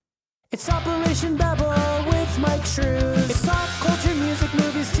It's Operation Babble with Mike Shrews. It's pop culture, music,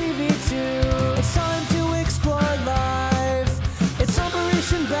 movies, TV too. It's time to explore life. It's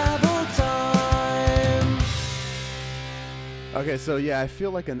Operation Babble time. Okay, so yeah, I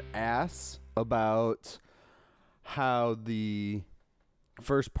feel like an ass about how the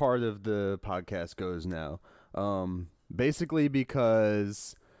first part of the podcast goes now. Basically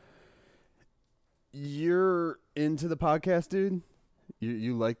because you're into the podcast, dude.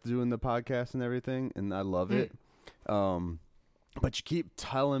 You like doing the podcast and everything, and I love it. But you keep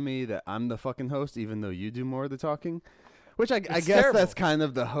telling me that I'm the fucking host, even though you do more of the talking. Which I guess terrible. that's kind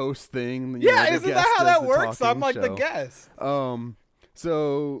of the host thing. Yeah, the isn't guest that how does that the works? I'm talking like the show. guest.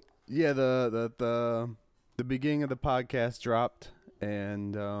 So yeah, the beginning of the podcast dropped,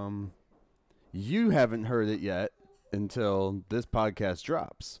 and you haven't heard it yet until this podcast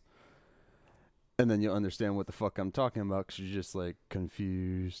drops. And then you'll understand what the fuck I'm talking about because you're just like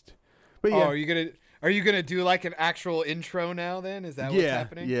confused. But yeah, Oh, are you gonna do like an actual intro now? Then is that what's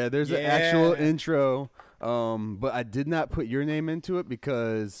happening? Yeah, there's an actual intro. But I did not put your name into it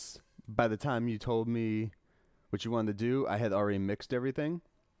because by the time you told me what you wanted to do, I had already mixed everything.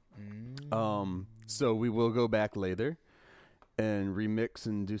 So we will go back later and remix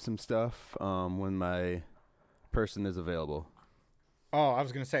and do some stuff when my person is available. Oh, I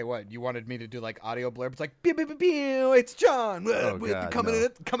was gonna say what you wanted me to do, like audio blurbs, like pew, pew, pew, pew, it's John. Oh, God,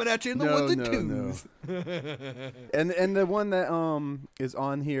 coming at you in the ones and twos. And the one that is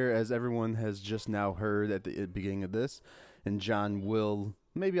on here, as everyone has just now heard at the beginning of this, and John will,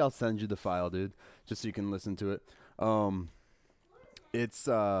 maybe I'll send you the file, dude, just so you can listen to it.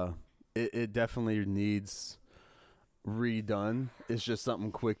 It definitely needs redone. It's just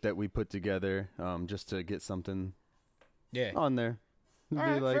something quick that we put together just to get something on there. All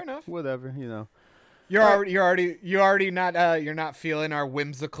right, like, fair enough. Whatever, you know. You're already not you're not feeling our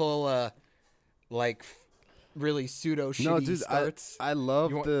whimsical really pseudo shitty No, dude, starts. I love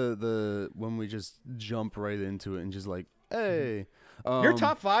You want- the when we just jump right into it and just like, hey. Your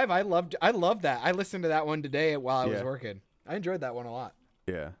top 5, I loved that. I listened to that one today while I was Yeah. working. I enjoyed that one a lot.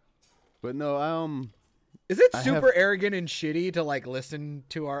 Yeah. But no, Is it I super have- arrogant and shitty to like listen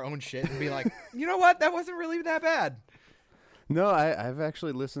to our own shit and be like, you know what, that wasn't really that bad? no, I've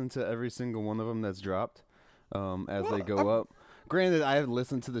actually listened to every single one of them that's dropped as they go up. Granted, I have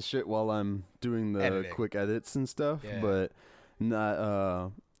listened to the shit while I'm doing the Editing. quick edits and stuff, Yeah. but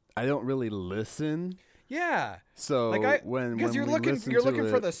not. I don't really listen. Yeah. So Like when you're we looking listen you're to looking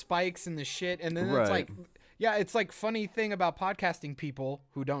for it- the spikes and the shit, and then Right. it's like, yeah, it's like funny thing about podcasting people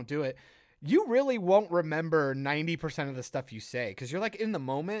who don't do it. You really won't remember 90% of the stuff you say because you're like in the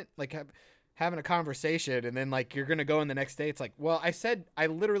moment, like having a conversation, and then like you're gonna go in the next day. It's like, well, I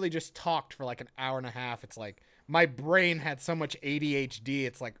literally just talked for like an hour and a half. It's like my brain had so much ADHD.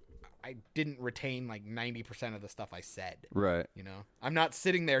 It's like I didn't retain like 90% of the stuff I said. Right. You know, I'm not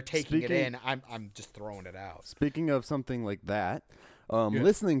sitting there taking Speaking- it in. I'm just throwing it out. Speaking of something like that,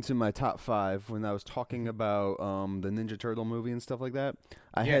 listening to my top 5 when I was talking about the Ninja Turtle movie and stuff like that,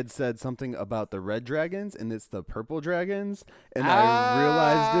 I had said something about the red dragons, and it's the purple dragons, and I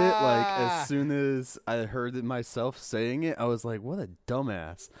realized it like as soon as I heard it myself saying it. I was like, "What a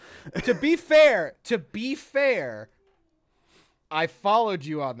dumbass!" To be fair, I followed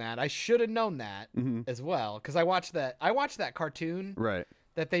you on that. I should have known that as well because I watched that cartoon Right.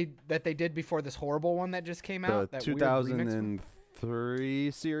 that they did before this horrible one that just came The out. That weird remix one.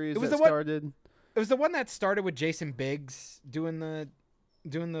 2003 series It was that the one- started. It was the one that started with Jason Biggs doing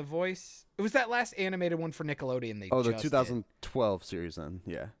the voice. It was that last animated one for Nickelodeon. The just did. 2012 series then.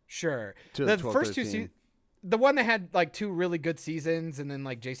 Yeah. Sure. The 2012, first 2 13. seasons, the one that had like 2 really good seasons, and then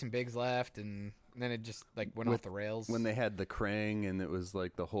like Jason Biggs left, and then it just like went off the rails. When they had the Krang, and it was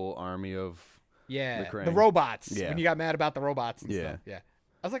like the whole army of the Krang. the robots. Yeah. When you got mad about the robots and Yeah. stuff. Yeah.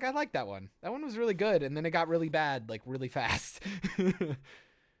 I was like, I like that one. That one was really good, and then it got really bad, like really fast.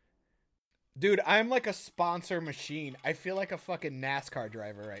 Dude, I'm like a sponsor machine. I feel like a fucking NASCAR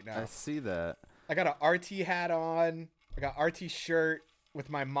driver right now. I see that. I got an RT hat on. I got RT shirt with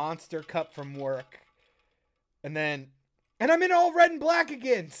my Monster cup from work. And I'm in all red and black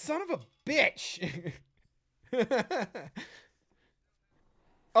again. Son of a bitch.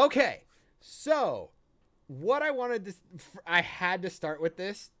 Okay. So, what I wanted to I had to start with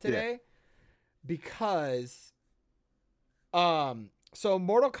this today because so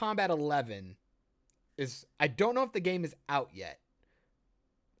Mortal Kombat 11 is, I don't know if the game is out yet.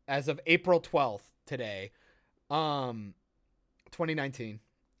 As of April 12th today, 2019.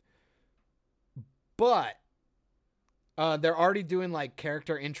 But they're already doing like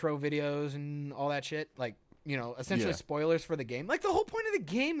character intro videos and all that shit. Like essentially Yeah. spoilers for the game. Like, the whole point of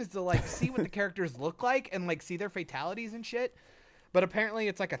the game is to, like, see what the characters look like and, like, see their fatalities and shit. But apparently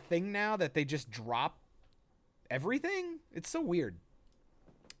it's, like, a thing now that they just drop everything. It's so weird.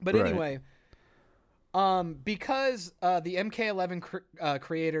 But Right. anyway, because the MK11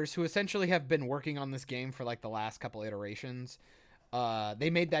 creators, who essentially have been working on this game for, like, the last couple iterations, they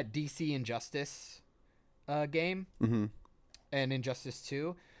made that DC Injustice game and Injustice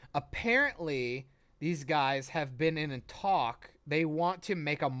 2. Apparently, these guys have been in a talk. They want to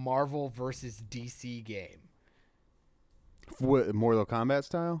make a Marvel versus DC game. What, Mortal Kombat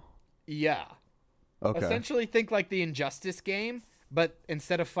style? Yeah. Okay. Essentially, think like the Injustice game, but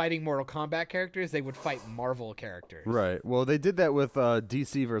instead of fighting Mortal Kombat characters, they would fight Marvel characters. Right. Well, they did that with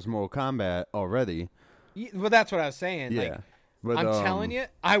DC versus Mortal Kombat already. Well, that's what I was saying. Yeah. Like, But, I'm telling you,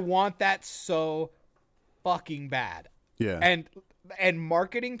 I want that so fucking bad. Yeah. And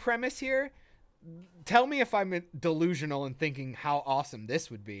marketing premise here, tell me if I'm delusional in thinking how awesome this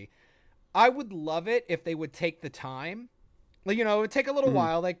would be. I would love it if they would take the time. Like, it would take a little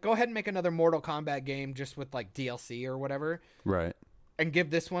while. Like, go ahead and make another Mortal Kombat game just with, like, DLC or whatever. Right. And give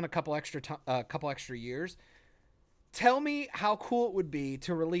this one a couple extra years. Tell me how cool it would be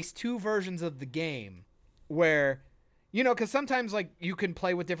to release 2 versions of the game where, because sometimes, like, you can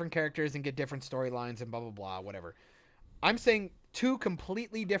play with different characters and get different storylines and blah, blah, blah, whatever. I'm saying 2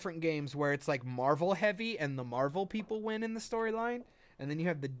 completely different games where it's, like, Marvel heavy and the Marvel people win in the storyline. And then you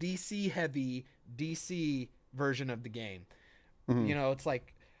have the DC heavy DC version of the game. It's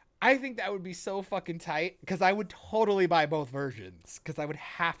like, I think that would be so fucking tight because I would totally buy both versions because I would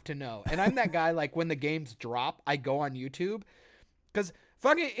have to know. And I'm that guy, like, when the games drop, I go on YouTube because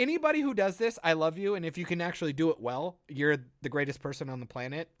fucking anybody who does this, I love you. And if you can actually do it well, you're the greatest person on the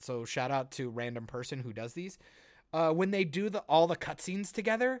planet. So shout out to random person who does these. When they do all the cutscenes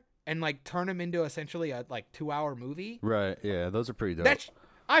together and, like, turn them into essentially a, like, 2-hour movie. Right. Yeah. Those are pretty dope.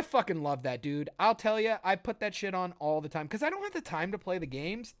 I fucking love that, dude. I'll tell you, I put that shit on all the time because I don't have the time to play the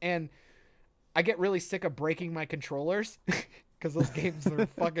games, and I get really sick of breaking my controllers because those games are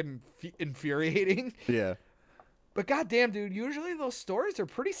fucking infuriating. Yeah. But goddamn, dude, usually those stories are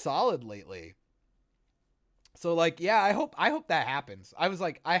pretty solid lately. So, like, yeah, I hope that happens. I was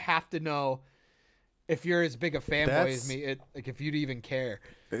like, I have to know if you're as big a fanboy as me, like, if you'd even care.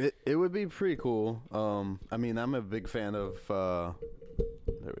 It would be pretty cool. I mean, I'm a big fan of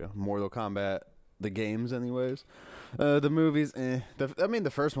there we go, Mortal Kombat, the games, anyways. The movies,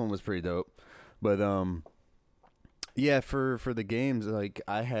 the first one was pretty dope, but yeah, for the games, like,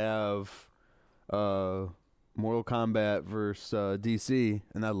 I have Mortal Kombat versus DC,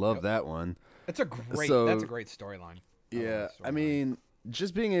 and I love that one. That's a great storyline. Yeah, I mean,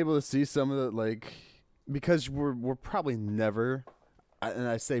 just being able to see some of the, like, because we're probably never, and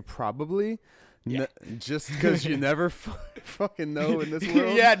I say probably, just because you never fucking know in this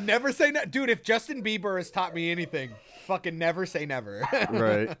world. Yeah, never say no. Dude, if Justin Bieber has taught me anything, fucking never say never.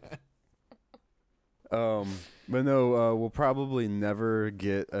 Right. But no, we'll probably never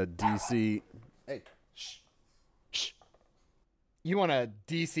get a DC. Hey, shh. You want a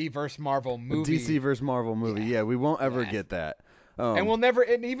DC versus Marvel movie? DC versus Marvel movie. Yeah, we won't ever get that. And we'll never.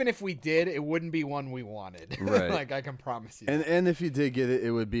 And even if we did, it wouldn't be one we wanted. Right. Like, I can promise you. And if you did get it, it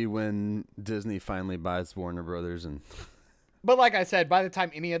would be when Disney finally buys Warner Brothers and. But like I said, by the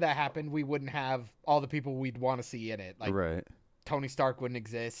time any of that happened, we wouldn't have all the people we'd want to see in it. Like, right. Tony Stark wouldn't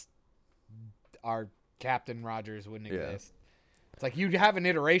exist. Our Captain Rogers wouldn't exist. It's like you'd have an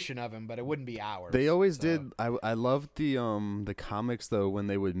iteration of him, but it wouldn't be ours. They always did. I loved the comics though when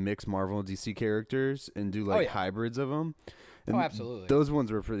they would mix Marvel and DC characters and do like hybrids of them. And absolutely. Those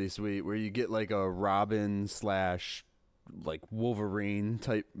ones were pretty sweet, where you get like a Robin / like Wolverine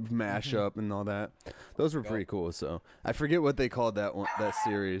type mashup and all that. Those were pretty cool. So I forget what they called that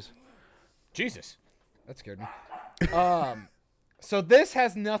series. Jesus, that scared me. So this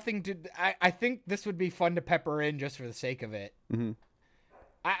has nothing to. I think this would be fun to pepper in just for the sake of it. Mm-hmm.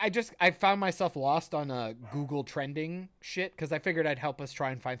 I found myself lost on Google trending shit because I figured I'd help us try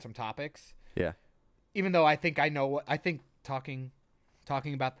and find some topics. Yeah. Even though I think I know what I think. Talking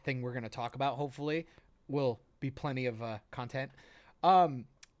about the thing we're going to talk about, hopefully, will be plenty of content. In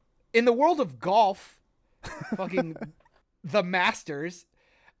the world of golf, fucking the Masters.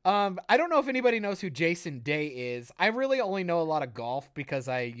 I don't know if anybody knows who Jason Day is. I really only know a lot of golf because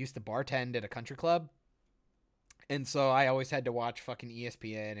I used to bartend at a country club. And so I always had to watch fucking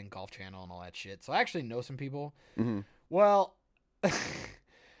ESPN and Golf Channel and all that shit. So I actually know some people. Mm-hmm. Well,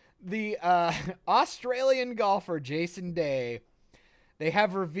 the Australian golfer Jason Day, they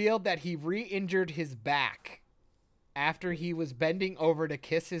have revealed that he re-injured his back after he was bending over to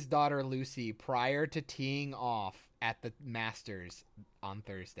kiss his daughter Lucy prior to teeing off at the Masters on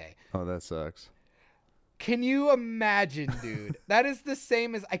Thursday. Oh, that sucks. Can you imagine, dude? That is the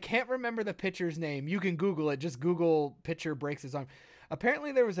same as, I can't remember the pitcher's name. You can Google it. Just Google pitcher breaks his arm.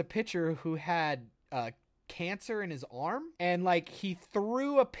 Apparently there was a pitcher who had cancer in his arm, and like he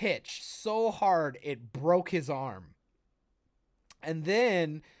threw a pitch so hard it broke his arm. And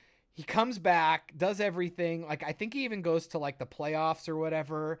then he comes back, does everything. Like, I think he even goes to like the playoffs or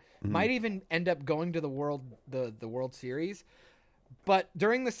whatever. Might even end up going to the World Series. But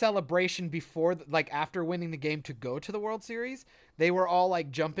during the celebration before, like after winning the game to go to the World Series, they were all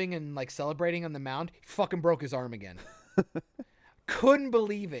like jumping and like celebrating on the mound. He fucking broke his arm again. Couldn't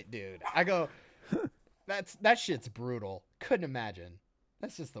believe it, dude. I go, that shit's brutal. Couldn't imagine.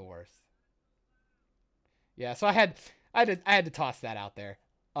 That's just the worst. Yeah, so I had to toss that out there.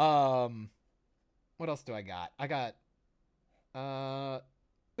 What else do I got? I got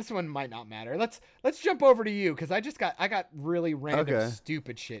this one might not matter. Let's jump over to you because I got really random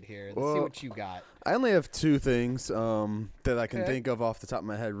stupid shit here. Let's see what you got. I only have two things that I can think of off the top of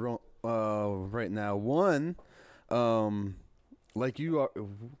my head right now. One, like you are,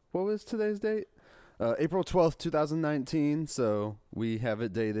 what was today's date? April 12th, 2019. So we have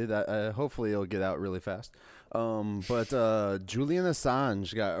it dated. Hopefully it'll get out really fast. But Julian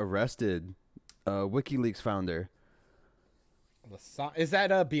Assange got arrested. WikiLeaks founder. Is that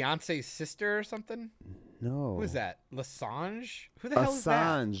Beyonce's sister or something? No. Who is that? Lasange? Who the hell is that?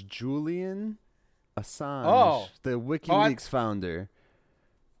 Assange. Julian Assange. Oh. The WikiLeaks founder.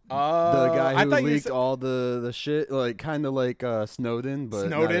 Oh. The guy who leaked all the shit, like kind of like Snowden, but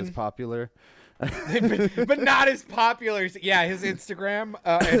not as popular. but not as popular. Yeah, his Instagram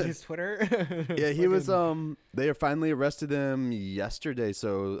and his Twitter. Yeah, he was. They finally arrested him yesterday,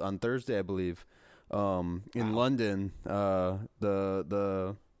 so on Thursday, I believe, in London.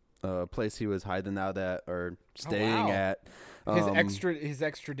 The place he was hiding out at or staying at. His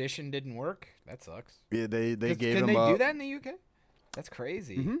extradition didn't work. That sucks. Yeah, they gave him. Can they do that in the UK? That's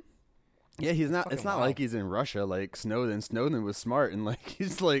crazy. Mm-hmm. Yeah, he's not. It's not like he's in Russia like Snowden. Snowden was smart and like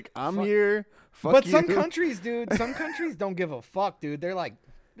he's like, I'm here. Fuck but you. some countries, dude, don't give a fuck, dude. They're like,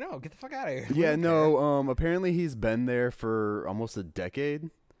 no, get the fuck out of here. Yeah, no. Apparently he's been there for almost a decade.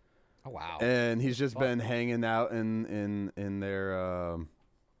 Oh wow. And he's just been hanging out in their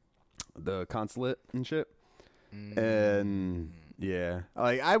the consulate and shit. And yeah,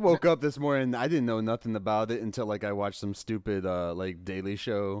 like I woke up this morning, I didn't know nothing about it until like I watched some stupid like Daily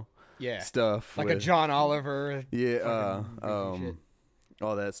Show stuff, like a John Oliver. Yeah,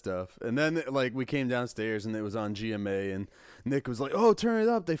 all that stuff. And then like we came downstairs and it was on GMA, and Nick was like, "Oh, turn it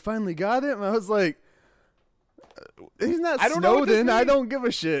up! They finally got it." And I was like, "He's not Snowden. I don't give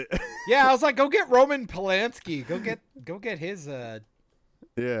a shit." Yeah, I was like, "Go get Roman Polanski. Go get his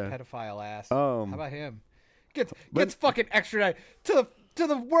pedophile ass. How about him? Gets fucking extradited to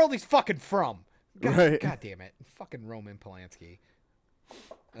the world he's fucking from. God damn it, fucking Roman Polanski."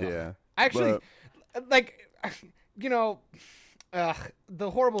 Ugh. Yeah, actually,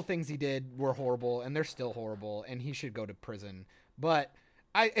 the horrible things he did were horrible, and they're still horrible, and he should go to prison. But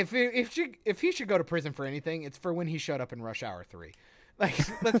if he should go to prison for anything, it's for when he showed up in Rush Hour 3. Like,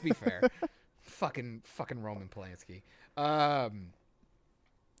 let's be fair. fucking Roman Polanski.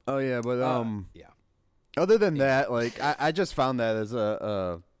 Oh yeah, but other than that, like I just found that as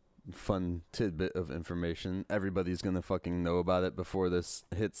a fun tidbit of information. Everybody's gonna fucking know about it before this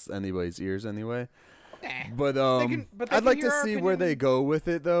hits anybody's ears anyway. But I'd like to see where they go with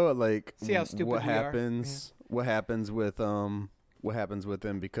it though. Like, see how stupid what happens. What happens with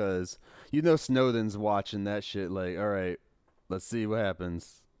him, because Snowden's watching that shit. Like, all right, let's see what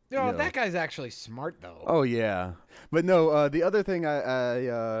happens. That guy's actually smart though. Oh yeah, but no. The other thing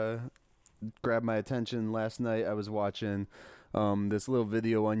I grabbed my attention last night. I was watching this little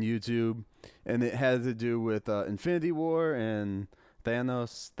video on YouTube, and it had to do with Infinity War and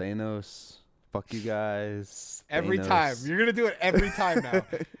Thanos. Fuck you guys. Every Thanos. time. You're going to do it every time now.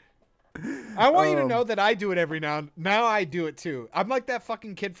 I want you to know that I do it every now. Now I do it too. I'm like that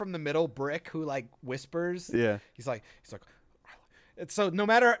fucking kid from the middle, Brick, who like whispers. Yeah. He's like, so no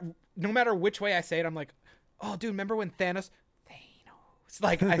matter which way I say it, I'm like, oh dude, remember when Thanos. It's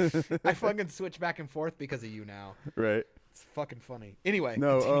like I fucking switch back and forth because of you now. Right. It's fucking funny. Anyway,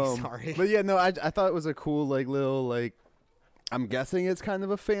 no, sorry. But yeah, no, I thought it was a cool like little like, I'm guessing it's kind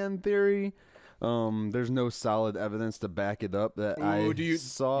of a fan theory. There's no solid evidence to back it up that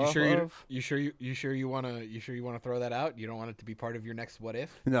saw. You sure you want to throw that out? You don't want it to be part of your next what if?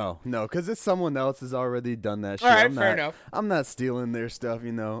 No, because it's someone else has already done that shit. All right, fair enough. I'm not stealing their stuff,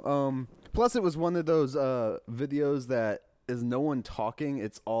 Plus, it was one of those videos that is no one talking.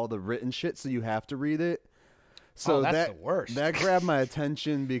 It's all the written shit, so you have to read it. So that's that, the worst. That grabbed my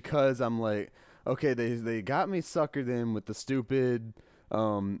attention because I'm like, okay, they got me suckered in with the stupid.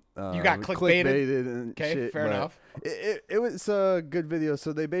 You got clickbaited and okay, shit. Fair enough. It was a good video.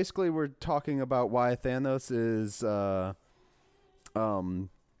 So they basically were talking about why Thanos is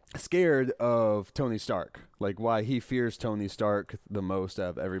scared of Tony Stark, like why he fears Tony Stark the most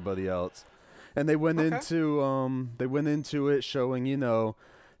out of everybody else. And they went into it showing, you know,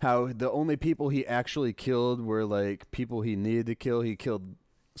 how the only people he actually killed were like people he needed to kill. He killed,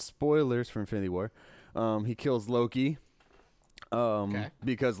 spoilers for Infinity War. He kills Loki.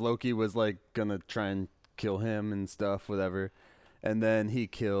 Because Loki was like gonna try and kill him and stuff, whatever. And then he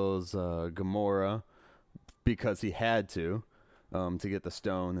kills Gamora because he had to get the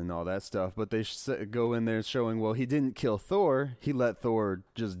stone and all that stuff. But they go in there showing, well, he didn't kill Thor. He let Thor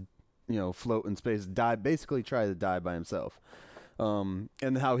just, you know, float in space, basically try to die by himself.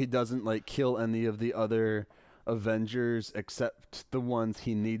 And how he doesn't like kill any of the other Avengers except the ones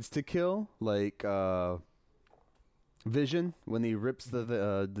he needs to kill, like Vision when he rips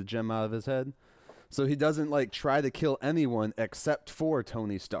the gem out of his head. So he doesn't like try to kill anyone except for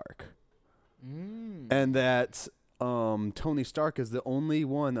Tony Stark. And that Tony Stark is the only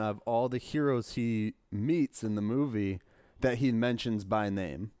one of all the heroes he meets in the movie that he mentions by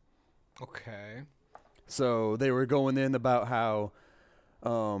name. Okay. So they were going in about how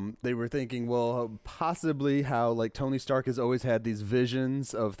they were thinking, well, possibly how like Tony Stark has always had these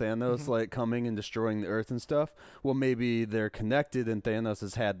visions of Thanos like coming and destroying the Earth and stuff. Well, maybe they're connected, and Thanos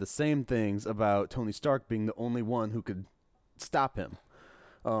has had the same things about Tony Stark being the only one who could stop him,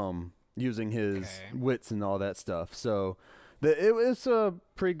 using his wits and all that stuff. So it was a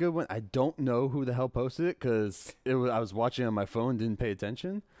pretty good one. I don't know who the hell posted it because I was watching on my phone, didn't pay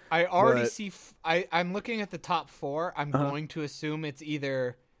attention. I already see. I'm looking at the top 4. I'm going to assume it's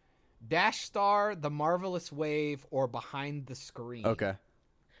either Dash Star, The Marvelous Wave, or Behind the Screen. Okay.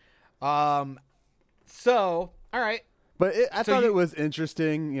 So, all right. But I thought it was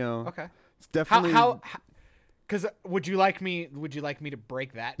interesting. You know. Okay. It's definitely. How? Because would you like me to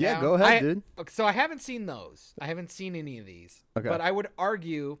break that down? Yeah, go ahead, dude. So I haven't seen those. I haven't seen any of these. Okay. But I would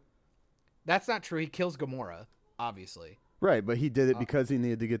argue that's not true. He kills Gamora, obviously. Right, but he did it because he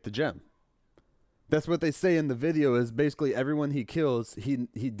needed to get the gem. That's what they say in the video. Is basically everyone he kills, he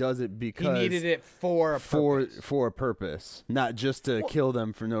does it because he needed it for a purpose. For a purpose, not just to kill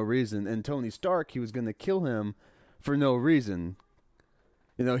them for no reason. And Tony Stark, he was going to kill him for no reason.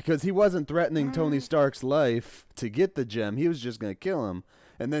 You know, because he wasn't threatening Tony Stark's life to get the gem. He was just going to kill him.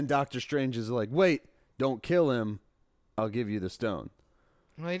 And then Doctor Strange is like, "Wait, don't kill him. I'll give you the stone."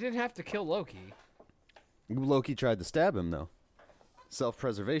 Well, he didn't have to kill Loki. Loki tried to stab him, though.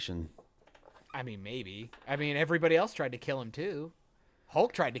 Self-preservation. I mean, maybe. I mean, everybody else tried to kill him, too.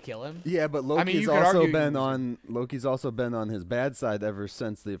 Hulk tried to kill him. Yeah, but Loki's also been on his bad side ever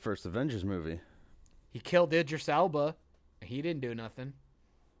since the first Avengers movie. He killed Idris Elba. He didn't do nothing.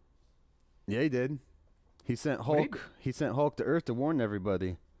 Yeah, he did. He sent Hulk. He sent Hulk to Earth to warn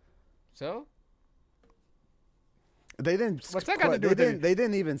everybody. So? They didn't. What's that got to do with it? They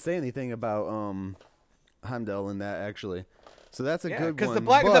didn't even say anything about Heimdall in that, actually. So that's a good one. Because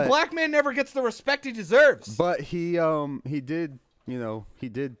the black man never gets the respect he deserves. But he did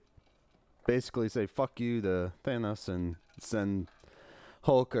basically say "fuck you" to Thanos and send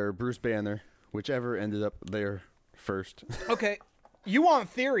Hulk or Bruce Banner, whichever ended up there first. Okay, you want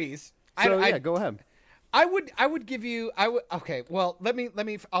theories? So go ahead. I would give you. Okay. Well, let me.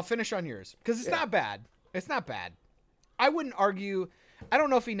 I'll finish on yours because it's not bad. It's not bad. I wouldn't argue. I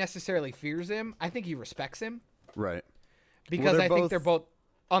don't know if he necessarily fears him. I think he respects him. Right. Because I think they're both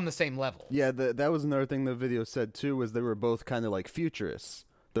on the same level. Yeah, that was another thing the video said too, was they were both kind of like futurists.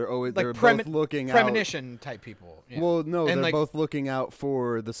 They're always like both looking premonition type people. Yeah. Well, no, and they're both looking out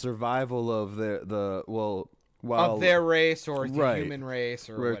for the survival of of their race or the human race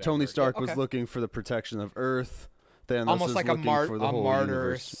or where whatever. Tony Stark was looking for the protection of Earth. Thanos almost is like looking for the whole martyr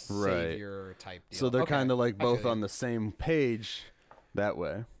universe. savior type deal. So they're kind of like both on the same page that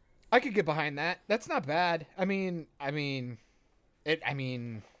way. I could get behind that. That's not bad. It's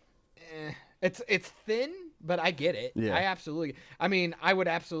thin, but I get it. Yeah. I would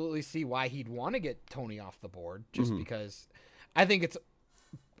absolutely see why he'd want to get Tony off the board just because I think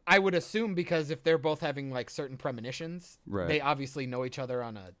I would assume because if they're both having like certain premonitions, they obviously know each other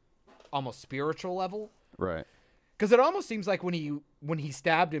on a almost spiritual level. Right. Because it almost seems like when he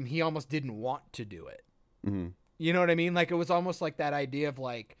stabbed him, he almost didn't want to do it. Mm-hmm. You know what I mean? Like it was almost like that idea of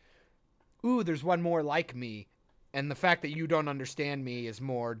like, ooh, there's one more like me. And the fact that you don't understand me is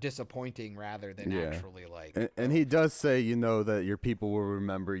more disappointing rather than actually like. And he does say, that your people will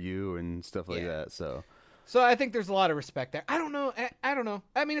remember you and stuff like that. So I think there's a lot of respect there. I don't know. I don't know.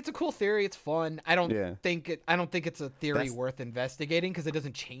 I mean, it's a cool theory. It's fun. I don't think it's a theory worth investigating because it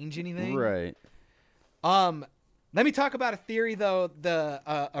doesn't change anything. Right. Let me talk about a theory though.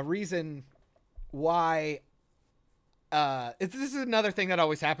 A reason why. This is another thing that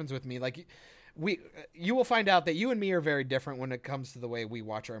always happens with me. Like. You will find out that you and me are very different when it comes to the way we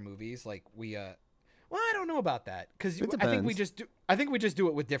watch our movies. Like I don't know about that because I think we just do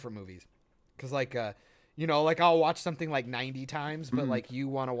it with different movies. Because like I'll watch something like 90 times, but like you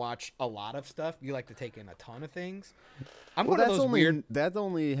want to watch a lot of stuff. You like to take in a ton of things. That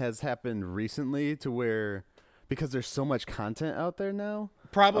only has happened recently to where because there's so much content out there now.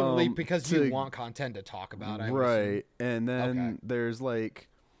 Probably because you want content to talk about. Right, and then there's like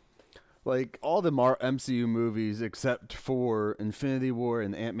all the MCU movies except for Infinity War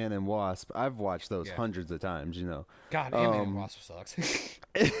and Ant-Man and Wasp, I've watched those hundreds of times, God, Ant-Man and Wasp sucks.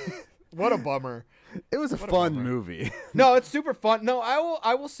 What a bummer. It was a fun movie. No, it's super fun. No,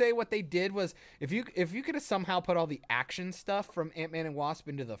 I will say what they did was if you could have somehow put all the action stuff from Ant-Man and Wasp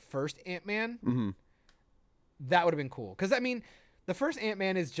into the first Ant-Man, that would have been cool. Because, I mean, the first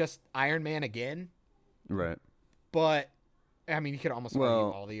Ant-Man is just Iron Man again. Right. But... I mean, you could almost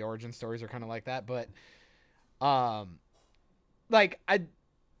argue all the origin stories are kind of like that, but,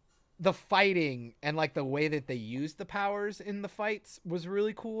 the fighting and like the way that they used the powers in the fights was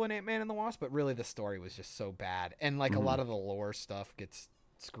really cool in Ant-Man and the Wasp, but really the story was just so bad, and like a lot of the lore stuff gets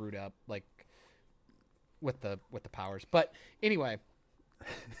screwed up, like with the powers. But anyway,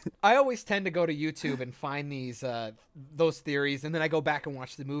 I always tend to go to YouTube and find these those theories, and then I go back and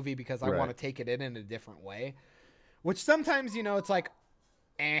watch the movie because I want to take it in a different way. Which sometimes, it's like,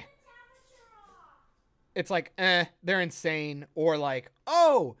 It's like, they're insane. Or like,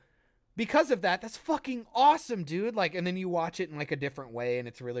 oh, because of that, that's fucking awesome, dude. Like, and then you watch it in like a different way, and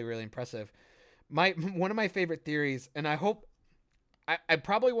it's really, really impressive. One of my favorite theories, and I hope, I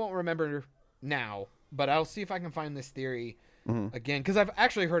probably won't remember now, but I'll see if I can find this theory again, because I've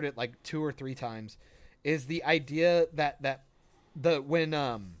actually heard it like 2 or 3 times, is the idea that when,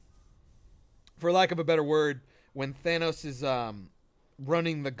 for lack of a better word, when Thanos is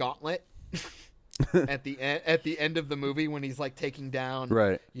running the gauntlet at the end of the movie, when he's like taking down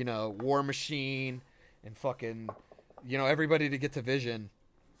War Machine and fucking everybody to get to Vision.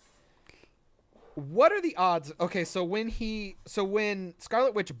 What are the odds? Okay, so when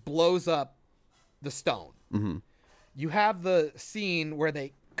Scarlet Witch blows up the stone, you have the scene where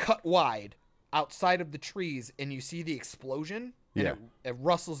they cut wide outside of the trees and you see the explosion. And it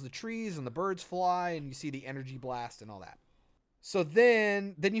rustles the trees and the birds fly and you see the energy blast and all that. So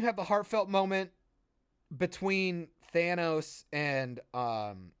then you have the heartfelt moment between Thanos and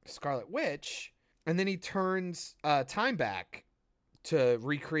Scarlet Witch, and then he turns time back to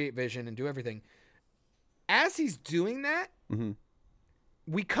recreate Vision and do everything. As he's doing that,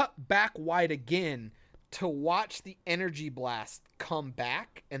 we cut back wide again to watch the energy blast come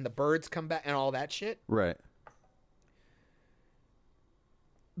back and the birds come back and all that shit. Right.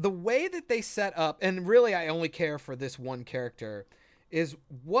 The way that they set up, and really I only care for this one character, is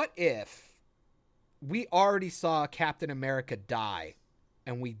what if we already saw Captain America die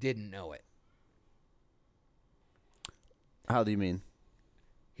and we didn't know it? How do you mean?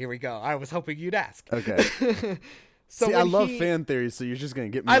 Here we go. I was hoping you'd ask. Okay. See, I love fan theories, so you're just going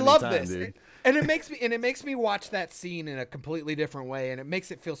to get me I love time, this. Dude. And it makes me watch that scene in a completely different way, and it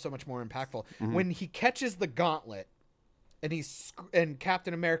makes it feel so much more impactful. When he catches the gauntlet, and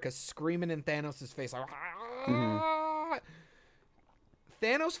Captain America's screaming in Thanos' face like,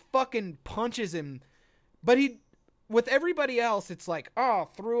 Thanos fucking punches him, but with everybody else, it's like, oh,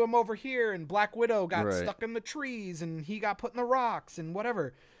 threw him over here, and Black Widow got stuck in the trees, and he got put in the rocks, and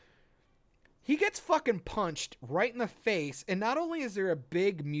whatever. He gets fucking punched right in the face, and not only is there a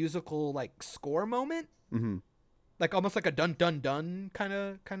big musical like score moment, like almost like a dun dun dun kind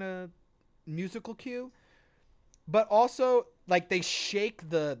of musical cue, but also like they shake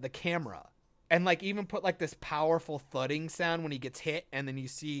the camera and like even put like this powerful thudding sound when he gets hit, and then you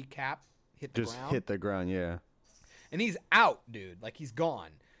see Cap hit the ground. Just hit the ground, yeah. And he's out, dude. Like he's gone.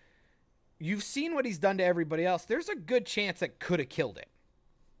 You've seen what he's done to everybody else. There's a good chance that could have killed him.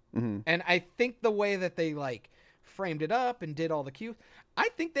 And I think the way that they like framed it up and did all the cues, I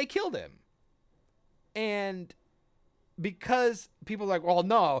think they killed him. And because people are like, well,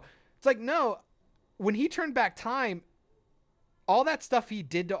 no, it's like, no, when he turned back time, all that stuff he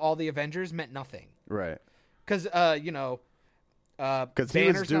did to all the Avengers meant nothing. Right. Because, because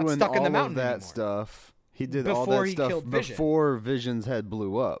he was doing stuck in the all mountain of that anymore. stuff He did all before that he stuff killed Vision. before Vision's head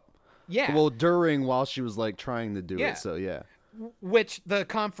blew up. Yeah. Well, while she was like trying to do Yeah. it. So yeah. Which the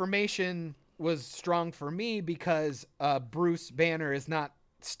confirmation was strong for me because Bruce Banner is not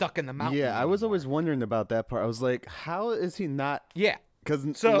stuck in the mountain. Yeah, I was anymore. always wondering about that part. I was like, how is he not? Yeah. Because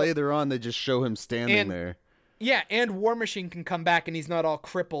So- later on they just show him standing And- there. Yeah, and War Machine can come back and he's not all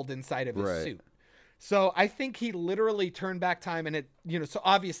crippled inside of his Right. suit. So I think he literally turned back time and so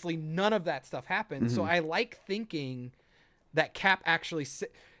obviously none of that stuff happened. Mm-hmm. So I like thinking that Cap actually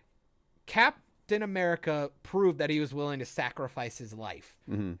Captain America proved that he was willing to sacrifice his life.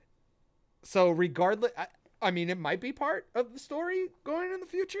 Mm-hmm. So regardless, I mean, it might be part of the story going in the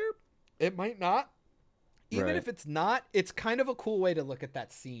future. It might not. Even Right. if it's not, it's kind of a cool way to look at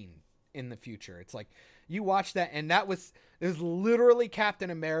that scene in the future. It's like you watch that, and it was literally Captain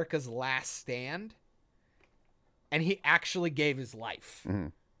America's last stand, and he actually gave his life. Mm-hmm.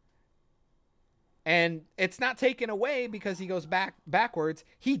 And it's not taken away because he goes backwards.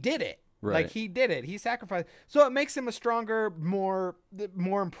 He did it. Right. Like he did it. He sacrificed. So it makes him a stronger, more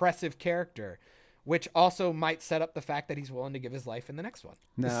impressive character, which also might set up the fact that he's willing to give his life in the next one.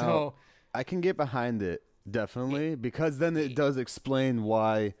 Now, So I can get behind it, definitely, because then it does explain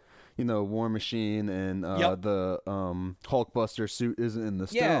why, War Machine and Yep. the Hulkbuster suit isn't in the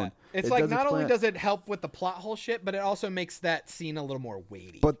stone. yeah, it's It like does not only explain- does it help with the plot hole shit, but it also makes that scene a little more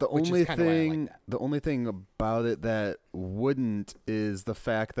weighty. But the which is only kinda why I like thing, that. the only thing about it that wouldn't is the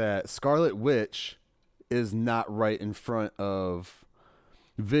fact that Scarlet Witch is not right in front of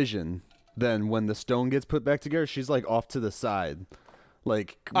Vision. Then when the stone gets put back together, she's like off to the side,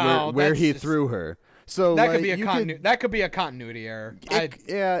 like Oh, where that's he just- threw her. So that like, could be a you that could be a continuity error.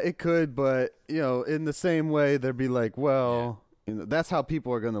 yeah, it could, but in the same way, they'd be like, well, that's how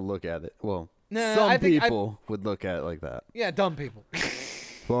people are going to look at it. Well, Nah, some I think people would look at it like that. Yeah, dumb people.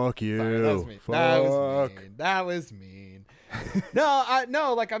 Fuck you. Sorry, that was mean. Fuck. That was mean.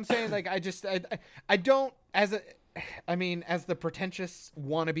 No, like I'm saying, like I don't as the pretentious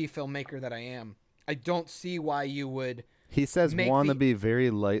wannabe filmmaker that I am, I don't see why you would. He says Make wannabe very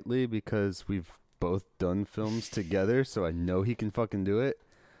lightly because we've both done films together, so I know he can fucking do it.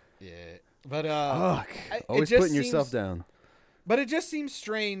 Yeah, but Fuck. it Always just putting yourself seems- down. But it just seems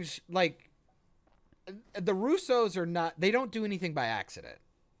strange. Like the Russos they don't do anything by accident.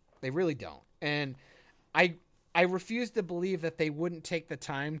 They really don't. And I refuse to believe that they wouldn't take the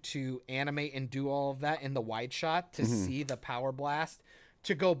time to animate and do all of that in the wide shot to see the power blast,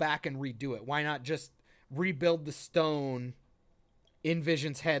 to go back and redo it. Why not just rebuild the stone in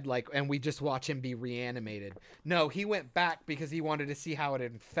Vision's head, and we just watch him be reanimated? No, he went back because he wanted to see how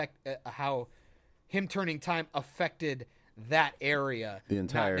how him turning time affected that area, The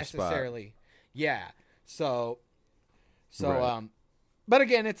entire not spot. necessarily. Yeah. So, Right. but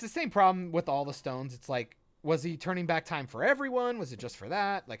again, it's the same problem with all the stones. It's like, was he turning back time for everyone? Was it just for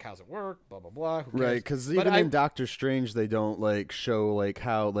that? Like, how's it work? Blah blah blah. Who cares? Right, because But even in Doctor Strange, they don't show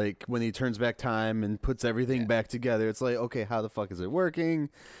how when he turns back time and puts everything back together. It's like, okay, how the fuck is it working?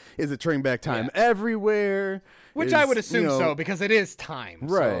 Is it turning back time everywhere? Which I would assume so, because it is time.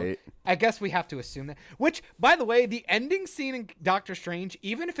 So Right. I guess we have to assume that. Which, by the way, the ending scene in Doctor Strange,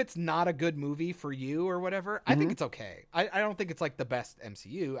 even if it's not a good movie for you or whatever, I think it's okay. I don't think it's like the best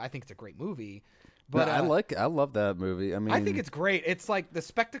MCU. I think it's a great movie. But I love that movie. I mean, I think it's great. It's like the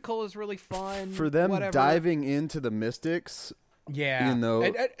spectacle is really fun. for them whatever. diving into the mystics. Yeah,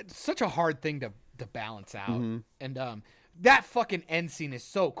 it's such a hard thing to balance out. Mm-hmm. And that fucking end scene is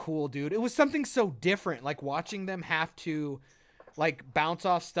so cool, dude. It was something so different, like watching them have to bounce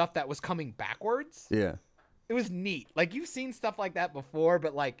off stuff that was coming backwards. Yeah, It was neat. Like, you've seen stuff like that before,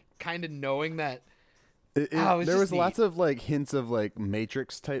 but kind of knowing that. it was there just was neat. lots of hints of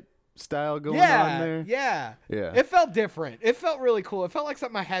Matrix type style going on Yeah, there. yeah. Yeah. It felt different. It felt really cool. It felt like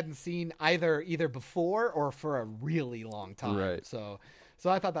something I hadn't seen either before or for a really long time. Right. So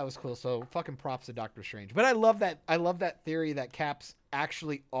I thought that was cool. So fucking props to Doctor Strange. But I love that theory that Cap's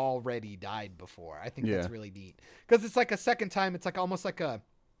actually already died before. I think that's Yeah. really neat. Because it's like a second time. It's almost like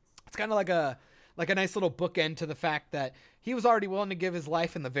it's kind of like a nice little bookend to the fact that he was already willing to give his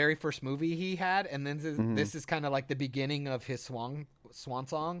life in the very first movie he had, and then this is kind of like the beginning of his swan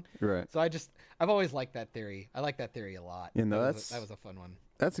song. Right. So I've always liked that theory. I like that theory a lot. You know, that that's- was a fun one.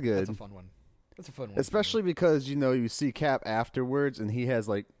 That's good. That's a fun one. That's a fun one. Especially because you see Cap afterwards, and he has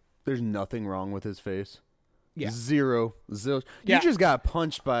there's nothing wrong with his face. Yeah. Zero. Yeah. You just got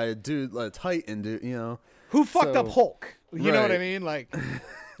punched by a dude, a Titan dude. Who fucked up So- Hulk? You know what I Right. mean?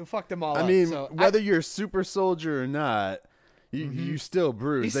 Who fucked them all I up? mean, So whether you're a super soldier or not, you still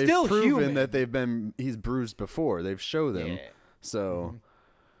bruised. He's They've still proven human. that he's bruised before. They've showed them. Yeah. So,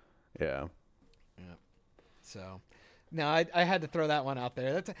 yeah. So, no, I had to throw that one out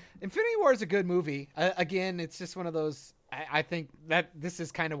there. Infinity War is a good movie. Again, it's just one of those. I think that this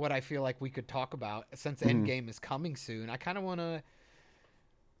is kind of what I feel like we could talk about since Endgame is coming soon. I kind of want to,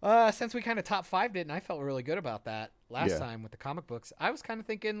 since we kind of top 5'd it, and I felt really good about that last time with the comic books. I was kind of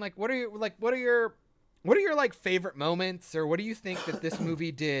thinking like, what are your like favorite moments, or what do you think that this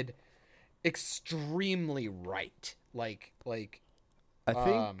movie did extremely right? Like I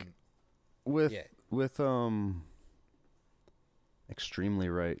think with extremely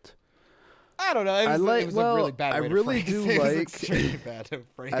right. I don't know. It was a really bad way I really to do phrase it. It was like. extremely bad to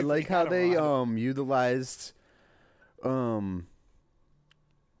phrase I like it. how they know. utilized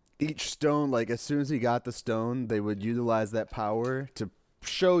each stone. Like as soon as he got the stone, they would utilize that power to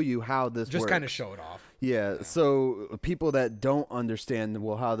show you how this just works. kind of show it off. Yeah, so people that don't understand,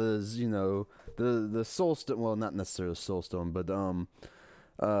 well, how does the soul stone? Well, not necessarily soul stone, but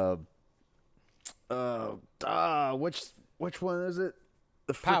which one is it?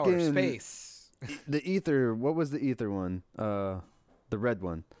 The Power, frickin' space. The ether. What was the ether one? The red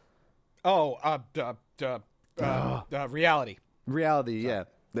one. Oh, reality. Reality. Yeah,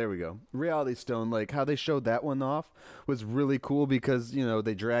 there we go. Reality stone. Like how they showed that one off was really cool because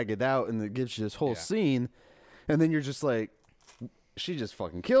they drag it out and it gives you this whole scene, and then you're just like, she just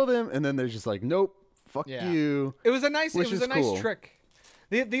fucking killed him, and then they're just like, nope, fuck you. It was a nice. Which It was is a nice cool. trick.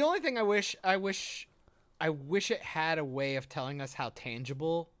 The only thing I wish it had a way of telling us how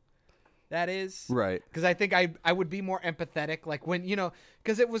tangible that is. Right. Because I think I would be more empathetic, like when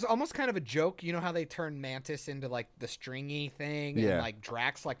because it was almost kind of a joke. You know how they turned Mantis into like the stringy thing, and like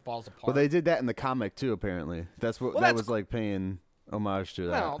Drax like falls apart. Well, they did that in the comic too. Apparently, that's what that was like paying homage to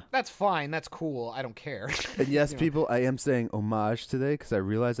that. Well, that's fine. That's cool. I don't care. And yes, people, I am saying homage today because I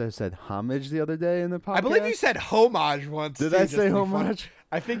realized I said homage the other day in the podcast. I believe you said homage once. Did too, I just say to be funny. homage?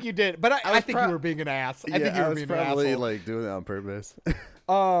 I think you did, but I think you were being an ass. I think you were was being probably an asshole. like doing it on purpose.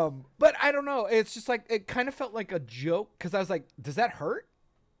 But I don't know. It's just like it kind of felt like a joke because I was like, does that hurt?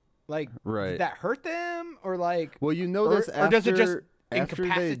 Like, Right. did that hurt them or like? Well, or, this or does it just after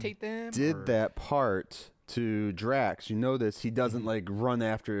incapacitate they them? did or? that part to Drax. You know this. He doesn't like run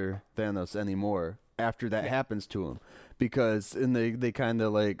after Thanos anymore after that happens to him because they kind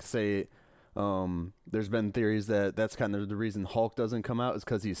of like say. There's been theories that that's kind of the reason Hulk doesn't come out is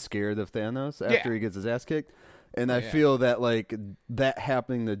because he's scared of Thanos after he gets his ass kicked. And I feel that like that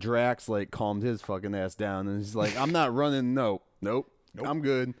happening to Drax like calmed his fucking ass down, and he's like, I'm not running. Nope. I'm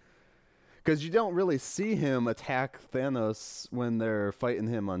good. Because you don't really see him attack Thanos when they're fighting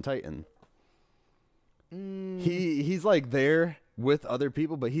him on Titan. He's like there with other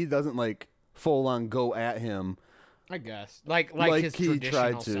people, but he doesn't like full on go at him. I guess like his he traditional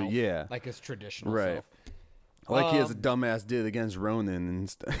tried to, self. yeah. Like his traditional Right. self. Like he has a dumbass did against Ronan and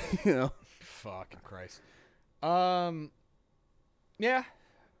stuff, Fucking Christ. Yeah.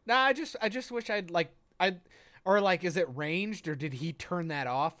 Nah, I just wish is it ranged or did he turn that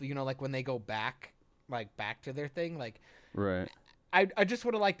off? Like when they go back to their thing, like Right. I just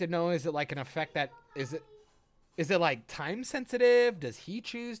would have liked to know, is it like an effect that is it like time sensitive? Does he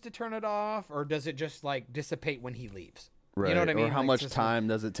choose to turn it off, or does it just like dissipate when he leaves? Right. You know what I mean? Or how Like, much just- time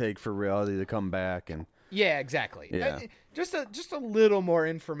does it take for reality to come back? And Yeah, exactly. Yeah. Just a little more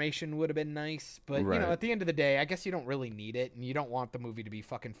information would have been nice, but Right. at the end of the day, I guess you don't really need it, and you don't want the movie to be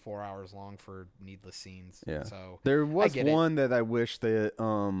fucking 4 hours long for needless scenes. yeah, So there was get it. one that I wish that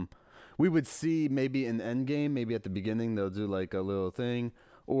we would see maybe in Endgame, maybe at the beginning they'll do like a little thing,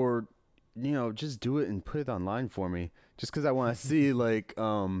 or just do it and put it online for me, just because I want to see like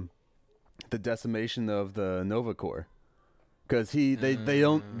the decimation of the Nova Corps. Because they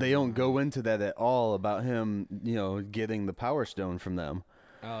don't go into that at all about him, getting the Power Stone from them.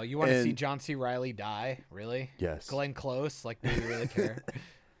 Oh, you want to see And- John C. Reilly die? Really? Yes. Glenn Close? Like, do you really care?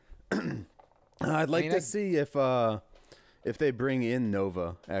 I'd like mean, to I- see if they bring in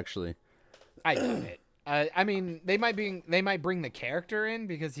Nova actually. I doubt it. I mean, they might bring the character in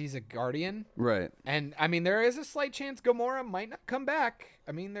because he's a Guardian, Right. and I mean, there is a slight chance Gamora might not come back.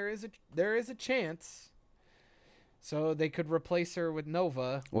 I mean, there is a chance. So they could replace her with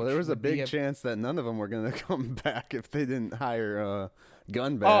Nova. Well, which there was a would be big chance that none of them were going to come back if they didn't hire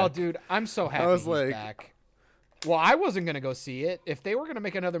Gunn back. Oh, dude, I'm so happy was he's like- back. Well, I wasn't gonna go see it if they were gonna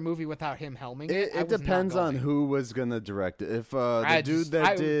make another movie without him helming it. I It was not depends on going. who was going to direct it. If the I dude just- that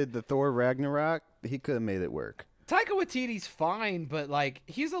I- did the Thor Ragnarok, he could have made it work. Taika Waititi's fine, but like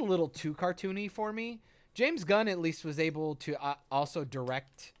he's a little too cartoony for me. James Gunn at least was able to also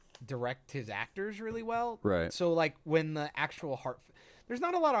direct his actors really well. Right. So like when the actual there's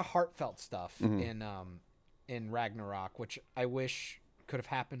not a lot of heartfelt stuff Mm-hmm. in Ragnarok, which I wish could have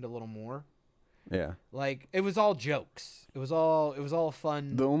happened a little more. Yeah. Like, it was all jokes. It was all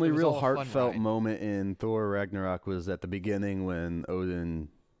fun. The only it was real all a fun heartfelt ride. moment in Thor Ragnarok was at the beginning when Odin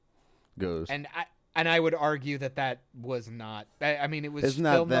goes. And I would argue that was not. I mean, it was. It's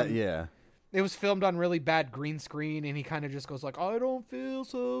not filmed that. on, Yeah. It was filmed on really bad green screen, and he kind of just goes like, "I don't feel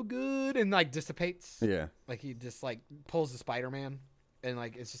so good," and like dissipates. Yeah. Like he just like pulls the Spider-Man, and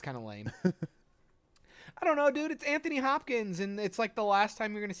like it's just kind of lame. I don't know, dude. It's Anthony Hopkins, and it's like the last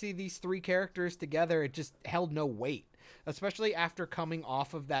time you're gonna see these three characters together. It just held no weight, especially after coming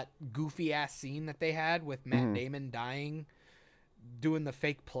off of that goofy ass scene that they had with Matt Damon dying, doing the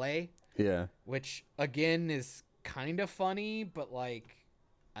fake play. Yeah. Which again is kind of funny, but like,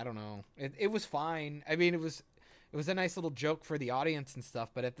 I don't know. It was fine. I mean, it was a nice little joke for the audience and stuff,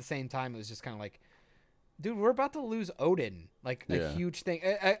 but at the same time, it was just kind of like, dude, we're about to lose Odin, like a huge thing.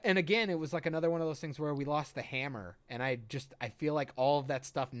 And again, it was like another one of those things where we lost the hammer, and I feel like all of that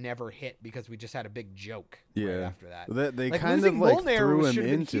stuff never hit because we just had a big joke right after that. They Like, kind of losing like Mjolnir threw him should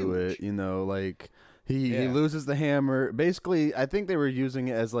have been into huge. it, you know, like he loses the hammer. Basically, I think they were using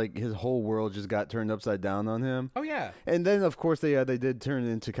it as like his whole world just got turned upside down on him. Oh yeah. And then of course they did turn it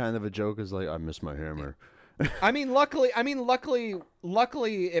into kind of a joke as like, I miss my hammer. I mean, luckily,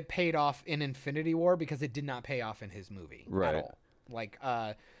 it paid off in Infinity War because it did not pay off in his movie Right. at all. Like,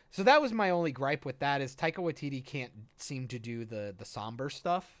 so that was my only gripe with that is Taika Waititi can't seem to do the somber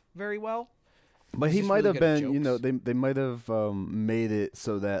stuff very well. But He's he just might really have good at been, you know, jokes. they might have made it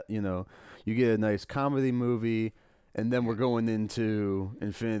so that, you know, you get a nice comedy movie, and then we're going into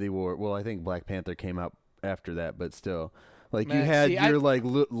Infinity War. Well, I think Black Panther came out after that, but still. Like, you Man, had see, your, like,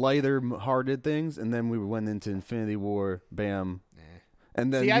 lighter-hearted things, and then we went into Infinity War, bam.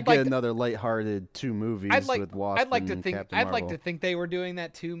 And then See, you I'd get like to- another lighthearted two movies with Wasp I'd like and to think Captain I'd Marvel. like to think they were doing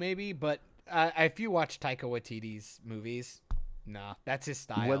that too, maybe. But if you watch Taika Waititi's movies, nah, that's his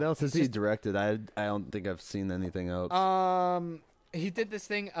style. What else has He's he just- directed? I don't think I've seen anything else. He did this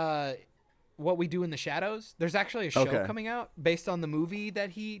thing, What We Do in the Shadows. There's actually a show Okay. coming out based on the movie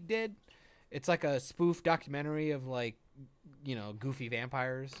that he did. It's like a spoof documentary of like, you know, goofy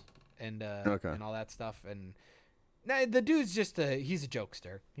vampires and and all that stuff. And nah, the dude's just he's a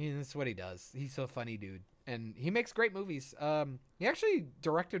jokester. That's what he does. He's a funny dude, and he makes great movies. He actually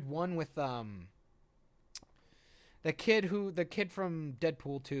directed one with the kid from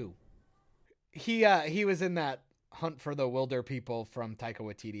Deadpool 2. He was in that Hunt for the Wilder People from Taika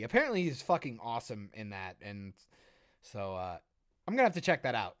Waititi. Apparently he's fucking awesome in that, and so I'm gonna have to check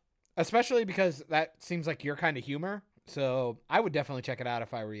that out, especially because that seems like your kind of humor. So I would definitely check it out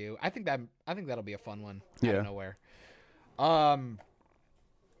if I were you. I think that'll be a fun one out Yeah. of nowhere.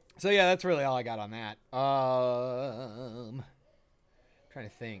 So yeah, that's really all I got on that. Trying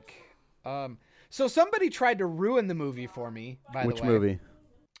to think. So somebody tried to ruin the movie for me. By Which the way, movie?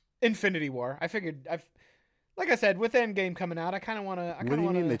 Infinity War. I figured like I said, with Endgame coming out, I kind of want to. What do you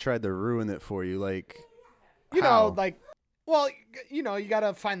mean they tried to ruin it for you? Like, You how? know, like, well, you know, you got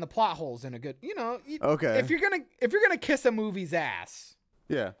to find the plot holes in a good. You know, Okay. If you're gonna kiss a movie's ass,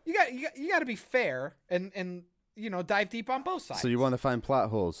 Yeah. you got to be fair and you know, dive deep on both sides. So you want to find plot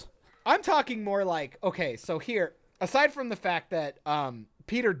holes? I'm talking more like, okay, so here, aside from the fact that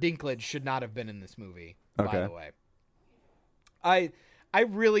Peter Dinklage should not have been in this movie, by Okay. the way, I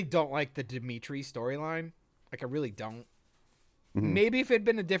really don't like the Dimitri storyline. Like, I really don't. Mm-hmm. Maybe if it had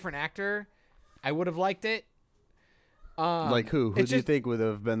been a different actor, I would have liked it. Like who? Who it's do you just- think would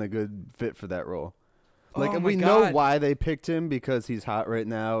have been a good fit for that role? Like Oh my we know God. why they picked him because he's hot right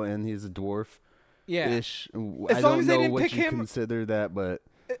now and he's a dwarf. Yeah. Ish. As I long don't as they know didn't what pick you him- consider that, but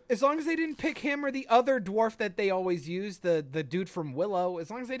As long as they didn't pick him or the other dwarf that they always use, the dude from Willow, as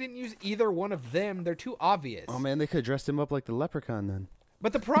long as they didn't use either one of them, they're too obvious. oh man, they could have dressed him up like the leprechaun then.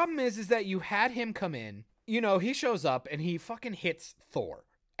 But the problem is that you had him come in, you know, he shows up and he fucking hits Thor.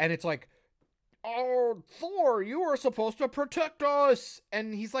 And it's like, oh, Thor, you were supposed to protect us.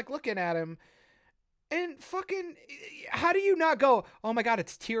 And he's like looking at him and fucking, how do you not go, oh my God,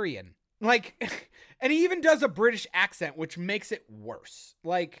 it's Tyrion? Like, and he even does a British accent, which makes it worse.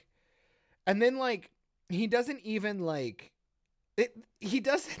 Like, and then like, he doesn't even like, he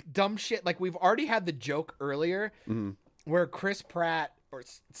does dumb shit. Like, we've already had the joke earlier where Chris Pratt or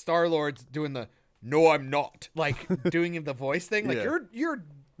Star-Lord's doing the "No, I'm not," like doing the voice thing. Like, Yeah. you're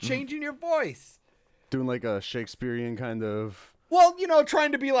changing your voice. Doing like a Shakespearean kind of. Well, you know,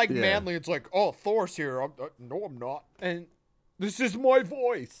 trying to be like Yeah. manly. It's like, oh, Thor's here. No, I'm not. And this is my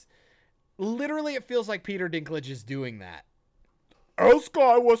voice. Literally, it feels like Peter Dinklage is doing that. This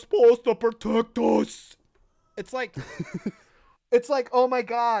guy was supposed to protect us. It's like, it's like, oh my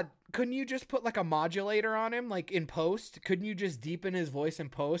God, couldn't you just put like a modulator on him, like in post? Couldn't you just deepen his voice in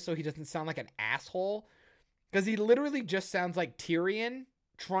post so he doesn't sound like an asshole? Because he literally just sounds like Tyrion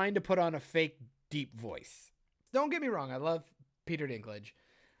trying to put on a fake deep voice. Don't get me wrong, I love Peter Dinklage,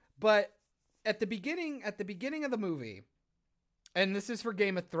 but at the beginning of the movie, and this is for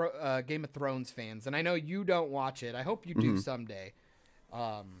Game of Thrones fans, and I know you don't watch it. I hope you do someday.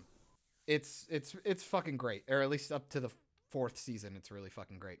 It's fucking great, or at least up to the 4th season. It's really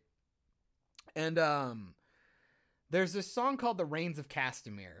fucking great. And there's this song called "The Rains of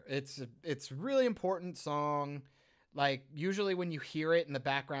Castamere." It's a really important song. Like, usually when you hear it in the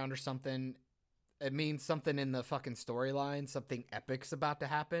background or something, it means something in the fucking storyline, something epic's about to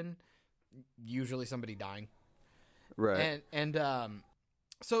happen. Usually somebody dying. Right. And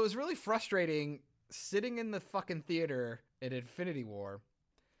so it was really frustrating sitting in the fucking theater at Infinity War,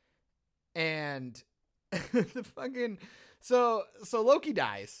 and the fucking so Loki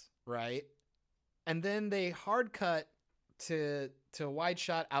dies, right? And then they hard cut to a wide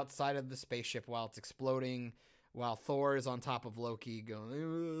shot outside of the spaceship while it's exploding, while Thor is on top of Loki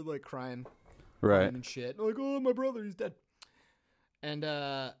going like crying and shit. Like, oh, my brother, he's dead. And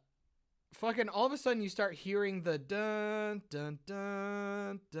fucking all of a sudden you start hearing the dun dun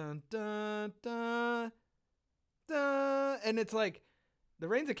dun dun dun dun dun, and it's like the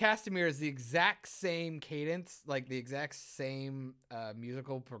Rains of Castamere is the exact same cadence, like the exact same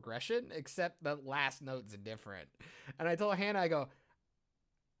musical progression, except the last note's different. And I told Hannah, I go,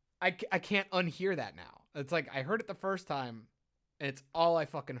 I can't unhear that now. It's like I heard it the first time, and it's all I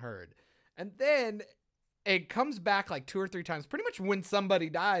fucking heard. And then it comes back like 2 or 3 times. Pretty much when somebody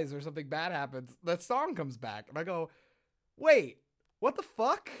dies or something bad happens, that song comes back. And I go, wait, what the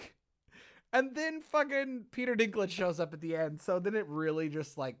fuck? And then fucking Peter Dinklage shows up at the end. So then it really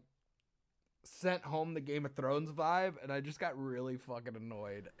just like sent home the Game of Thrones vibe. And I just got really fucking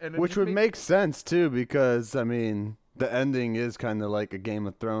annoyed. And Which would make sense too, because I mean, the ending is kind of like a Game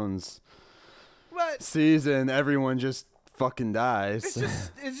of Thrones season. Everyone just fucking dies.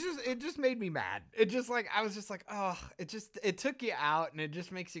 It just made me mad. It just like, I was just like, oh, it took you out, and it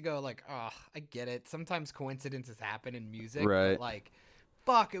just makes you go like, oh, I get it. Sometimes coincidences happen in music, right? But like,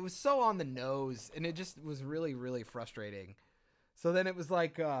 fuck, it was so on the nose, and it just was really, really frustrating. So then it was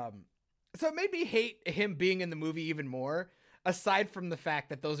like, so it made me hate him being in the movie even more. Aside from the fact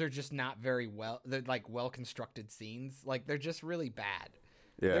that those are just not very well constructed scenes. Like, they're just really bad.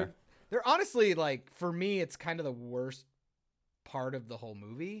 Yeah. They're honestly, like, for me, it's kind of the worst part of the whole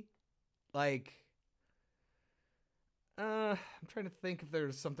movie. Like, I'm trying to think if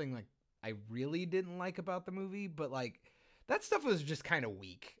there's something like I really didn't like about the movie, but like that stuff was just kind of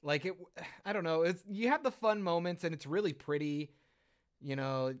weak. Like, I don't know. You have the fun moments, and it's really pretty, you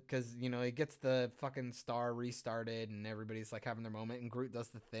know, because, you know, it gets the fucking star restarted and everybody's like having their moment, and Groot does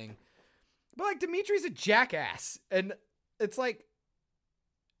the thing. But like, Dimitri's a jackass, and it's like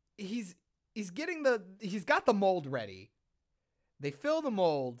he's got the mold ready. They fill the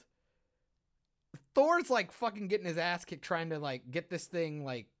mold. Thor's like fucking getting his ass kicked trying to like get this thing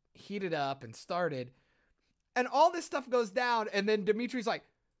like heated up and started. And all this stuff goes down, and then Dimitri's like,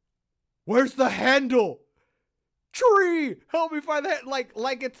 "Where's the handle? Tree, help me find that." Like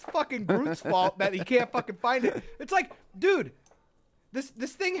it's fucking Groot's fault that he can't fucking find it. It's like, dude, this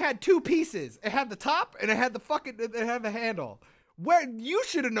thing had 2 pieces. It had the top, and it had the handle. Where you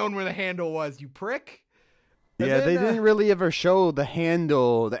should have known where the handle was, you prick. And yeah, then, they didn't really ever show the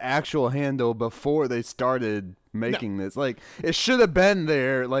handle, the actual handle, before they started making this. Like, it should have been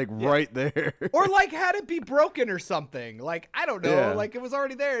there, like, right there. Or, like, had it be broken or something. Like, I don't know. Yeah. Like, it was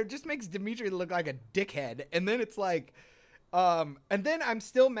already there. It just makes Dimitri look like a dickhead. And then it's like, and then I'm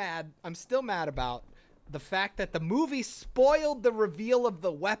still mad. I'm still mad about the fact that the movie spoiled the reveal of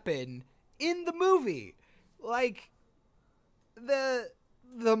the weapon in the movie. Like,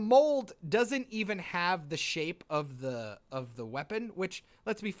 the mold doesn't even have the shape of the weapon, which,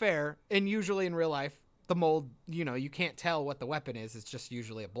 let's be fair, and usually in real life, the mold, you know, you can't tell what the weapon is. It's just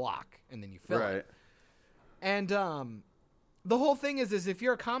usually a block, and then you fill it. And the whole thing is if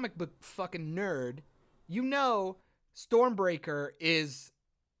you're a comic book fucking nerd, you know Stormbreaker is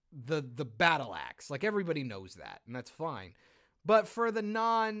the battle axe. Like, everybody knows that, and that's fine. But for the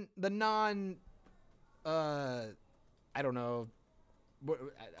non I don't know,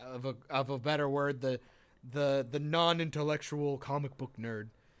 of a better word, the non-intellectual comic book nerd,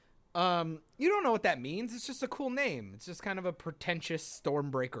 you don't know what that means. It's just a cool name. It's just kind of a pretentious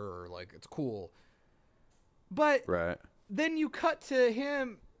Stormbreaker. Like, it's cool. But then you cut to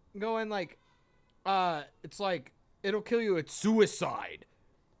him going like, it's like, it'll kill you. It's suicide.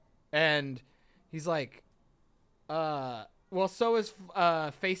 And he's like, Well, so is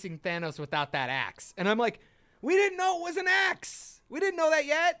facing Thanos without that axe. And I'm like, we didn't know it was an axe. We didn't know that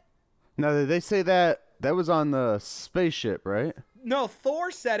yet. Now, did they say that was on the spaceship, right? No,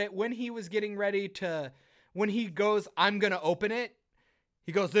 Thor said it when he was getting ready to, when he goes, I'm going to open it.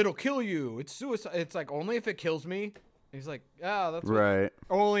 He goes, it'll kill you. It's suicide. It's like, only if it kills me. And he's like, oh, that's right.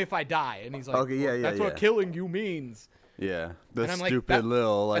 Only if I die. And he's like, okay, yeah, that's what killing you means. Yeah, the And I'm like, stupid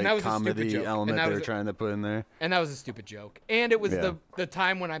little like that was a stupid comedy joke. element And that they're was trying to put in there. And that was a stupid joke. And it was Yeah. the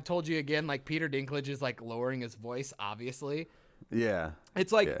time when I've told you again, like Peter Dinklage is like lowering his voice, obviously. Yeah.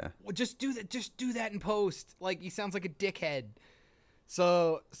 It's like, Yeah. well, just do that in post. Like, he sounds like a dickhead.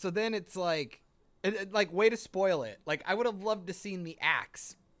 So then it's like way to spoil it. Like, I would have loved to seen the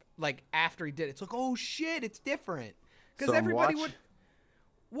axe, like, after he did it. It's like, oh shit, it's different. Because everybody would,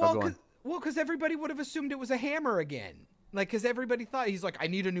 because everybody would have assumed it was a hammer again. Like, because everybody thought, he's like, I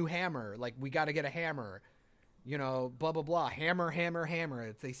need a new hammer. Like, we got to get a hammer. You know, blah, blah, blah. Hammer, hammer,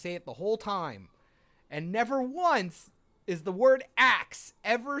 hammer. They say it the whole time. And never once is the word axe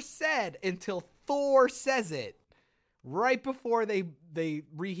ever said until Thor says it. Right before they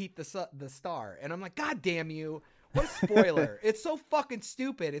reheat the star. And I'm like, God damn you. What a spoiler. It's so fucking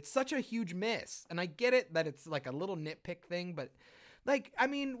stupid. It's such a huge miss. And I get it that it's like a little nitpick thing, but like, I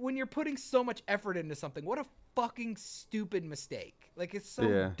mean, when you're putting so much effort into something, what a fucking stupid mistake. Like, it's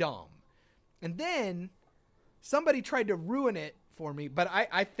so dumb. And then somebody tried to ruin it for me, but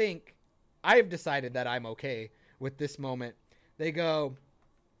I think I have decided that I'm okay with this moment. They go,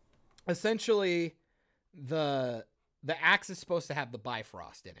 essentially, the axe is supposed to have the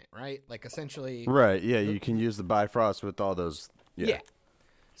Bifrost in it, right? Like, essentially... Right, yeah, you can use the Bifrost with all those... Yeah.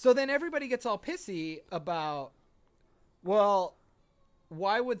 So then everybody gets all pissy about, well,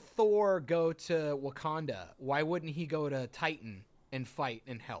 why would Thor go to Wakanda? Why wouldn't he go to Titan and fight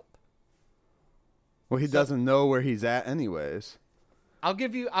and help? Well, he doesn't know where he's at anyways.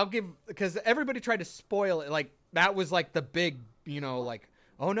 Because everybody tried to spoil it. Like, that was like the big, you know, like,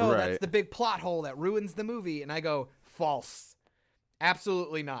 oh no, that's the big plot hole that ruins the movie. And I go, false.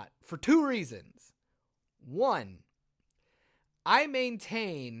 Absolutely not. For two reasons. One, I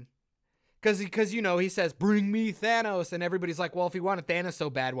maintain, because you know, he says, bring me Thanos. And everybody's like, well, if he wanted Thanos so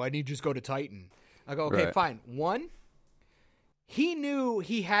bad, why didn't he just go to Titan? I go, okay, fine. One, he knew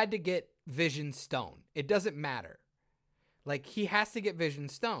he had to get Vision Stone. It doesn't matter. Like, he has to get Vision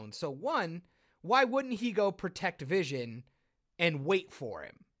Stone. So one, why wouldn't he go protect Vision and wait for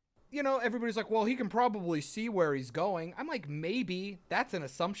him? You know, everybody's like, well, he can probably see where he's going. I'm like, maybe. That's an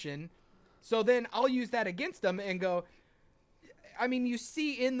assumption. So then I'll use that against him and go, I mean, you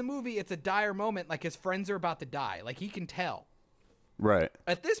see in the movie, it's a dire moment. Like, his friends are about to die. Like, he can tell. Right.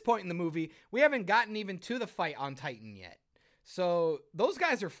 At this point in the movie, we haven't gotten even to the fight on Titan yet. So those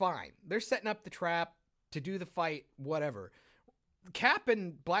guys are fine. They're setting up the trap to do the fight, whatever. Cap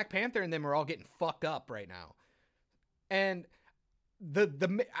and Black Panther and them are all getting fucked up right now. And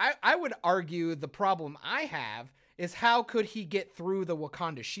I would argue the problem I have is how could he get through the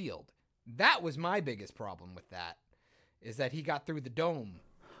Wakanda shield? That was my biggest problem with that, is that he got through the dome.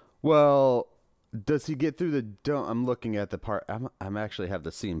 Well, does he get through the dome? I'm looking at the part. I'm actually have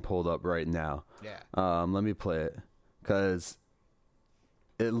the scene pulled up right now. Yeah. Let me play it because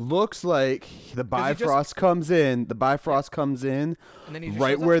it looks like the Bifrost comes in. The Bifrost comes in and then he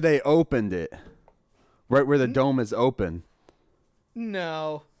right where they opened it, right where the dome is open.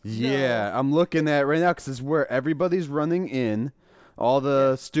 No. Yeah, I'm looking at it right now because it's where everybody's running in. All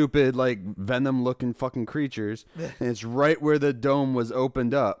the stupid, like, Venom-looking fucking creatures. And it's right where the dome was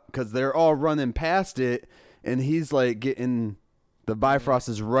opened up. Because they're all running past it. And he's, like, getting... The Bifrost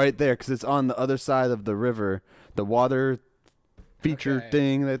is right there. Because it's on the other side of the river. The water feature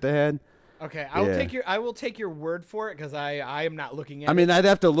thing that they had. Okay, I will take your word for it. Because I am not looking at it. I mean, I'd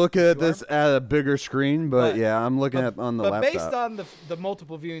have to look at this at a bigger screen. But yeah, I'm looking at on the laptop. But based on the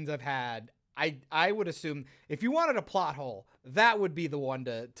multiple viewings I've had... I would assume if you wanted a plot hole, that would be the one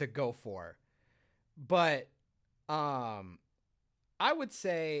to go for. But I would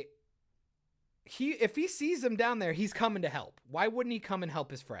say if he sees him down there, he's coming to help. Why wouldn't he come and help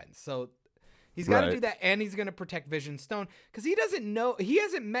his friends? So he's got to do that, and he's going to protect Vision Stone because he doesn't know. He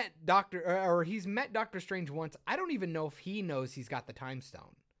hasn't met or he's met Doctor Strange once. I don't even know if he knows he's got the Time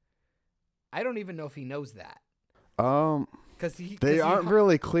Stone. I don't even know if he knows that. They aren't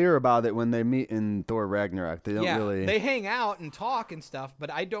really clear about it when they meet in Thor Ragnarok. They don't really. They hang out and talk and stuff, but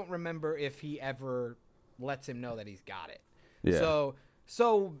I don't remember if he ever lets him know that he's got it. Yeah.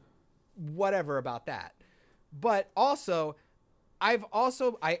 So whatever about that. But also, I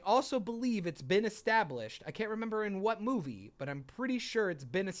also believe it's been established. I can't remember in what movie, but I'm pretty sure it's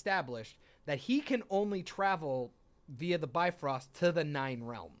been established that he can only travel via the Bifrost to the Nine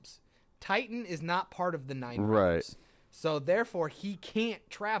Realms. Titan is not part of the Nine Right. Realms. So therefore he can't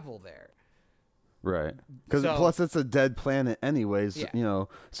travel there. Right. Because So- plus it's a dead planet anyways, Yeah. you know,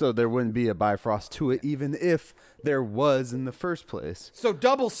 so there wouldn't be a Bifrost to it even if there was in the first place. So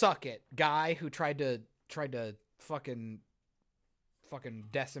double suck it, guy who tried to fucking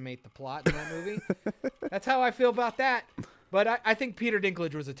decimate the plot in that movie. That's how I feel about that. But I think Peter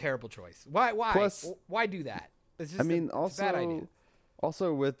Dinklage was a terrible choice. Why? Plus- Why do that? It's just I mean, it's a bad idea.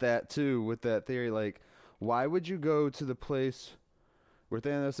 also with that too, with that theory, like, why would you go to the place where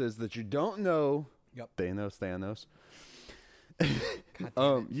Thanos is that you don't know? Yep. Thanos. God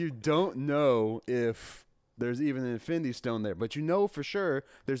damn it. You don't know if there's even an Infinity Stone there, but you know for sure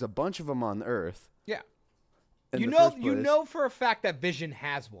there's a bunch of them on Earth. Yeah. in You the know, first you place. know for a fact that Vision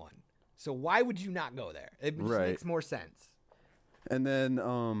has one. So why would you not go there? It just Right. makes more sense. And then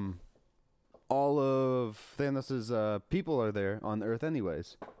all of Thanos' people are there on Earth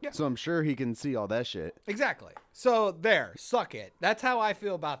anyways. Yeah. So I'm sure he can see all that shit. Exactly. So there, suck it. That's how I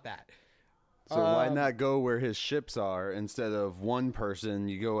feel about that. So why not go where his ships are instead of one person?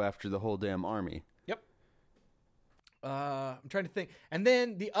 You go after the whole damn army. Yep. I'm trying to think. And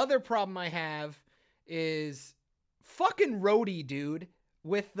then the other problem I have is fucking Rhodey, dude,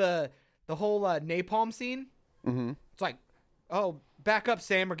 with the whole napalm scene. Mm-hmm. It's like, oh, back up,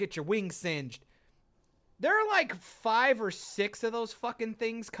 Sam, or get your wings singed. There are like 5 or 6 of those fucking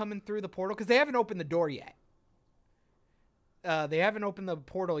things coming through the portal because they haven't opened the door yet. They haven't opened the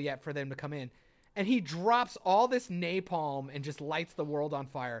portal yet for them to come in. And he drops all this napalm and just lights the world on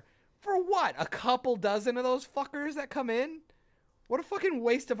fire. For what? A couple dozen of those fuckers that come in? What a fucking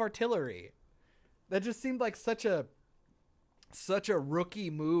waste of artillery. That just seemed like such a rookie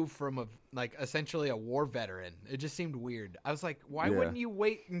move from essentially a war veteran. It just seemed weird. I was like, why Yeah. wouldn't you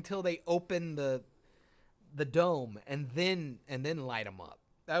wait until they open the dome and then light them up?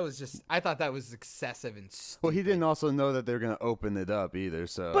 I thought that was excessive and stupid. Well, he didn't also know that they're going to open it up either.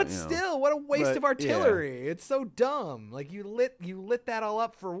 So, But you know. still, what a waste But, of artillery. It's so dumb. Like you lit that all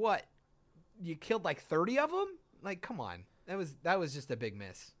up for what? You killed like 30 of them? Like come on. That was just a big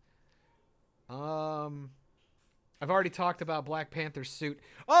miss. I've already talked about Black Panther's suit.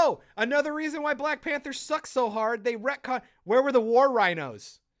 Oh, another reason why Black Panther sucks so hard. They retcon. Where were the war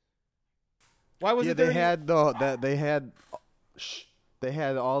rhinos? Why was Yeah, it there? they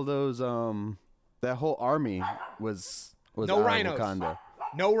had all those that whole army was No out of rhinos. Wakanda.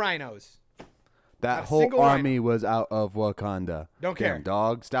 No rhinos. That Not a whole single army was out of Wakanda. Don't Damn, care.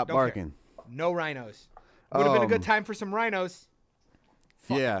 dog, stop Don't care. barking. No rhinos. Would have been a good Um, time for some rhinos.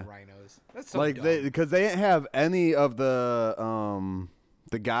 Fucking Yeah. rhinos. That's so Like dumb. because they didn't have any of the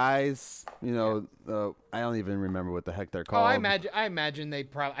guys, you know, I don't even remember what the heck they're Oh, called. I imagine they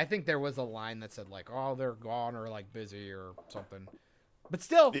probably. I think there was a line that said like, "Oh, they're gone" or like busy or something. But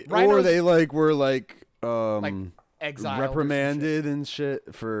still, rhinos or they were exiled. reprimanded and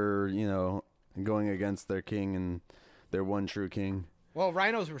shit for, you know, going against their king and their one true king. Well,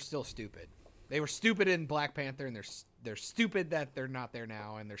 rhinos were still stupid. They were stupid in Black Panther, and they're stupid that they're not there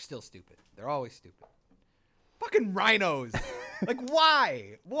now, and they're still stupid. They're always stupid. Fucking rhinos. Like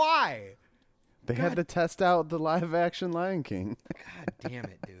why? Why? They had to test out the live action Lion King. God damn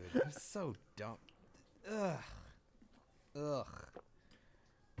it, dude. That's so dumb. Ugh.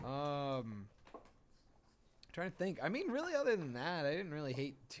 Trying to think. I mean, really, other than that, I didn't really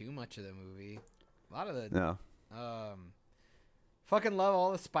hate too much of the movie. A lot of the No. fucking love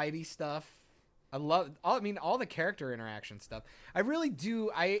all the Spidey stuff. I love all the character interaction stuff. I really do.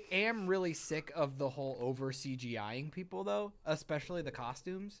 I am really sick of the whole over CGIing people though, especially the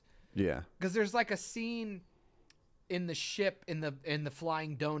costumes. Yeah. Because there's like a scene in the ship in the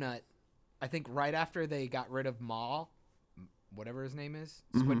flying donut. I think right after they got rid of Maul, whatever his name is,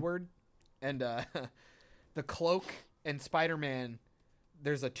 Squidward, and the Cloak and Spider-Man.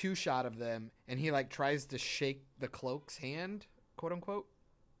 There's a 2-shot of them, and he like tries to shake the Cloak's hand, quote unquote,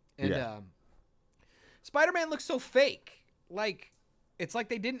 and Yeah. Spider-Man looks so fake. Like it's like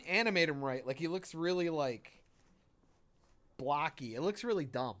they didn't animate him right. Like he looks really like blocky. It looks really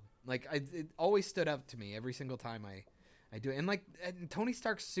dumb. Like it always stood up to me every single time I do it. And like and Tony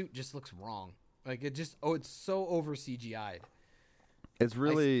Stark's suit just looks wrong. Like it's so over CGI'd. It's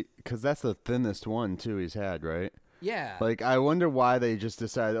really because that's the thinnest one too he's had, right? Yeah. Like I wonder why they just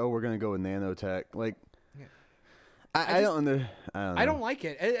decided, oh, we're gonna go with nanotech. Like, Yeah. I don't know. I don't like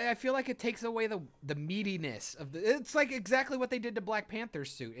it. I feel like it takes away the meatiness of the. It's like exactly what they did to Black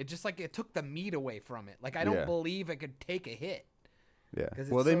Panther's suit. It just like it took the meat away from it. Like I don't Yeah. believe it could take a hit. Yeah. 'Cause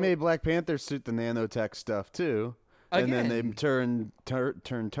Well, it's they so- made Black Panther suit the nanotech stuff too, and then they Again.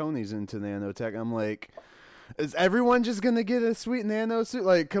 turned Tony's into nanotech. I'm like, Is everyone just gonna get a sweet nano suit?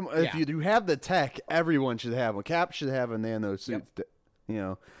 Like, come if Yeah. you do have the tech, everyone should have one. Cap should have a nano suit. You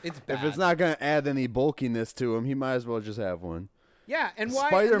know, It's bad. if it's not gonna add any bulkiness to him, he might as well just have one. Yeah, and why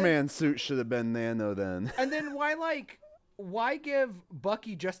Spider-Man suit should have been nano then. And then why give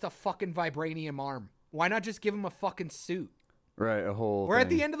Bucky just a fucking vibranium arm? Why not just give him a fucking suit? Right, a whole. We're at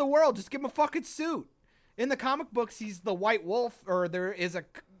the thing. end of the world. Just give him a fucking suit. In the comic books, he's the White Wolf, or there is a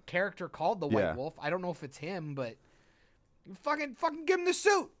character called the White Wolf. I don't know if it's him, but fucking give him the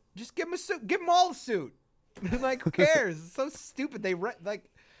suit. Just give him a suit. Give him all the suit. Like, who cares? It's so stupid.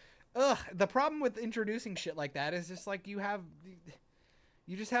 The problem with introducing shit like that is just like you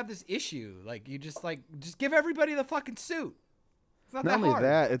just have this issue. Like, you just give everybody the fucking suit. It's not Not that only hard.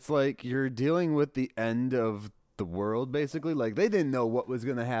 that, it's like you're dealing with the end of the world, basically. Like, they didn't know what was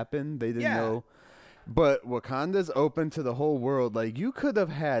gonna happen. They didn't know. But Wakanda's open to the whole world. Like, you could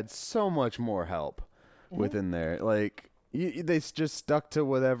have had so much more help within there. Like, they just stuck to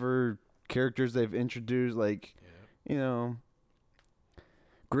whatever characters they've introduced. Like, you know,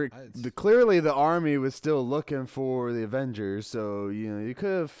 clearly the army was still looking for the Avengers. So, you know, you could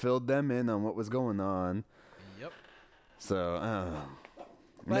have filled them in on what was going on. Yep. So, I don't know.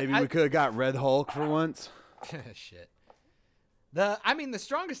 But Maybe we could have got Red Hulk for once. Shit. The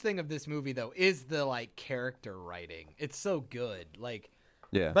strongest thing of this movie though is the like character writing. It's so good. Like,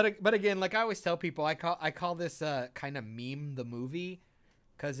 Yeah. but again, like I always tell people, I call this kind of meme the movie,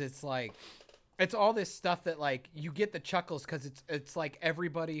 because it's like it's all this stuff that like you get the chuckles because it's like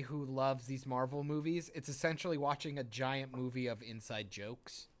everybody who loves these Marvel movies. It's essentially watching a giant movie of inside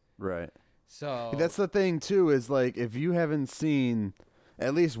jokes. Right. So That's the thing too, is like if you haven't seen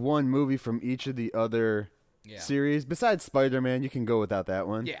at least one movie from each of the other series, besides Spider-Man, you can go without that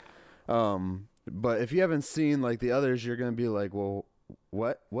one. Yeah. But if you haven't seen like the others, you're gonna be like, well,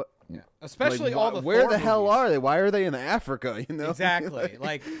 what? Yeah. Especially Like, all the where Thor the hell movies. are they? Why are they in Africa? You know Exactly.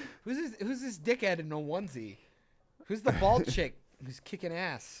 Like who's this dickhead in a onesie? Who's the bald chick who's kicking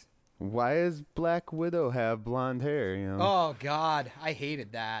ass? Why does Black Widow have blonde hair? You know. Oh God, I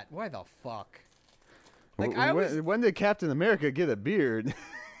hated that. Why the fuck? Like I was, when did Captain America get a beard?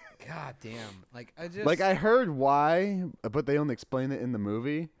 God damn. Like I just Like I heard why, but they don't explain it in the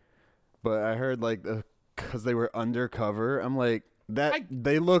movie. But I heard like because they were undercover. I'm like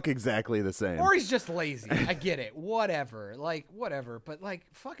they look exactly the same. Or he's just lazy. I get it. Whatever. Like whatever. But like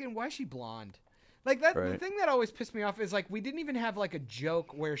fucking, why is she blonde? Like that. The thing that always pissed me off is like we didn't even have like a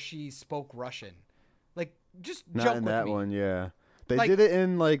joke where she spoke Russian. Like just Not joke in with that me. one. Yeah, they Like- did it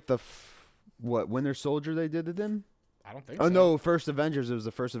in like the Winter Soldier. They did it in. I don't think Oh so. no, First Avengers. It was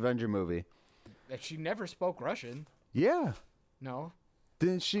the first Avenger movie. She never spoke Russian. Yeah, No.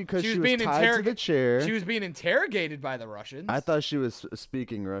 didn't she? Because She she was was being tied to the chair. She was being interrogated by the Russians. I thought she was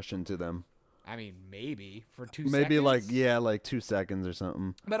speaking Russian to them. I mean, maybe for 2 Maybe seconds. like 2 seconds or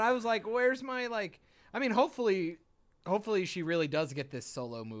something. But I was like, where's my like? I mean, hopefully she really does get this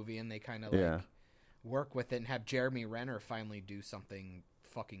solo movie and they kind of like work with it and have Jeremy Renner finally do something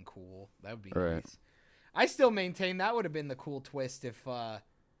fucking cool. That would be nice. I still maintain that would have been the cool twist if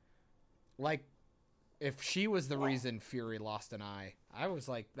she was the reason Fury lost an eye. I was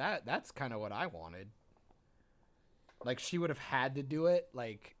like, that's kind of what I wanted. Like she would have had to do it,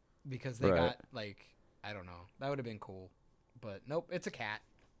 like because they got like I don't know. That would have been cool. But nope, it's a cat.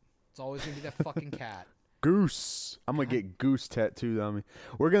 It's always gonna be that fucking cat. Goose. I'm gonna get Goose tattooed on me.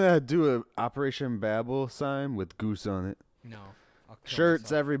 We're gonna do a Operation Babel sign with Goose on it. No. I'll kill Shirts,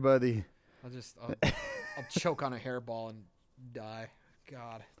 myself. everybody. I'll choke on a hairball and die.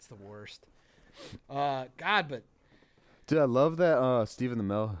 God, it's the worst. God, but Dude, I love that Stephen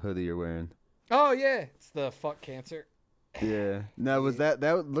Amell hoodie you're wearing. oh yeah, it's the fuck cancer. Yeah. Now was that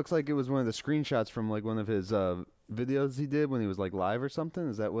looks like it was one of the screenshots from like one of his videos he did when he was like live or something?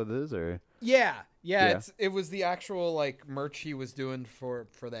 Is that what it is or? Yeah. Yeah. It was the actual like merch he was doing for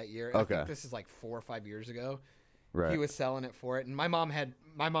that year. I Okay. think this is like 4 or 5 years ago. Right. He was selling it for it, and my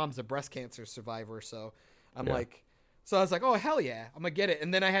mom's a breast cancer survivor, so I was like, oh hell yeah, I'm gonna get it.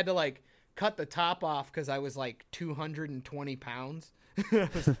 And then I had to like cut the top off because I was like 220 pounds. I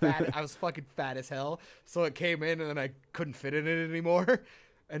was fat. I was fucking fat as hell. So it came in and then I couldn't fit in it anymore.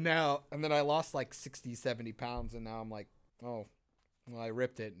 And then I lost like 60, 70 pounds. And now I'm like, oh, well, I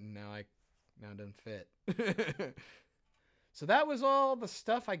ripped it and now it doesn't fit. So that was all the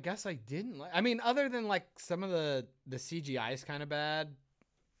stuff I guess I didn't like. I mean, other than like some of the CGI is kind of bad.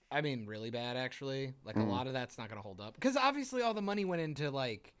 I mean, really bad actually. Like a lot of that's not going to hold up because obviously all the money went into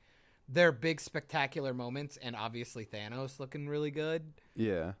like their big spectacular moments and obviously Thanos looking really good.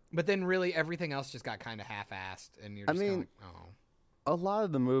 Yeah. But then really everything else just got kind of half-assed and you're just mean, kinda like, oh. a lot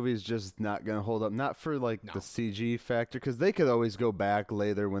of the movies just not gonna hold up. Not for like the CG factor, because they could always go back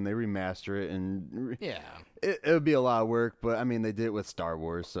later when they remaster it, and it would be a lot of work. But I mean, they did it with Star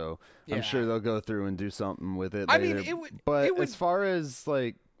Wars, so I'm sure they'll go through and do something with it. Later. I mean, But as far as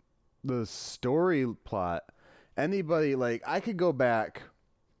like the story plot, anybody like I could go back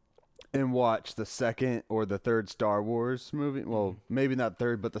and watch the second or the third Star Wars movie. Well, maybe not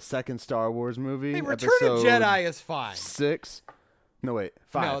third, but the second Star Wars movie. Hey, Return of Jedi is fine. 6. No, wait,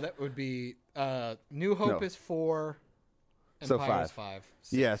 5. No, that would be New Hope is 4. So Empire is 5. 5.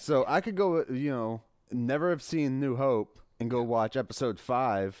 6. Yeah, so I could go, never have seen New Hope and go watch episode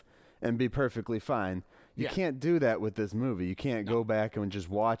 5 and be perfectly fine. You can't do that with this movie. You can't go back and just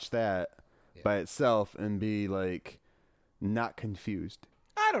watch that by itself and be like not confused.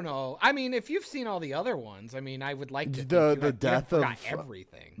 I don't know. I mean, if you've seen all the other ones, I mean, I would like to. The death of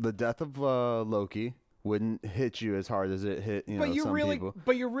everything. The death of Loki wouldn't hit you as hard as it hit some people.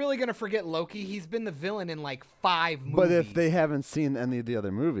 But you're really gonna forget Loki. He's been the villain in like 5 movies. But if they haven't seen any of the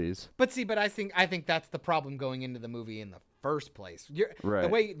other movies, but I think that's the problem going into the movie in the first place.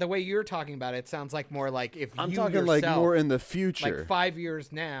 Right. The way you're talking about it sounds like more like if I'm you talking yourself, like more in the future, like 5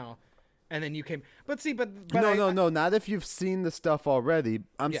 years now, and then you came. But no, not if you've seen the stuff already.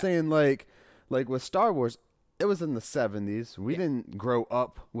 I'm saying like with Star Wars. It was in the 70s. We didn't grow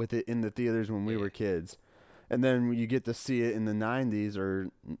up with it in the theaters when we were kids. And then you get to see it in the 90s, or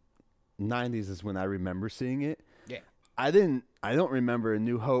 90s is when I remember seeing it. Yeah. I don't remember A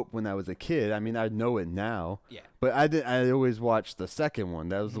New Hope when I was a kid. I mean, I know it now. Yeah. But I always watched the second one.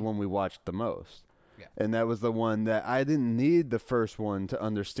 That was the one we watched the most. Yeah. And that was the one that I didn't need the first one to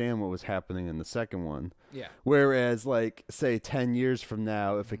understand what was happening in the second one. Yeah. Whereas, like, say 10 years from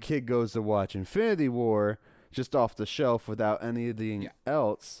now, if a kid goes to watch Infinity War just off the shelf without anything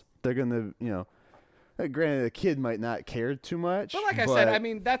else, they're going to, granted, a kid might not care too much. But like I said, I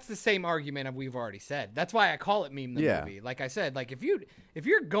mean, that's the same argument we've already said. That's why I call it meme the movie. Like I said, like if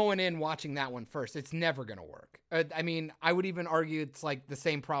you're going in watching that one first, it's never going to work. I mean, I would even argue it's like the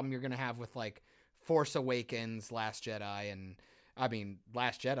same problem you're going to have with like Force Awakens, Last Jedi, and I mean,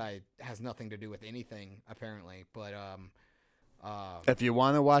 Last Jedi has nothing to do with anything apparently, but if you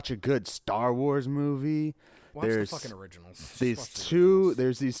want to watch a good Star Wars movie, watch there's the fucking originals.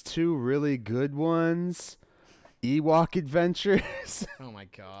 There's these 2 really good ones. Ewok Adventures. Oh my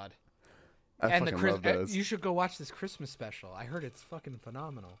god. I fucking love those. You should go watch this Christmas special. I heard it's fucking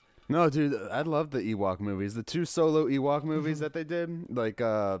phenomenal. No, dude, I love the Ewok movies. The 2 solo Ewok movies that they did, like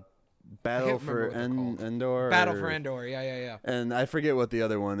Battle for Endor. Battle for Endor, yeah. And I forget what the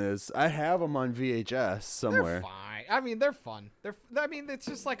other one is. I have them on VHS somewhere. They're fine. I mean, they're fun. It's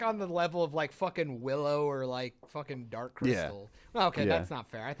just like on the level of like fucking Willow or like fucking Dark Crystal. Yeah. Well, okay, that's not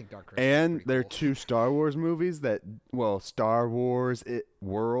fair. I think Dark Crystal. And there are cool. 2 Star Wars movies Star Wars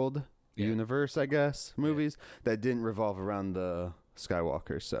World Universe, I guess, movies that didn't revolve around the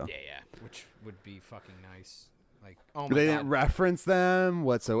Skywalker. So which would be fucking nice. Like, oh my God. They didn't reference them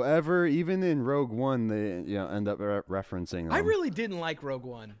whatsoever. Even in Rogue One, they end up referencing them. I really didn't like Rogue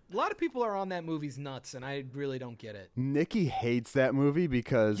One. A lot of people are on that movie's nuts, and I really don't get it. Nikki hates that movie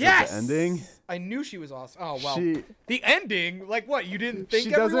because of the ending. I knew she was awesome. Oh well, the ending. Like what? You didn't think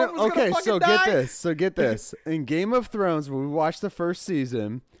she everyone was gonna fucking die? So get this. In Game of Thrones, when we watched the first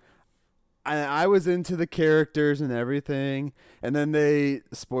season, I was into the characters and everything, and then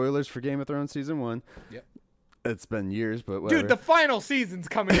spoilers for Game of Thrones season 1. Yep. It's been years, but whatever. Dude, the final season's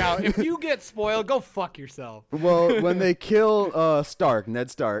coming out. If you get spoiled, go fuck yourself. Well, when they kill Ned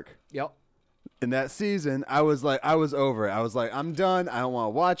Stark. Yep. In that season, I was over it. I was like, I'm done. I don't want to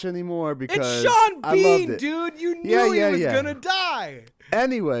watch anymore because it's Sean I loved Bean, it. dude. You knew he was gonna die.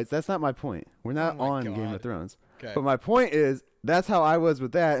 Anyways, that's not my point. We're not on God. Game of Thrones. Okay. But my point is, that's how I was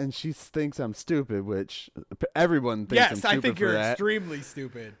with that, and she thinks I'm stupid, which everyone thinks I'm stupid. Yes, I think you're that. extremely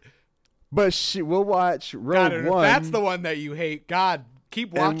stupid. But we'll watch Rogue One. That's the one that you hate. God,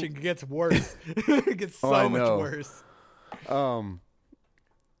 keep watching. It gets worse. It gets so much worse.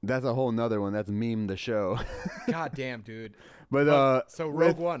 That's a whole nother one. That's Meme the Show. God damn, dude. But so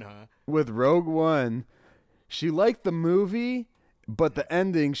Rogue One, huh? With Rogue One, she liked the movie, but the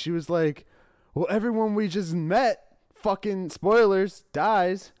ending, she was like, well, everyone we just met, fucking spoilers,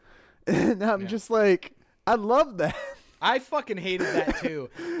 dies. And I'm just like, I love that. I fucking hated that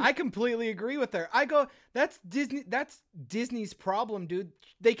too. I completely agree with her. I go, that's Disney's problem, dude.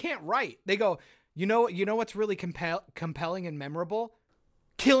 They can't write. They go, you know what's really compelling and memorable?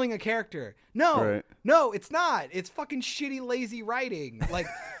 Killing a character. No, it's not. It's fucking shitty, lazy writing. Like,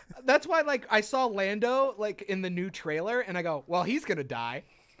 that's why, like, I saw Lando, like, in the new trailer, and I go, well, he's gonna die.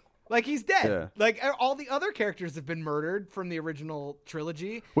 Like, he's dead. Yeah. Like, all the other characters have been murdered from the original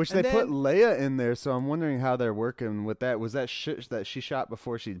trilogy. Which And they put then- Leia in there, so I'm wondering how they're working with that. Was that shit that she shot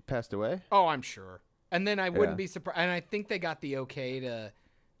before she passed away? Oh, I'm sure. And then I wouldn't Yeah. be surprised. And I think they got the okay to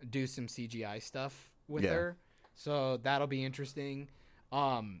do some CGI stuff with Yeah. her. So that'll be interesting.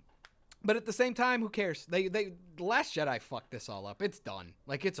 But at the same time, who cares? They The Last Jedi fucked this all up. It's done.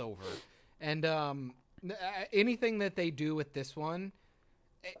 Like, it's over. And anything that they do with this one,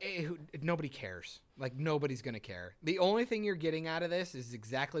 nobody cares. Like, nobody's gonna care. The only thing you're getting out of this is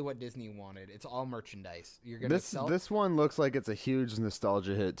exactly what Disney wanted. It's all merchandise. You're gonna sell. This one looks like it's a huge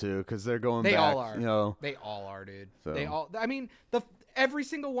nostalgia hit too, because they're going They back. all are. You know, They all are, dude. So- They all. I mean, every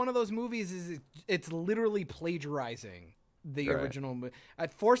single one of those movies it's literally plagiarizing the Right. original movie.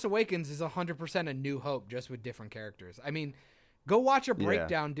 Force Awakens is 100% A New Hope, just with different characters. I mean, go watch a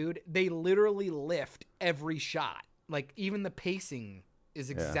breakdown, dude. They literally lift every shot. Like, even the pacing is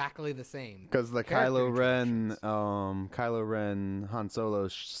exactly the same. because the Character Kylo Ren Han Solo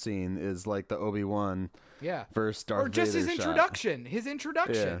scene is like the Obi-Wan Yeah. versus Darth Or just his Vader shot. introduction. His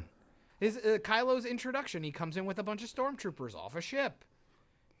introduction. His Kylo's introduction. He comes in with a bunch of stormtroopers off a ship,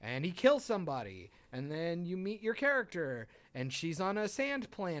 and he kills somebody, and then you meet your character, and she's on a sand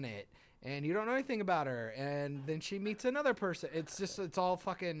planet, and you don't know anything about her, and then she meets another person. It's all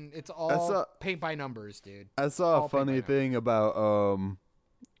paint by numbers, dude. I saw All a funny paint by thing about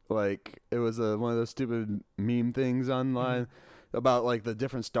like it was one of those stupid meme things online Mm-hmm. about like the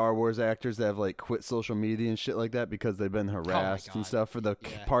different Star Wars actors that have like quit social media and shit like that because they've been harassed God. and stuff for the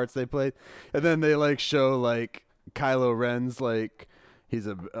Yeah. parts they played, and then they like show like Kylo Ren's like he's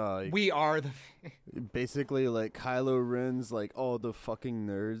a We are the. basically like Kylo Ren's like all the fucking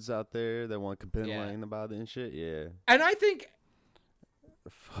nerds out there that want to complain about it and shit. Yeah, And I think.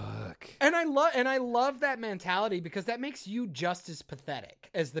 fuck. And I love that mentality, because that makes you just as pathetic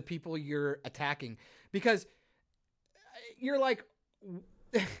as the people you're attacking, because you're like,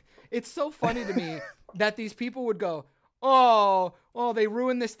 it's so funny to me that these people would go, oh, they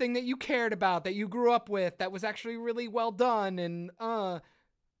ruined this thing that you cared about, that you grew up with, that was actually really well done, and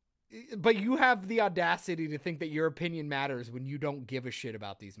but you have the audacity to think that your opinion matters when you don't give a shit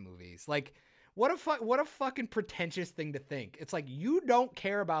about these movies. Like, what a fucking pretentious thing to think. It's like, you don't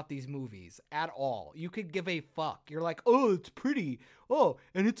care about these movies at all. You could give a fuck. You're like, oh, it's pretty. Oh,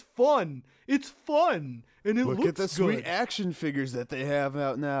 and it's fun. It's fun. And it Look looks at the good. sweet action figures that they have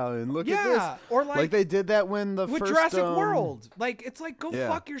out now, and look at Yeah, this. or like they did that when the with first Jurassic World. Like, it's like, go Yeah.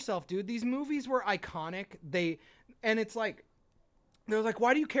 fuck yourself, dude. These movies were iconic. And it's like, they're like,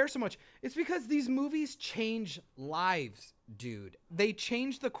 why do you care so much? It's because these movies change lives, dude. They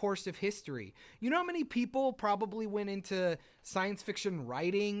change the course of history. You know how many people probably went into science fiction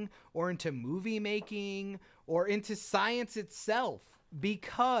writing or into movie making or into science itself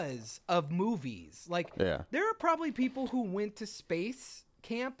because of movies? Like, Yeah. there are probably people who went to space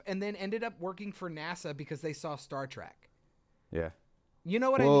camp and then ended up working for NASA because they saw Star Trek. Yeah. You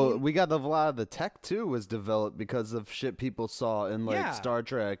know what I Well, mean? we got a lot of the tech too was developed because of shit people saw in like Yeah. Star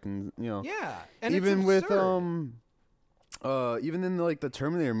Trek and Yeah. And even it's with absurd. even in like the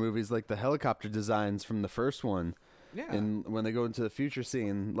Terminator movies, like the helicopter designs from the first one, Yeah. and when they go into the future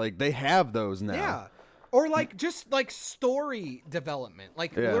scene, like they have those now. Yeah. Or like just like story development,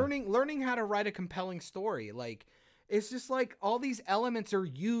 like Yeah. learning how to write a compelling story. Like, it's just like all these elements are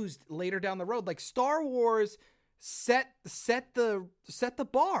used later down the road. Like, Star Wars set the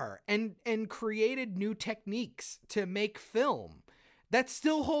bar and created new techniques to make film that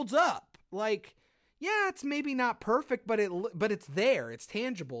still holds up. Like, yeah, it's maybe not perfect, but it's there. It's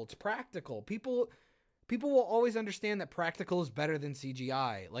tangible. It's practical. People will always understand that practical is better than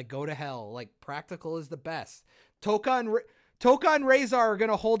CGI. Like, go to hell. Like, practical is the best. Toka and Razor are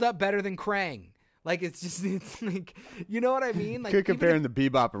gonna hold up better than Krang. Like, it's like, you know what I mean? Like, Could even compare them to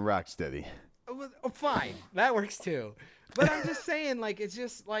Bebop and Rocksteady. oh, fine, that works too. But I'm just saying, like, it's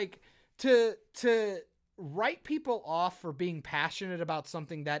just like to write people off for being passionate about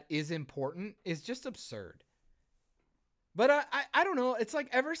something that is important is just absurd. But I don't know. It's like,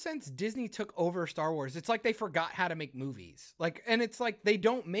 ever since Disney took over Star Wars, it's like they forgot how to make movies. Like, and it's like they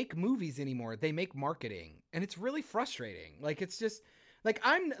don't make movies anymore. They make marketing, and it's really frustrating. Like, it's just like,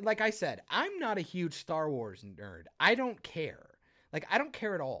 like I said, I'm not a huge Star Wars nerd. I don't care. Like, I don't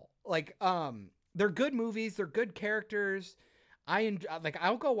care at all. Like, they're good movies. They're good characters.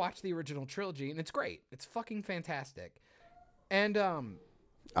 I'll go watch the original trilogy, and it's great. It's fucking fantastic. And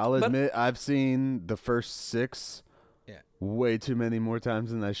I'll admit I've seen the first 6 way too many more times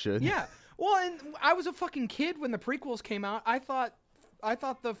than I should. Yeah. Well, and I was a fucking kid when the prequels came out. I thought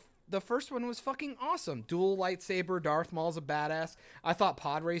the the first one was fucking awesome. Dual lightsaber, Darth Maul's a badass. I thought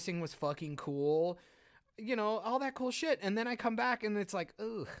pod racing was fucking cool. You know, all that cool shit. And then I come back and it's like,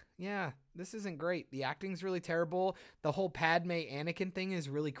 ugh, yeah, this isn't great. The acting's really terrible. The whole Padme Anakin thing is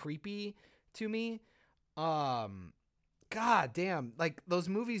really creepy to me. God damn. Like, those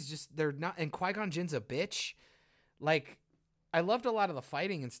movies just, they're not, and Qui-Gon Jinn's a bitch. Like, I loved a lot of the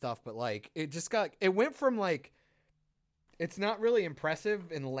fighting and stuff, but like, it went from like, it's not really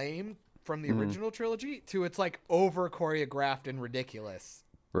impressive and lame from the original trilogy to it's like over choreographed and ridiculous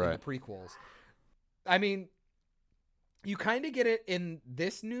in the prequels. I mean, you kind of get it in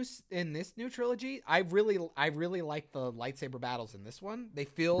this new trilogy. I really like the lightsaber battles in this one. They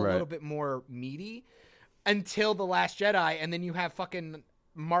feel a little bit more meaty until The Last Jedi, and then you have fucking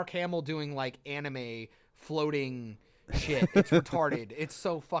Mark Hamill doing like anime floating shit. It's retarded. It's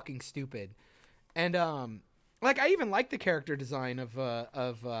so fucking stupid. And like, I even like the character design of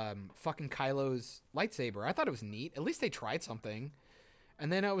fucking Kylo's lightsaber. I thought it was neat. At least they tried something.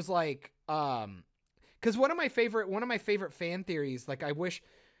 And then I was like, because one of my favorite fan theories, like, I wish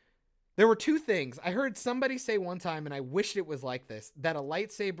there were two things. I heard somebody say one time, and I wished it was like this, that a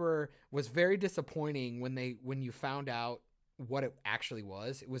lightsaber was very disappointing when you found out what it actually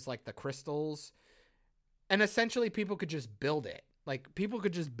was. It was like the crystals, and essentially people could just build it. Like, people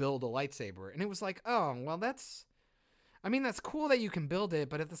could just build a lightsaber, and it was like, oh, well, that's cool that you can build it,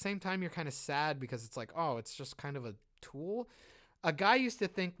 but at the same time, you're kind of sad because it's like, oh, it's just kind of a tool. A guy used to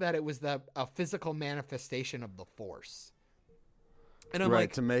think that it was a physical manifestation of the Force. And I'm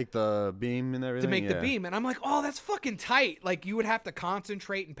like, to make the beam and everything. To make the beam. And I'm like, oh, that's fucking tight. Like, you would have to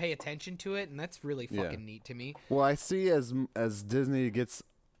concentrate and pay attention to it, and that's really fucking neat to me. Well, I see as Disney gets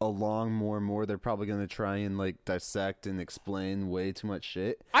along more and more, they're probably going to try and like dissect and explain way too much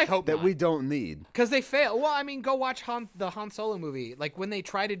shit. I hope that not. We don't need, because they fail. Well, I mean, go watch the Han Solo movie. Like, when they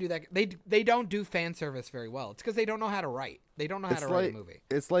try to do that, they don't do fan service very well. It's because they don't know how to write. They don't know how to write a movie.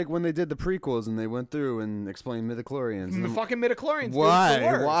 It's like when they did the prequels and they went through and explained midichlorians. The fucking midichlorians.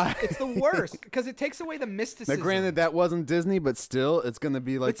 Why? It's the worst because it takes away the mysticism. Now, granted, that wasn't Disney, but still, it's going to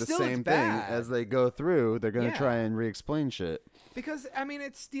be like the same thing as they go through. They're going to try and re-explain shit. Because, I mean,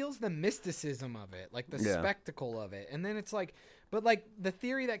 it steals the mysticism of it, like the spectacle of it. And then it's like, but like the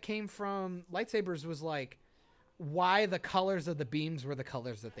theory that came from lightsabers was like why the colors of the beams were the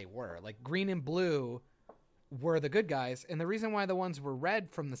colors that they were. Like, green and blue were the good guys. And the reason why the ones were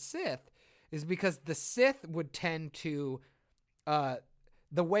red from the Sith is because the Sith would tend to,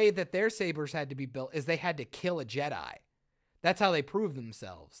 the way that their sabers had to be built is they had to kill a Jedi. That's how they proved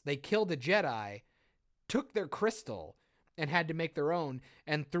themselves. They killed a Jedi, took their crystal, and had to make their own,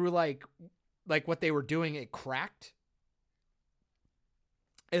 and through like what they were doing, it cracked.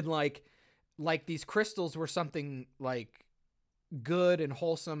 And like these crystals were something like good and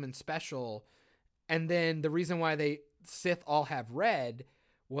wholesome and special. And then the reason why they Sith all have red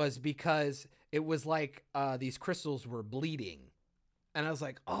was because it was like these crystals were bleeding. And I was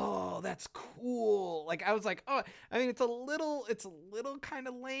like, oh, that's cool. Like, I was like, oh, I mean, it's a little kind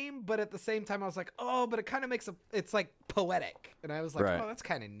of lame, but at the same time, I was like, oh, but it kind of it's like poetic. And I was like, oh, that's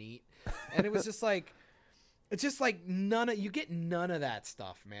kind of neat. And it was just like, it's just like you get none of that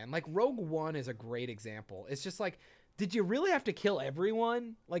stuff, man. Like, Rogue One is a great example. It's just like, did you really have to kill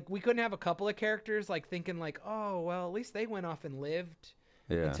everyone? Like, we couldn't have a couple of characters like thinking like, oh, well, at least they went off and lived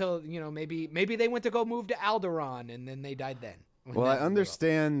until, you know, maybe they went to go move to Alderaan and then they died then. Well, I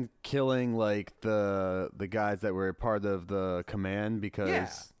understand killing like the guys that were part of the command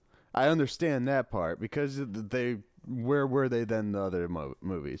because I understand that part because where were they then the other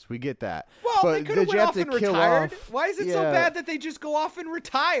movies? We get that. Well, but they could have went off and retired. Why is it so bad that they just go off and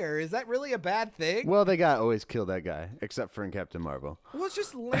retire? Is that really a bad thing? Well, they always kill that guy, except for in Captain Marvel. Well, it's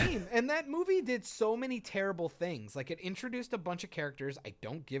just lame. And that movie did so many terrible things. Like, it introduced a bunch of characters I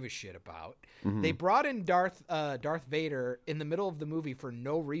don't give a shit about. Mm-hmm. They brought in Darth Vader in the middle of the movie for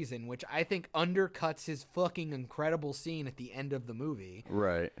no reason, which I think undercuts his fucking incredible scene at the end of the movie.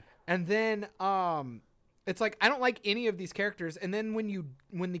 Right. And then, it's like, I don't like any of these characters. And then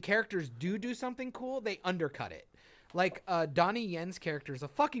when the characters do something cool, they undercut it. Like, Donnie Yen's character is a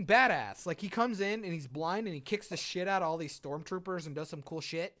fucking badass. Like, he comes in and he's blind and he kicks the shit out of all these stormtroopers and does some cool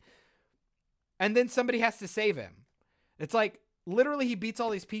shit. And then somebody has to save him. It's like, literally he beats all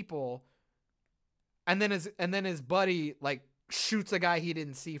these people. And then his buddy, like, shoots a guy he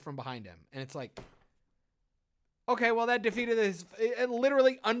didn't see from behind him. And it's like, okay, well, that defeated it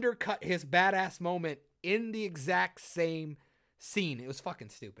literally undercut his badass moment in the exact same scene. It was fucking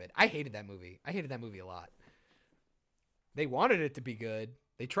stupid. I hated that movie. I hated that movie a lot. They wanted it to be good.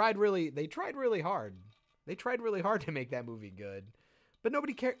 They tried really hard. They tried really hard to make that movie good. But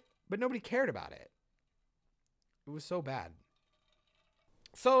nobody cared. but nobody cared about it. It was so bad.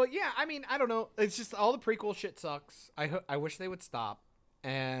 So yeah, I mean, I don't know. It's just all the prequel shit sucks. I wish they would stop.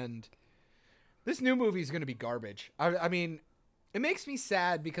 And this new movie is going to be garbage. I mean, it makes me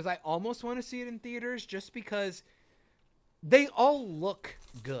sad because I almost want to see it in theaters just because they all look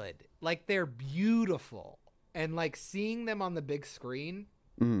good. Like, they're beautiful. And like seeing them on the big screen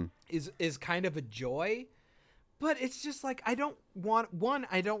is kind of a joy. But it's just like, I don't want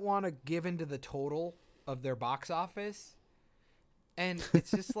to give into the total of their box office. And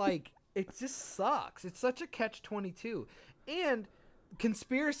it's just like, it just sucks. It's such a catch-22. And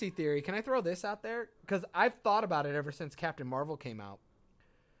conspiracy theory, can I throw this out there? Because I've thought about it ever since Captain Marvel came out.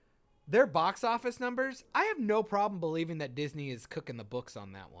 Their box office numbers, I have no problem believing that Disney is cooking the books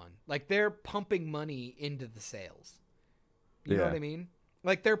on that one. Like, they're pumping money into the sales. You know what I mean?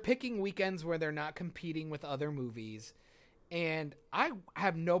 Like, they're picking weekends where they're not competing with other movies. And I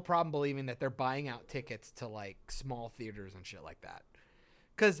have no problem believing that they're buying out tickets to, like, small theaters and shit like that.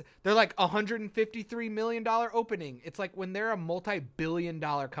 Because they're like $153 million opening. It's like when they're a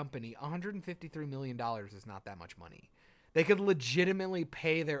multi-billion-dollar company, $153 million is not that much money. They could legitimately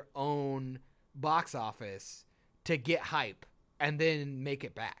pay their own box office to get hype and then make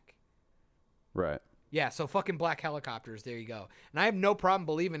it back. Right. Yeah, so fucking Black Helicopters, there you go. And I have no problem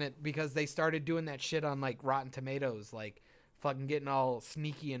believing it because they started doing that shit on, like, Rotten Tomatoes, like, fucking getting all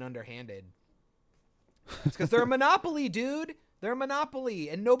sneaky and underhanded. It's because they're a monopoly, dude. They're a monopoly,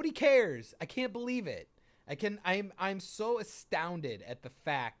 and nobody cares. I can't believe it. I'm so astounded at the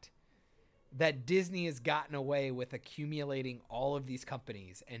fact that Disney has gotten away with accumulating all of these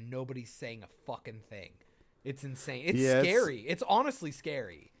companies, and nobody's saying a fucking thing. It's insane. It's scary. It's honestly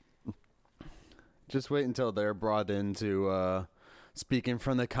scary. Just wait until they're brought into speaking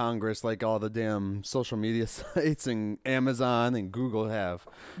from the Congress like all the damn social media sites and Amazon and Google have.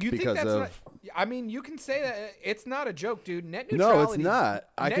 You think that's not, I mean, you can say that it's not a joke, dude. Net neutrality. No, it's not.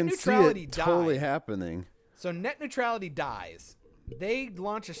 I can see it totally happening. So net neutrality dies. They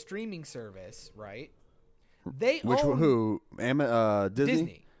launch a streaming service, right? Disney?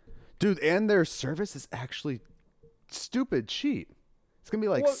 Disney. Dude, and their service is actually stupid cheap. It's gonna be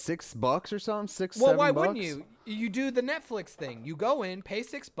like $6 or something. $7. Well, why wouldn't you? You do the Netflix thing. You go in, pay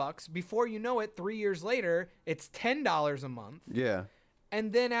 $6. Before you know it, 3 years later, it's $10 a month. Yeah.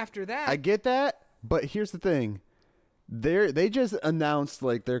 And then after that, I get that, but here's the thing: they just announced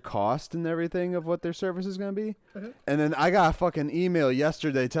like their cost and everything of what their service is gonna be, and then I got a fucking email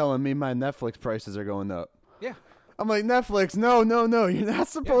yesterday telling me my Netflix prices are going up. Yeah. I'm like, Netflix, no, you're not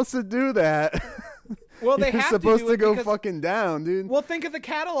supposed to do that. Well, they You're have supposed to go fucking down, dude. Well, think of the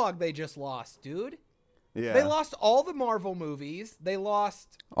catalog they just lost, dude. Yeah. They lost all the Marvel movies. They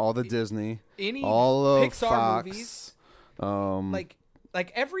lost all the Disney, all of Pixar Fox movies,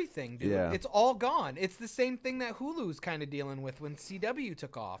 like everything, dude. Yeah. It's all gone. It's the same thing that Hulu's kind of dealing with when CW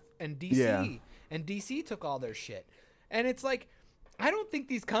took off and DC and DC took all their shit. And it's like, I don't think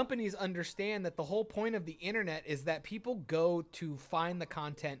these companies understand that the whole point of the internet is that people go to find the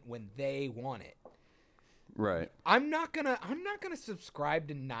content when they want it. Right. I'm not gonna subscribe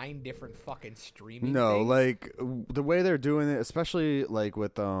to 9 different fucking streaming No, things. like the way they're doing it, especially like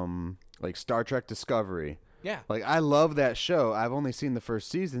with like Star Trek Discovery. Yeah. Like, I love that show. I've only seen the first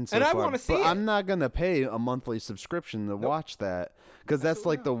season so and far. I want to see but it. I'm not gonna pay a monthly subscription to watch that because that's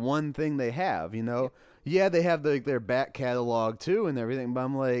like the one thing they have. You know. Yeah, they have their back catalog too and everything, but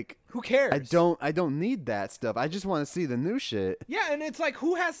I'm like, who cares? I don't need that stuff. I just want to see the new shit. Yeah, and it's like,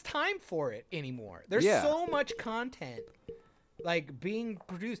 who has time for it anymore? There's so much content like being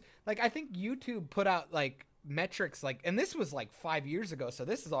produced. Like, I think YouTube put out like metrics, like, and this was like 5 years ago, so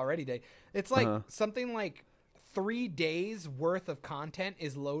this is already day. It's like something like 3 days worth of content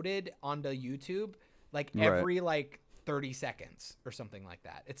is loaded onto YouTube, like every like 30 seconds or something like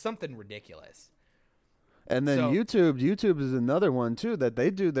that. It's something ridiculous. And then YouTube is another one too that they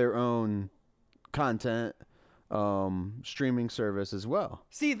do their own content streaming service as well.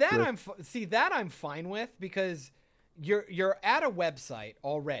 See that I'm fine with because you're at a website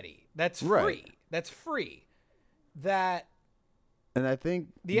already that's free. Right. That's free. And I think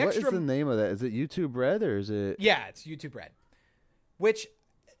what is the name of that? Is it YouTube Red or is it? Yeah, it's YouTube Red, which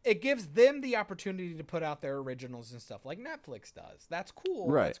it gives them the opportunity to put out their originals and stuff like Netflix does. That's cool.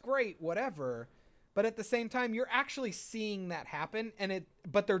 Right. That's great. Whatever. But at the same time, you're actually seeing that happen,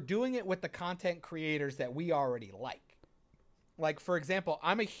 but they're doing it with the content creators that we already like. Like, for example,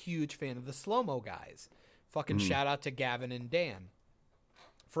 I'm a huge fan of the Slow-Mo guys. Fucking shout out to Gavin and Dan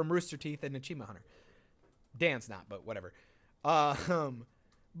from Rooster Teeth and Achievement Hunter. Dan's not, but whatever.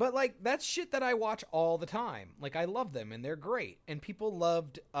 But like that's shit that I watch all the time. Like I love them and they're great. And people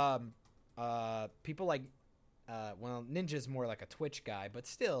loved people like well, Ninja's more like a Twitch guy, but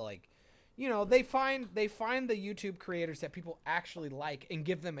still like you know, they find the YouTube creators that people actually like and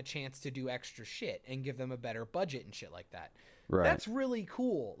give them a chance to do extra shit and give them a better budget and shit like that. Right. That's really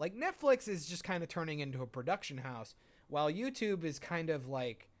cool. Like Netflix is just kind of turning into a production house while YouTube is kind of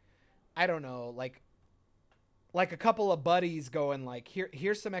like I don't know, like a couple of buddies going like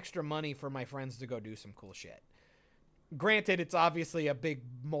here's some extra money for my friends to go do some cool shit. Granted, it's obviously a big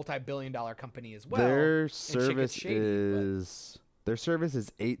multi-billion-dollar company as well. Their service is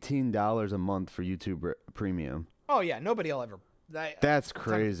 $18 a month for YouTube Premium. Oh yeah, nobody will ever. That's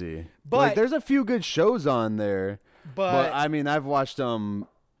crazy. But like, there's a few good shows on there. But I mean, I've watched them.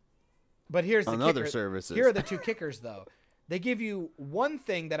 But here's the on kicker. Other services. Here are the two kickers, though. They give you one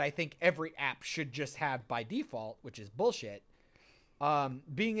thing that I think every app should just have by default, which is bullshit.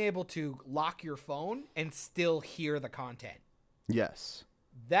 Being able to lock your phone and still hear the content. Yes.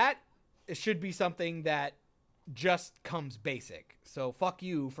 That should be something that just comes basic. So fuck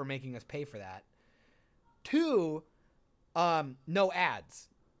you for making us pay for that. 2, no ads.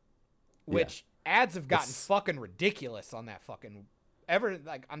 Which ads have gotten fucking ridiculous on that fucking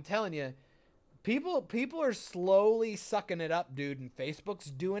like I'm telling you, people are slowly sucking it up, dude, and Facebook's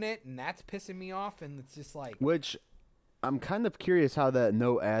doing it, and that's pissing me off, and it's just like which I'm kind of curious how that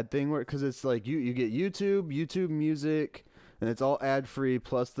no ad thing works, because it's like you get YouTube Music, and it's all ad free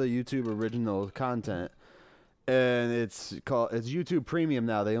plus the YouTube original content, and it's YouTube Premium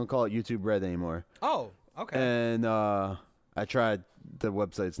now. They don't call it YouTube Red anymore. Oh, okay. And I tried. The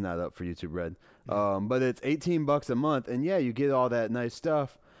website's not up for YouTube Red, but it's $18 a month, and yeah, you get all that nice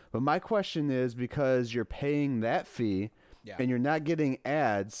stuff. But my question is, because you're paying that fee, and you're not getting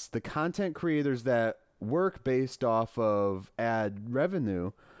ads, the content creators that work based off of ad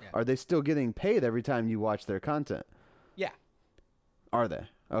revenue, are they still getting paid every time you watch their content? Yeah. Are they?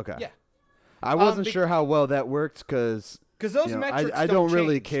 Okay. Yeah. I wasn't sure how well that worked because those metrics I don't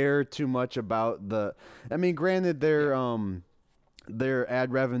really change. care too much about the. I mean, granted, their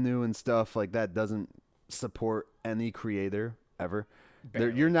ad revenue and stuff like that doesn't support any creator ever.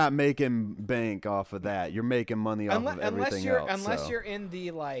 You're not making bank off of that. You're making money off of everything else. Unless you're in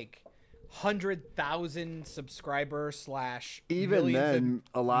the like 100,000 subscriber / even then,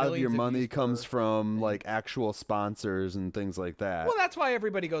 a lot of your money comes from like actual sponsors and things like that. Well, that's why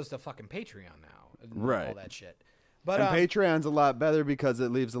everybody goes to fucking Patreon now, and right? All that shit. But and Patreon's a lot better because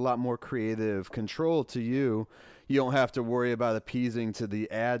it leaves a lot more creative control to you. You don't have to worry about appeasing to the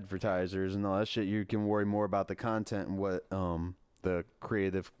advertisers and all that shit. You can worry more about the content and what the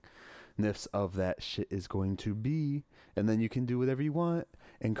creativeness of that shit is going to be. And then you can do whatever you want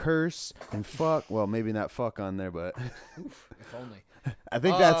and curse and fuck. Well, maybe not fuck on there, but if only. I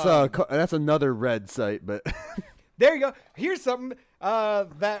think that's another Red site, but there you go. Here's something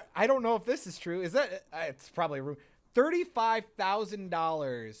that I don't know if this is true. Is that it's probably a rumor.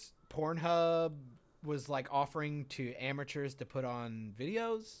 $35,000 Pornhub was like offering to amateurs to put on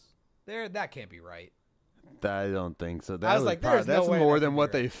videos there. That can't be right. I don't think so. That I was like, there's that's no way more that than can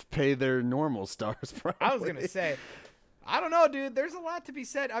what be they right. pay their normal stars. Probably. I was gonna say, I don't know, dude. There's a lot to be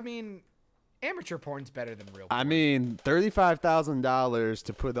said. I mean, amateur porn's better than real porn. I mean, $35,000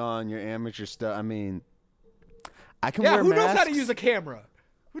 to put on your amateur stuff. I mean, I can wear who masks. knows how to use a camera?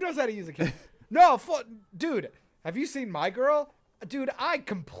 Who knows how to use a camera? No, dude. Have you seen My Girl? Dude, I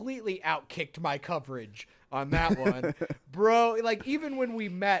completely outkicked my coverage on that one. Bro, like, even when we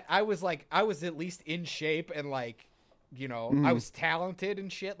met, I was at least in shape and, like, you know, I was talented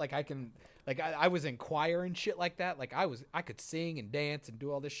and shit. Like, I was in choir and shit like that. Like, I could sing and dance and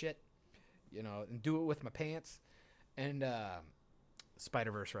do all this shit, you know, and do it with my pants. And,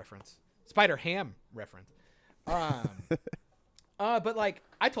 Spider-Verse reference. Spider-Ham reference. But, like,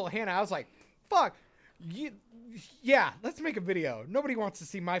 I told Hannah, I was like, fuck, yeah, let's make a video. Nobody wants to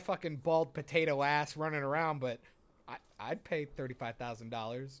see my fucking bald potato ass running around, but I'd pay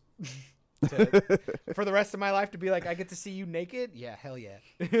 $35,000 for the rest of my life to be like, I get to see you naked? Yeah, hell yeah.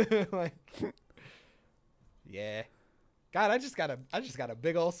 Like, yeah. God, I just got a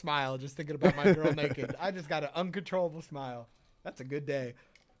big old smile just thinking about my girl naked. I just got an uncontrollable smile. That's a good day.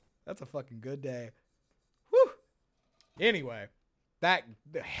 That's a fucking good day. Whew. Anyway, that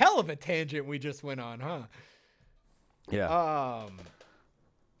hell of a tangent we just went on, huh? Yeah.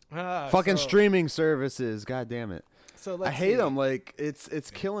 Fucking streaming services. God damn it. So I hate them. Like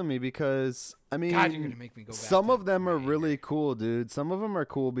it's killing me because I mean, God, you're gonna make me go back. Some of them are really cool, dude. Some of them are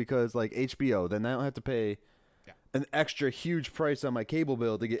cool because like HBO. Then I don't have to pay an extra huge price on my cable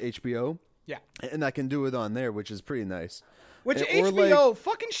bill to get HBO. Yeah. And I can do it on there, which is pretty nice. Which Or, HBO,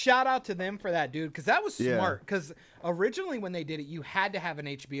 fucking shout out to them for that, dude, because that was Yeah. smart. Because originally when they did it, you had to have an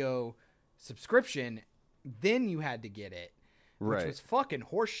HBO subscription, then you had to get it, which Right. was fucking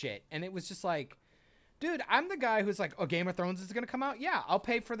horseshit. And it was just like, dude, I'm the guy who's like, oh, Game of Thrones is going to come out? Yeah, I'll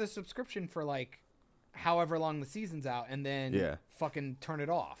pay for the subscription for like however long the season's out and then fucking turn it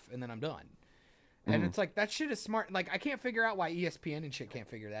off and then I'm done. And it's like, that shit is smart. Like, I can't figure out why ESPN and shit can't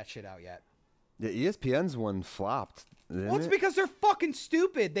figure that shit out yet. Yeah, ESPN's one flopped. Well, it's because they're fucking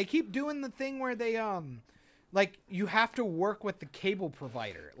stupid. They keep doing the thing where they like you have to work with the cable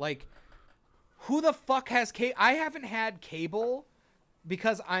provider. Like, who the fuck has cable? I haven't had cable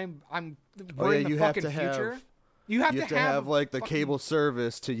because we're in the you fucking have to future. have, you have to have like the fucking cable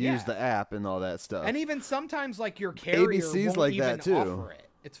service to use Yeah. the app and all that stuff. And even sometimes like your carrier ABC's won't like even that, too. offer it.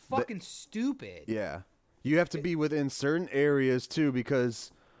 It's fucking stupid. Yeah. You have to be within certain areas too,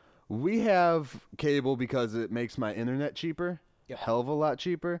 because we have cable because it makes my internet cheaper, Yep. hell of a lot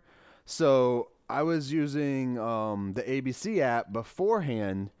cheaper. So I was using the ABC app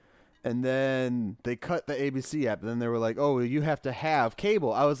beforehand, and then they cut the ABC app. And then they were like, "Oh, you have to have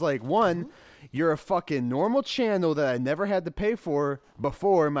cable." I was like, "One, you're a fucking normal channel that I never had to pay for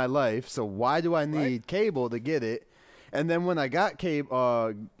before in my life. So why do I need cable to get it?" And then when I got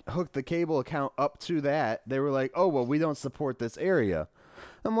cable, hooked the cable account up to that, they were like, "Oh, well, we don't support this area."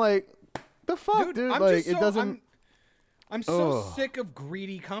 I'm like, "The fuck, dude? I'm Like, just it so, doesn't." I'm so Ugh. sick of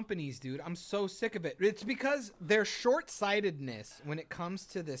greedy companies, dude. I'm so sick of it. It's because their short-sightedness when it comes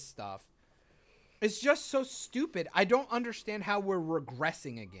to this stuff is just so stupid. I don't understand how we're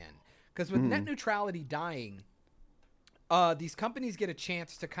regressing again. Because with net neutrality dying, these companies get a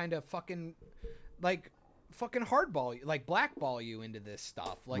chance to kind of fucking hardball you, like blackball you into this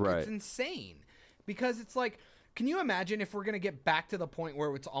stuff. Like, Right. it's insane. Because it's like, can you imagine if we're going to get back to the point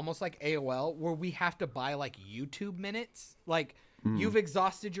where it's almost like AOL, where we have to buy like YouTube minutes? Like, you've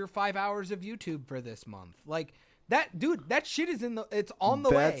exhausted your 5 hours of YouTube for this month. Like, that, dude, that shit is it's on the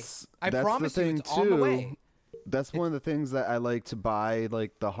way. I promise you, it's on the way. That's one of the things that I like to buy,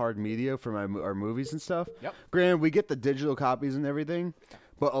 like the hard media for our movies and stuff. Yep. Granted, we get the digital copies and everything,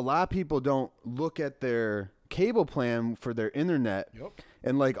 but a lot of people don't look at their cable plan for their internet. Yep.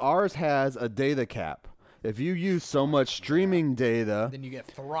 And like ours has a data cap. If you use so much streaming data, Then you get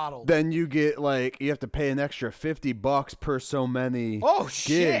throttled. then you get like you have to pay an extra $50 per so many Oh,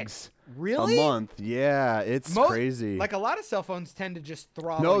 shit. gigs Really? a month. Yeah, it's crazy. Like, a lot of cell phones tend to just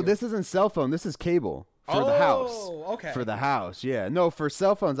throttle. No, your- this isn't cell phone. This is cable for the house. Oh, okay. For the house, yeah. No, for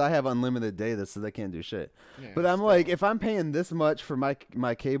cell phones, I have unlimited data, so they can't do shit. Yeah, but I'm like, if I'm paying this much for my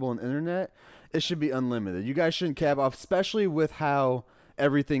cable and internet, it should be unlimited. You guys shouldn't cap off, especially with how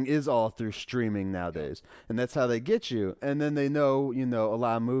everything is all through streaming nowadays, and that's how they get you. And then they know, a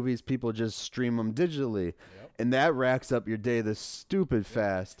lot of movies people just stream them digitally, and that racks up your data stupid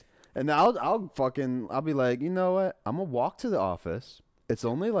fast. And I'll be like, you know what? I'm gonna walk to the office. It's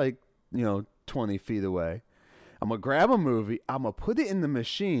only like 20 feet away. I'm gonna grab a movie. I'm gonna put it in the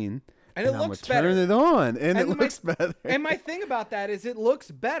machine, And it I'm looks gonna turn better. it on, and it my- looks better. And my thing about that is it looks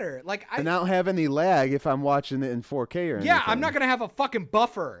better. Like, And I don't have any lag if I'm watching it in 4K or anything. yeah, I'm not going to have a fucking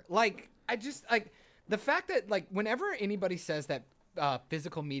buffer. Like, I just, like, the fact that, like, whenever anybody says that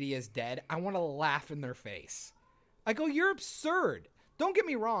physical media is dead, I want to laugh in their face. I go, you're absurd. Don't get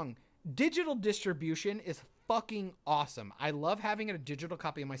me wrong. Digital distribution is fucking awesome. I love having a digital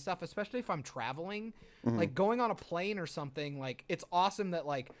copy of my stuff, especially if I'm traveling. Like, going on a plane or something, like, it's awesome that,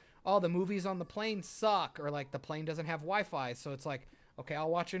 like, oh, the movies on the plane suck, or like the plane doesn't have Wi-Fi, so it's like, okay, I'll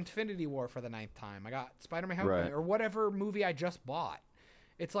watch Infinity War for the 9th time. I got Spider-Man Homecoming, Right. or whatever movie I just bought.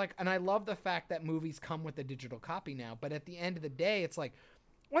 It's like, and I love the fact that movies come with a digital copy now, but at the end of the day, it's like,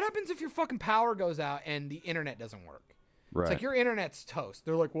 what happens if your fucking power goes out and the internet doesn't work? Right. It's like, your internet's toast.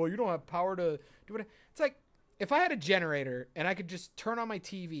 They're like, well, you don't have power to do it. It's like, if I had a generator and I could just turn on my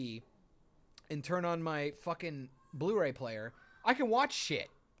TV and turn on my fucking Blu-ray player, I can watch shit.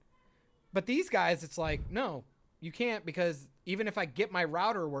 But these guys, it's like, no, you can't, because even if I get my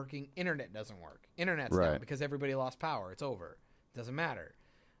router working, internet doesn't work. Internet's down Right. because everybody lost power. It's over. Doesn't matter.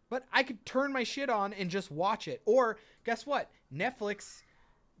 But I could turn my shit on and just watch it. Or guess what? Netflix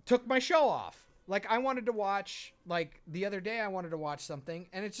took my show off. Like, I wanted to watch, like, the other day I wanted to watch something,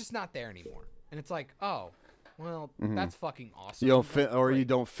 and it's just not there anymore. And it's like, oh, well, that's fucking awesome. You don't That's great. you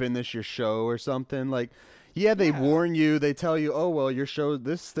don't finish your show or something like. Yeah, they warn you. They tell you, oh, well, your show,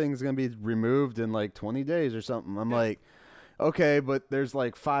 this thing's going to be removed in like 20 days or something. I'm like, okay, but there's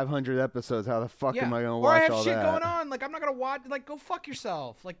like 500 episodes. How the fuck am I going to watch Or I have all shit that? going on. Like, I'm not going to watch. Like, go fuck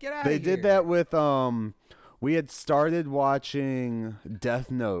yourself. Like, get out of They here. did that with we had started watching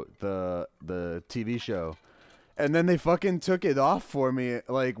Death Note, the TV show, and then they fucking took it off for me.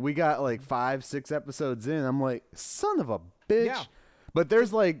 Like, we got like 5-6 episodes in. I'm like, son of a bitch. Yeah. But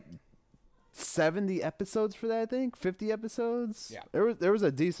there's like 70 episodes for that, I think. 50 episodes. Yeah. There was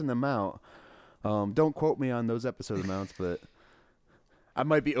a decent amount. Don't quote me on those episode amounts, but I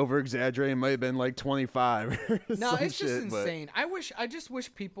might be over exaggerating. It might have been like 25. Or No, some it's just shit, but- insane. I just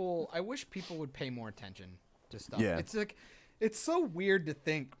wish people would pay more attention to stuff. Yeah. It's like, it's so weird to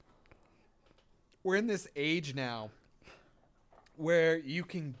think we're in this age now where you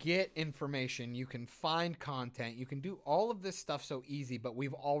can get information, you can find content, you can do all of this stuff so easy, but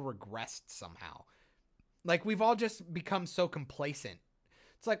we've all regressed somehow. Like, we've all just become so complacent.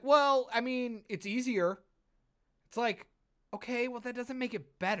 It's like, well, I mean, it's easier. It's like, okay, well, that doesn't make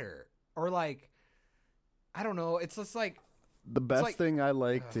it better. Or like, I don't know. It's just like, The best like- thing I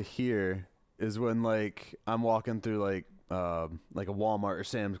like to hear is when like I'm walking through like a Walmart or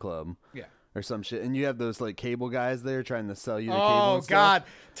Sam's Club yeah. or some shit, and you have those like cable guys there trying to sell you the cable. Oh and stuff. God!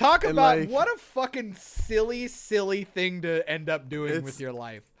 Talk And, about like- what a fucking silly thing to end up doing It's- with your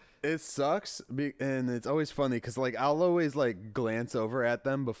life. It sucks, and it's always funny because like I'll always like glance over at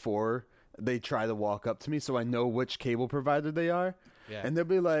them before they try to walk up to me, so I know which cable provider they are. Yeah. And they'll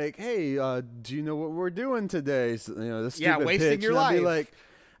be like, "Hey, do you know what we're doing today?" So, the Yeah, stupid wasting pitch. your And I'll be life.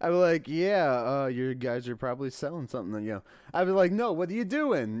 I'd be like, "Yeah, you guys are probably selling something." I'd be like, "No, what are you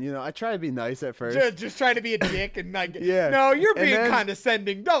doing?" I try to be nice at first. Just trying to be a dick and like, Yeah. no, you're And being then-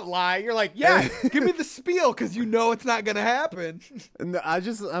 condescending. Don't lie. You're like, yeah, give me the spiel because you know it's not gonna happen. And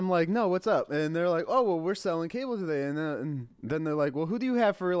I'm like, "No, what's up?" And they're like, "Oh, well, we're selling cable today." And then they're like, "Well, who do you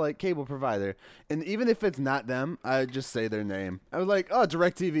have for like cable provider?" And even if it's not them, I just say their name. I was like, "Oh,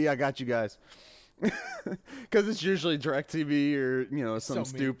 DirecTV, I got you guys." Because it's usually DirecTV or some So mean.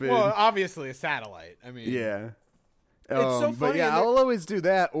 stupid. Well, obviously a satellite. I mean, Yeah. so But funny, yeah, and they're- I'll always do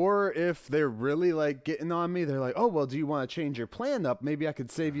that. Or if they're really like getting on me, they're like, "Oh, well, do you want to change your plan up? Maybe I could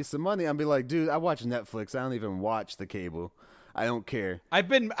save you some money." I'll be like, "Dude, I watch Netflix. I don't even watch the cable. I don't care." I've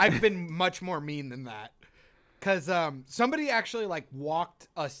been much more mean than that, because somebody actually like walked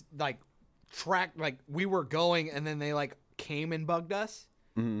us like we were going, and then they like came and bugged us.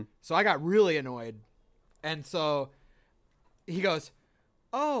 Mm-hmm. So I got really annoyed, and so he goes,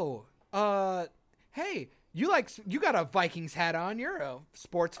 "Oh, hey, you got a Vikings hat on? You're a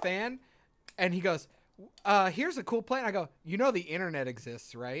sports fan?" And he goes, "Here's a cool plan." I go, "You know the internet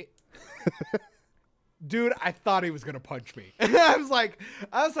exists, right?" Dude, I thought he was gonna punch me. I was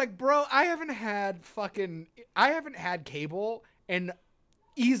like, bro, I haven't had cable in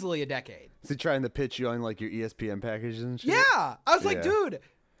easily a decade. Is he trying to pitch you on like your ESPN packages and shit? Yeah, I was like, Yeah. dude,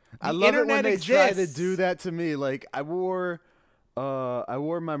 I the love it when internet they try to exists. do that to me. Like I wore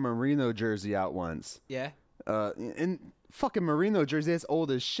my Merino jersey out once. Yeah. And fucking Merino jersey, that's old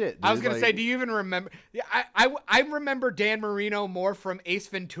as shit. I was dude. gonna Like, say, do you even remember? Yeah, I remember Dan Marino more from Ace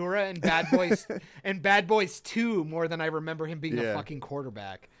Ventura and Bad Boys and Bad Boys 2 more than I remember him being a Yeah. fucking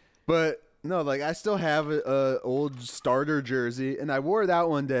quarterback. But no, like I still have a old starter jersey, and I wore it out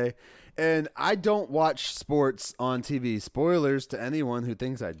one day. And I don't watch sports on TV. Spoilers to anyone who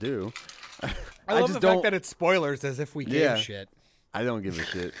thinks I do. I love just the don't. fact that it's spoilers, as if we gave Yeah. a shit. I don't give a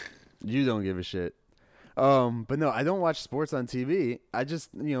shit. You don't give a shit. But no, I don't watch sports on TV. I just,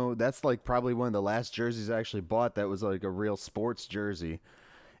 that's like probably one of the last jerseys I actually bought that was like a real sports jersey.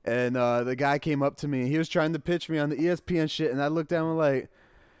 And the guy came up to me. He was trying to pitch me on the ESPN shit, and I looked down and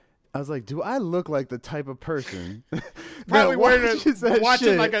I was like, do I look like the type of person Probably that wearing watches that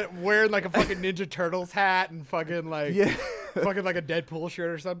watching shit? wearing like a fucking Ninja Turtles hat and fucking like Yeah. fucking like a Deadpool shirt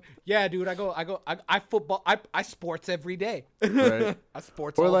or something. Yeah, dude, I football, I sports every day. Right. I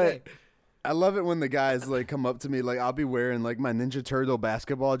sports Or all like, day. I love it when the guys like come up to me, like I'll be wearing like my Ninja Turtle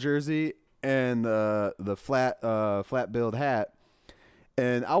basketball jersey and the flat billed hat,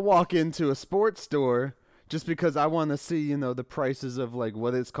 and I'll walk into a sports store just because I want to see the prices of like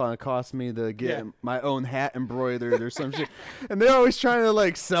what it's gonna cost me to get Yeah. my own hat embroidered or some shit, and they're always trying to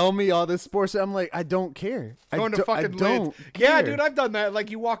like sell me all this sports. I'm like, I don't care. Going to I fucking don't lids. care. Yeah, dude, I've done that.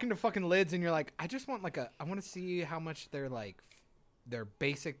 Like you walk into fucking lids and you're like, I just want I want to see how much their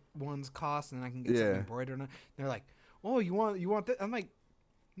basic ones cost, and then I can get something Yeah. embroidered on. They're like, oh, you want that? I'm like,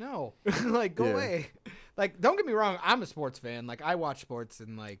 no, like go Yeah. away. Like, don't get me wrong, I'm a sports fan. Like I watch sports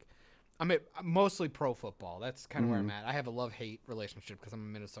and like I'm mostly pro football. That's kind of where I'm at. I have a love-hate relationship because I'm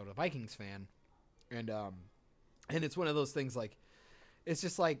a Minnesota Vikings fan, and it's one of those things like, it's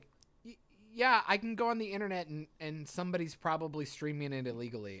just like, yeah, I can go on the internet and somebody's probably streaming it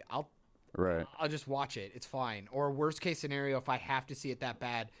illegally. Right. I'll just watch it. It's fine. Or worst case scenario, if I have to see it that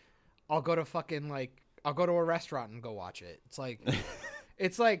bad, I'll go to fucking like I'll go to a restaurant and go watch it. It's like,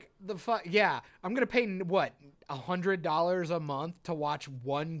 it's like yeah, I'm gonna pay what $100 a month to watch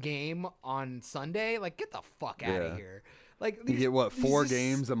one game on Sunday. Like, get the fuck out of here. Like, you get what, 4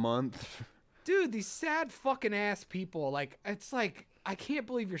 games a month? Dude, these sad fucking ass people. Like, it's like, I can't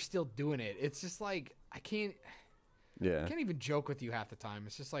believe you're still doing it. It's just like, I can't even joke with you half the time.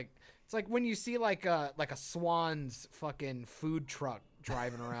 It's just like, it's like when you see like a Swan's fucking food truck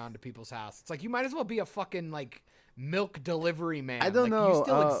driving around to people's house. It's like, you might as well be a fucking like milk delivery man. I don't know. You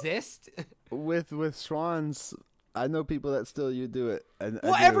still exist. with Schwann's, I know people that still do it.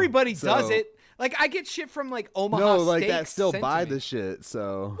 Everybody does it. Like, I get shit from like Omaha. No, like Steaks that still buy the shit.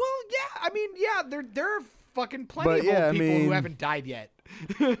 So. Well, yeah. I mean, yeah. There are fucking plenty of old people who haven't died yet.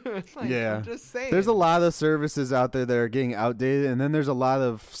 Like, yeah, I'm just saying. There's a lot of services out there that are getting outdated, and then there's a lot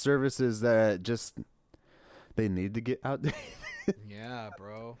of services that just they need to get outdated. Yeah,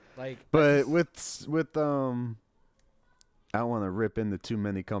 bro. Like, but with I don't want to rip into too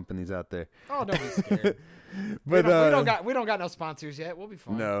many companies out there. Oh, don't be scared. But we don't got no sponsors yet. We'll be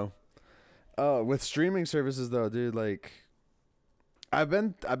fine. No. With streaming services though, dude, like I've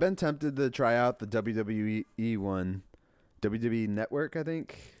been tempted to try out the WWE one, WWE Network, I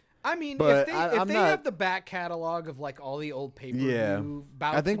think. I mean, but if they have the back catalog of like all the old pay-per-view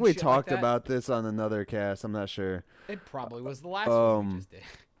bouts, I think we shit talked like that, about this on another cast. I'm not sure. It probably was the last one we just did.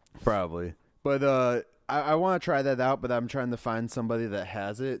 Probably, but I want to try that out. But I'm trying to find somebody that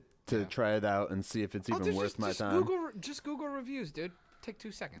has it to try it out and see if it's even worth my time. Just Google reviews, dude. Take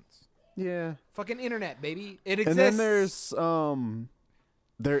 2 seconds. Yeah. Fucking internet, baby. It exists. And then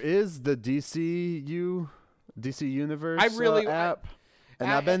there is the DC Universe app.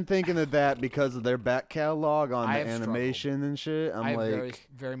 I've been thinking of that because of their back catalog on the animation and shit. I very,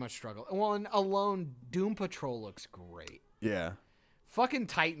 very much struggle. Well, and alone, Doom Patrol looks great. Yeah. Fucking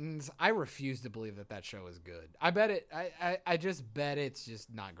Titans. I refuse to believe that show is good. I bet it. I just bet it's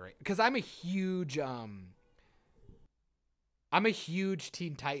just not great because I'm a huge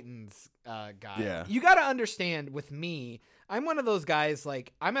Teen Titans guy. Yeah. You got to understand with me, I'm one of those guys,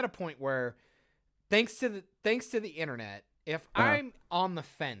 like, I'm at a point where thanks to the internet, if I'm on the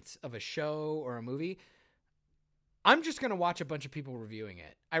fence of a show or a movie, I'm just going to watch a bunch of people reviewing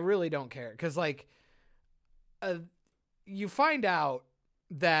it. I really don't care. Cause like, you find out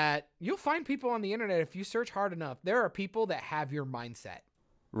that you'll find people on the internet. If you search hard enough, there are people that have your mindset.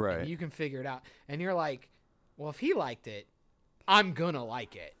 Right. And you can figure it out. And you're like, well, if he liked it, I'm gonna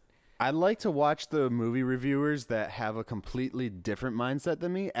like it. I like to watch the movie reviewers that have a completely different mindset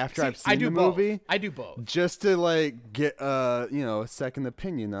than me after I've seen the movie. I do both. Just to like get a second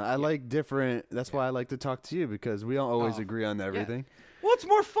opinion. I like different. That's why I like to talk to you because we don't always agree on everything. Yeah. Well, it's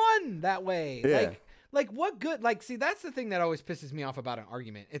more fun that way. Yeah. Like what good? Like, see, that's the thing that always pisses me off about an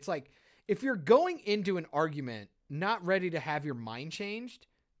argument. It's like if you're going into an argument not ready to have your mind changed,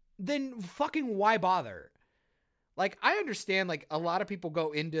 then fucking why bother? Like, I understand, like, a lot of people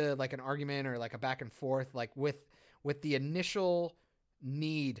go into, like, an argument or, like, a back and forth, like, with the initial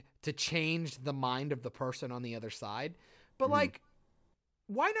need to change the mind of the person on the other side. But, like,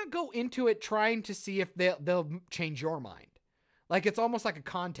 why not go into it trying to see if they'll change your mind? Like, it's almost like a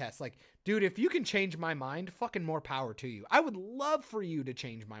contest. Like, dude, if you can change my mind, fucking more power to you. I would love for you to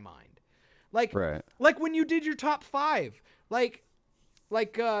change my mind. Like, right. Like when you did your top 5. Like,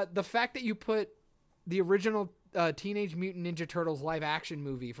 the fact that you put the original Teenage Mutant Ninja Turtles live action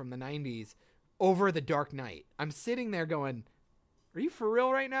movie from the 90s over The Dark Knight. I'm sitting there going, are you for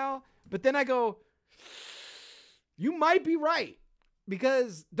real right now? But then I go, you might be right.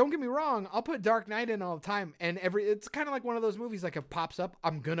 Because don't get me wrong, I'll put Dark Knight in all the time and it's kind of like one of those movies, like it pops up,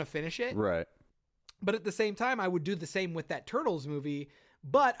 I'm going to finish it. Right. But at the same time, I would do the same with that Turtles movie,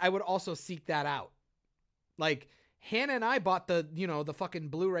 but I would also seek that out. Like Hannah and I bought the fucking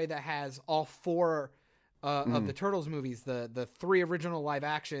Blu-ray that has all 4 of the Turtles movies, the 3 original live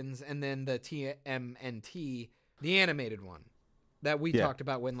actions, and then the TMNT, the animated one that we talked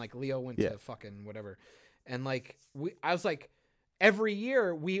about when like Leo went to fucking whatever. And like I was like, every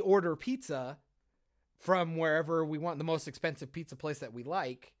year we order pizza from wherever we want, the most expensive pizza place that we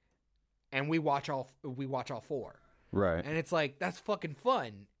like, and we watch all 4. Right. And it's like, that's fucking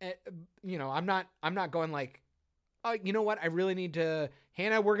fun. I'm not going like, oh, you know what? I really need to,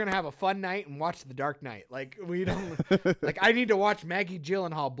 Hannah, we're going to have a fun night and watch The Dark Knight. Like, we don't, like, I need to watch Maggie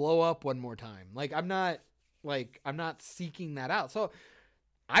Gyllenhaal blow up one more time. Like, I'm not seeking that out. So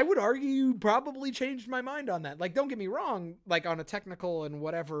I would argue you probably changed my mind on that. Like, don't get me wrong. Like, on a technical and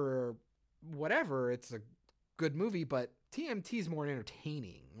whatever, it's a good movie, but TMT is more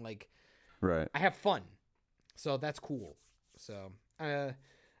entertaining. Like, right. I have fun. So that's cool. So,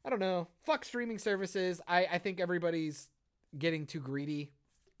 I don't know. Fuck streaming services. I think everybody's getting too greedy.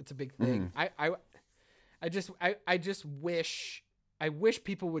 It's a big thing. I just wish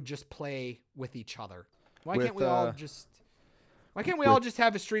people would just play with each other. Why can't we all just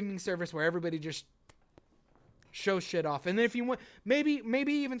have a streaming service where everybody just shows shit off? And then if you want, maybe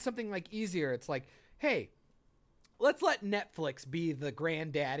even something like easier. It's like, hey, let's let Netflix be the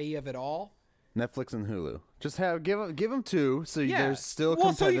granddaddy of it all. Netflix and Hulu. Just give them two, so there's still so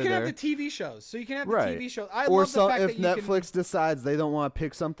competitor. you can have the TV shows. So you can have the TV shows. I or love the fact if that Netflix decides they don't want to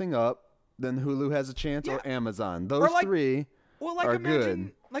pick something up, then Hulu has a chance, or Amazon. Those three are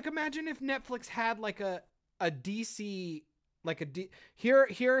good. Like imagine if Netflix had like a DC, here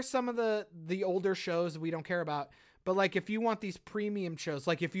are some of the older shows we don't care about. But like if you want these premium shows,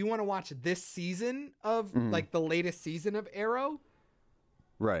 like if you want to watch this season of like the latest season of Arrow.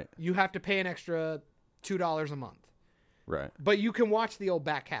 Right. You have to pay an extra $2 a month. Right. But you can watch the old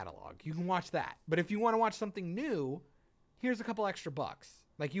back catalog. You can watch that. But if you want to watch something new, here's a couple extra bucks.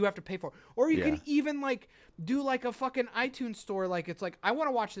 Like you have to pay for it. Or you can even like do like a fucking iTunes store. Like it's like, I want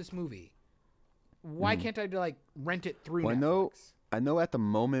to watch this movie. Why can't I like rent it through Netflix? I know at the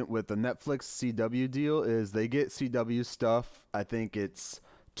moment with the Netflix CW deal is they get CW stuff. I think it's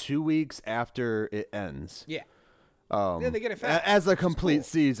 2 weeks after it ends. Yeah. They get it fast. As a complete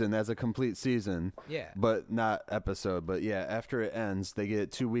season, Yeah. But not episode. But yeah, after it ends, they get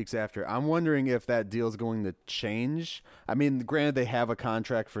it 2 weeks after. I'm wondering if that deal is going to change. I mean, granted, they have a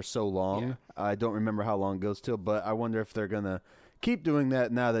contract for so long. Yeah. I don't remember how long it goes till, but I wonder if they're going to keep doing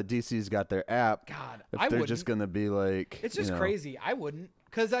that now that DC's got their app. God, if they're just going to be like... It's just crazy. I wouldn't.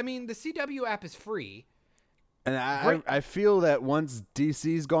 Because, I mean, the CW app is free. And I feel that once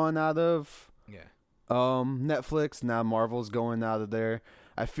DC's gone out of... Netflix, now Marvel's going out of there.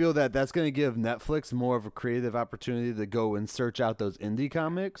 I feel that that's going to give Netflix more of a creative opportunity to go and search out those indie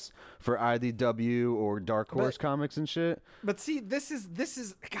comics for IDW or Dark Horse comics and shit. But see, this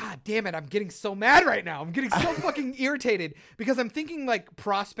is God damn it, I'm getting so mad right now. I'm getting so fucking irritated because I'm thinking like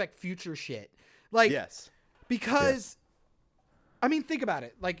prospect future shit. Like because I mean, think about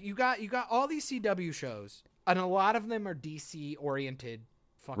it. Like you got all these CW shows and a lot of them are DC oriented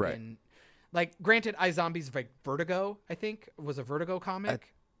fucking Like, granted, iZombie's like Vertigo, I think, was a Vertigo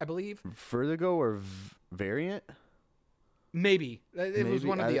comic, I believe. Vertigo or Variant? Maybe. It was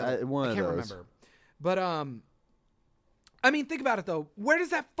one of the other. I can't remember. But, I mean, think about it, though. Where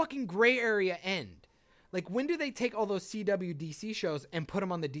does that fucking gray area end? Like, when do they take all those CW DC shows and put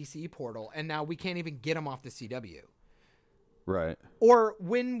them on the DC portal, and now we can't even get them off the CW? Right. Or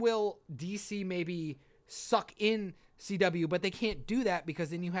when will DC maybe suck in CW, but they can't do that because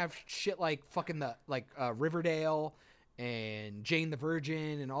then you have shit like fucking Riverdale and Jane the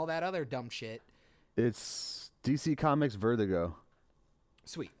Virgin and all that other dumb shit. It's DC Comics Vertigo.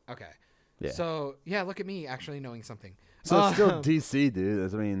 Sweet. Okay. Yeah. So yeah, look at me actually knowing something. So it's still DC,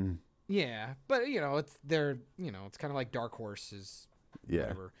 dude. I mean. Yeah, but it's it's kind of like Dark Horse is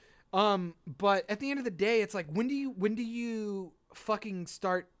whatever. But at the end of the day, it's like when do you fucking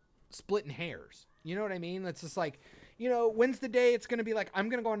start splitting hairs? You know what I mean? It's just like, when's the day it's going to be like, I'm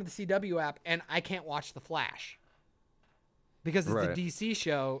going to go onto the CW app and I can't watch The Flash because it's a DC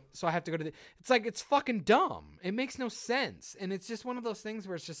show. So I have to go to it's like, it's fucking dumb. It makes no sense. And it's just one of those things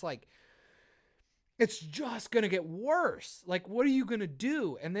where it's just like, it's just going to get worse. Like, what are you going to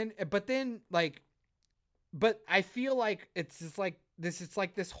do? And then, but I feel like it's just like this, it's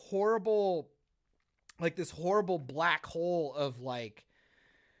like this horrible black hole of like,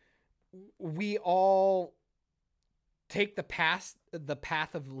 we all take the path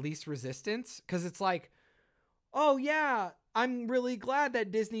of least resistance because it's like, oh yeah, I'm really glad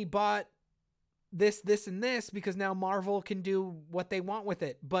that Disney bought this, and this because now Marvel can do what they want with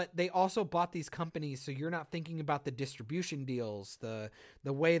it. But they also bought these companies, so you're not thinking about the distribution deals, the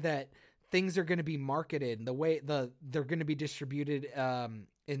way that things are going to be marketed, the way they're going to be distributed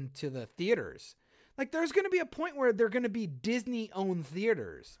into the theaters. Like, there's going to be a point where they're going to be Disney-owned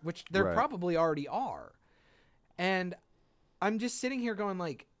theaters, which there probably already are. And I'm just sitting here going,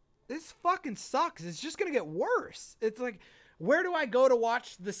 like, this fucking sucks. It's just going to get worse. It's like, where do I go to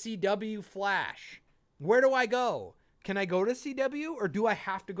watch the CW Flash? Where do I go? Can I go to CW, or do I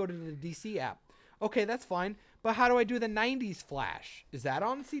have to go to the DC app? Okay, that's fine. But how do I do the 90s Flash? Is that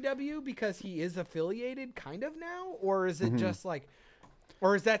on CW because he is affiliated kind of now? Or is it just like...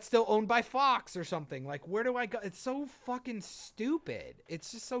 Or is that still owned by Fox or something? Like, where do I go? It's so fucking stupid.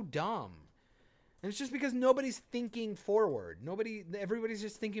 It's just so dumb. And it's just because nobody's thinking forward. Everybody's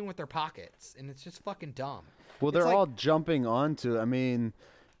just thinking with their pockets. And it's just fucking dumb. Well, they're all jumping onto, I mean,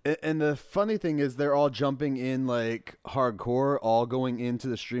 And the funny thing is, they're all jumping in like hardcore, all going into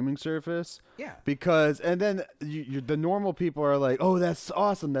the streaming service. Yeah. Because, and then the normal people are like, "Oh, that's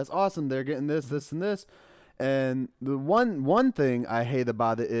awesome! That's awesome! They're getting this, this, and this." And the one thing I hate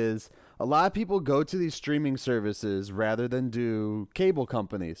about it is a lot of people go to these streaming services rather than do cable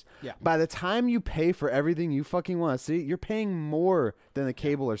companies. Yeah. By the time you pay for everything you fucking want to see, you're paying more than a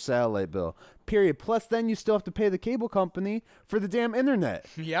cable or satellite bill. Period. Plus, then you still have to pay the cable company for the damn internet.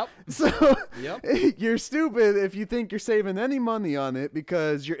 Yep. So Yep. you're stupid if you think you're saving any money on it,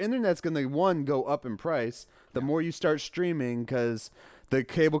 because your internet's going to, one, go up in price the more you start streaming, because the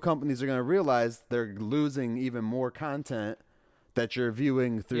cable companies are going to realize they're losing even more content that you're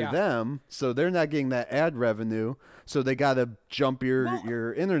viewing through them, so they're not getting that ad revenue, so they got to jump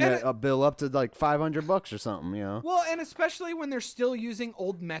your internet bill up to like $500 or something, you know. Well, and especially when they're still using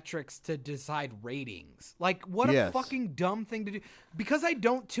old metrics to decide ratings. Like, what a fucking dumb thing to do. Because I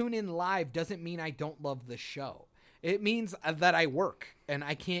don't tune in live doesn't mean I don't love the show. It means that I work and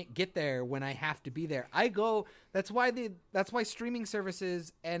I can't get there when I have to be there. I go. That's why streaming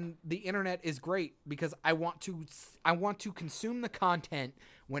services and the internet is great, because I want to consume the content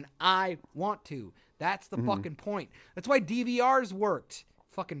when I want to. That's the fucking point. That's why DVRs worked.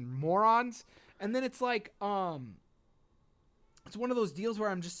 Fucking morons. And then it's like it's one of those deals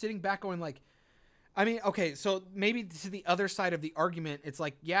where I'm just sitting back going like, I mean, okay, so maybe to the other side of the argument, it's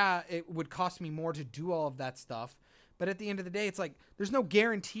like, yeah, it would cost me more to do all of that stuff. But at the end of the day, it's like, there's no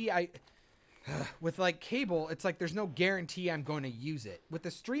guarantee with like cable, it's like, there's no guarantee I'm going to use it. With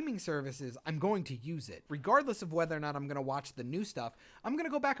the streaming services, I'm going to use it. Regardless of whether or not I'm going to watch the new stuff, I'm going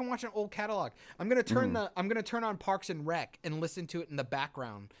to go back and watch an old catalog. I'm going to turn on Parks and Rec and listen to it in the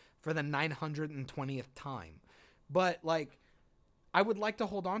background for the 920th time. But like, I would like to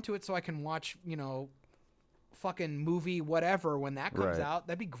hold on to it so I can watch, you know, fucking movie whatever when that comes out.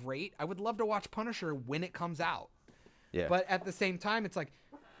 That'd be great. I would love to watch Punisher when it comes out. Yeah. But at the same time, it's like,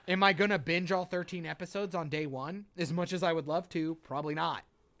 am I going to binge all 13 episodes on day one? As much as I would love to, probably not.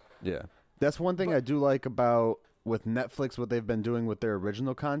 Yeah. That's one thing I do like about with Netflix, what they've been doing with their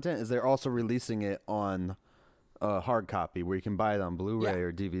original content is they're also releasing it on hard copy where you can buy it on Blu-ray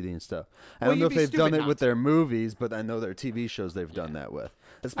or DVD and stuff. I don't know if they've done it with their movies, but I know their TV shows they've done that with.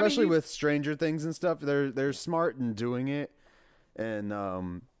 Especially with Stranger Things and stuff. They're smart in doing it. And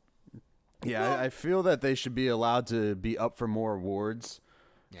I feel that they should be allowed to be up for more awards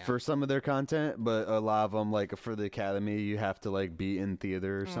for some of their content, but a lot of them, like for the Academy, you have to like be in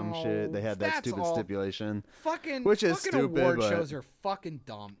theater or some shit. They had that stupid stipulation, which is stupid. Award shows are fucking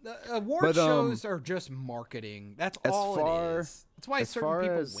dumb. Award shows are just marketing. That's all it is. That's why certain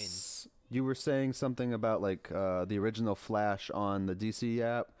people win. You were saying something about like the original Flash on the DC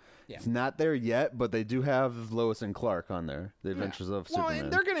app. Yeah. It's not there yet, but they do have Lois and Clark on there. The Adventures of Superman.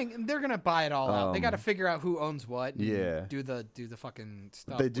 Well, and they're gonna buy it all out. They got to figure out who owns what. And do the fucking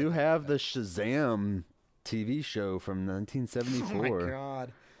stuff. They do have the Shazam TV show from 1974. Oh my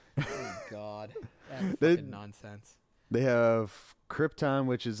god! Oh god! That's fucking nonsense. They have Krypton,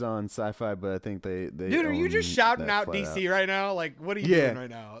 which is on Sci-Fi, but I think they. Dude, are you just shouting out DC right now? Like, what are you doing right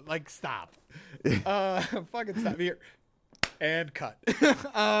now? Like, stop. Fucking stop here. And cut.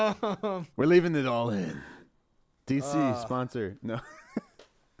 We're leaving it all in. DC sponsor. No.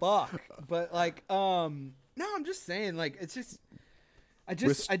 Fuck. But like, no, I'm just saying, like, it's just, I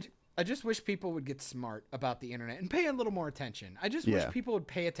just wish people would get smart about the internet and pay a little more attention. I just wish people would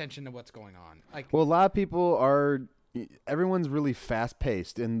pay attention to what's going on. Like, well, a lot of people are. Everyone's really fast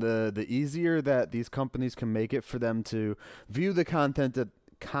paced, and the easier that these companies can make it for them to view the content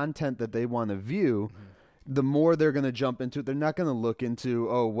that they want to view. Mm-hmm. The more they're going to jump into it. They're not going to look into,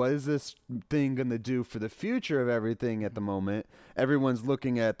 what is this thing going to do for the future of everything at the moment? Everyone's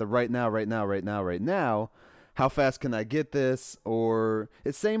looking at the right now. How fast can I get this? Or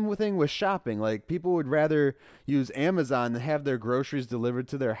it's same thing with shopping. Like, people would rather use Amazon and have their groceries delivered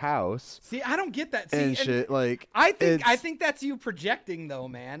to their house. See, I don't get that. And shit. Like, I think that's you projecting, though,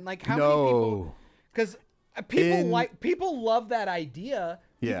 man. Like, how many people? Because people love that idea.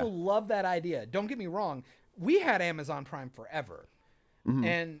 People love that idea. Don't get me wrong. We had Amazon Prime forever.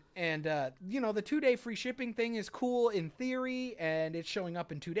 Mm-hmm. And you know, the 2-day free shipping thing is cool in theory, and it's showing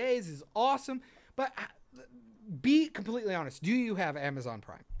up in 2 days is awesome. But be completely honest. Do you have Amazon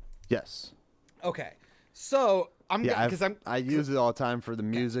Prime? Yes. Okay. So I use it all the time for the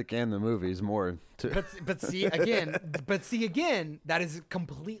music and the movies more too. But see again, that is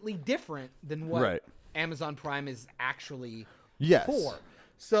completely different than what Amazon Prime is actually for.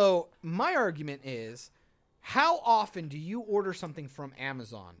 So my argument is, how often do you order something from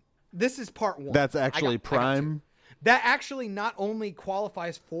Amazon? This is part one. That's actually Prime. that actually not only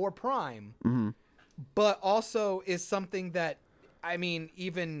qualifies for Prime, but also is something that, I mean,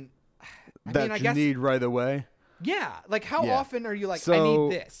 even I guess need right away. Yeah, like how often are you like, so I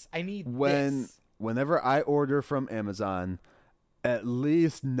need this, I need this? Whenever I order from Amazon, at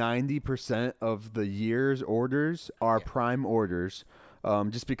least 90% of the year's orders are Prime orders,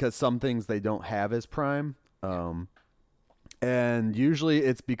 just because some things they don't have as Prime. And usually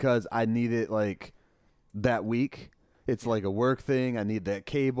it's because I need it like that week. It's like a work thing. I need that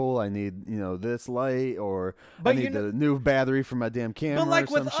cable. I need, this light, or I need the new battery for my damn camera. But like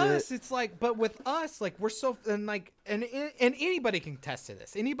or some with shit. us, it's like, but with us, like we're so, and anybody can attest to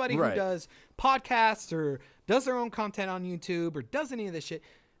this. Anybody who does podcasts or does their own content on YouTube or does any of this shit,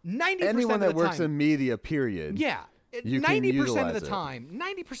 90% anyone of that the works time, in media, period. Yeah. 90% of the time,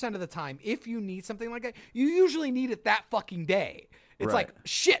 90% of the time, if you need something like that, you usually need it that fucking day. It's like,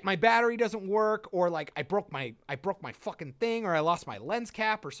 shit, my battery doesn't work, or like I broke my fucking thing, or I lost my lens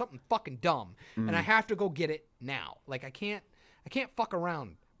cap, or something fucking dumb, and I have to go get it now. Like I can't fuck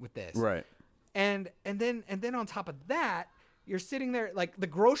around with this. Right. And then on top of that, you're sitting there, like the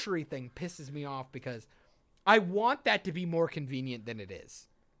grocery thing pisses me off because I want that to be more convenient than it is.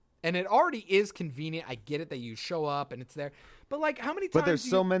 And it already is convenient. I get it that you show up and it's there. But like how many times But there's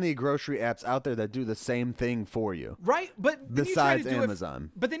so many grocery apps out there that do the same thing for you. Right? But besides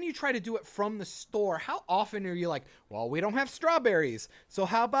Amazon. But then you try to do it from the store. How often are you like, well, we don't have strawberries. So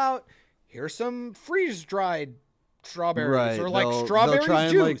how about here's some freeze-dried strawberries or like strawberry they'll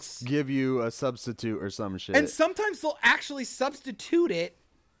try juice. And like give you a substitute or some shit. And sometimes they'll actually substitute it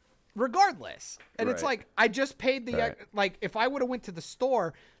regardless. And it's like, I just paid the like if I would have went to the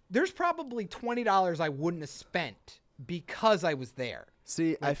store, there's probably $20 I wouldn't have spent because I was there.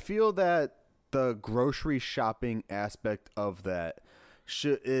 See, I feel that the grocery shopping aspect of that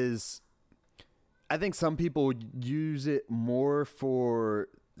is, I think some people use it more for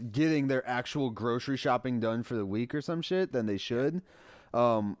getting their actual grocery shopping done for the week or some shit than they should.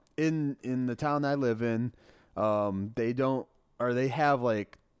 In the town I live in, they have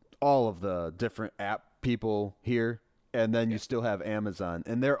like all of the different app people here. And then you still have Amazon,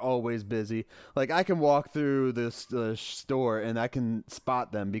 and they're always busy. Like, I can walk through this store, and I can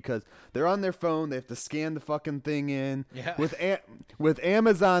spot them because they're on their phone. They have to scan the fucking thing in. Yeah. With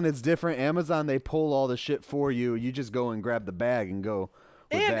Amazon, it's different. Amazon, they pull all the shit for you. You just go and grab the bag and go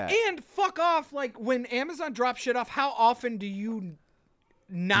with that. And fuck off. Like, when Amazon drops shit off, how often do you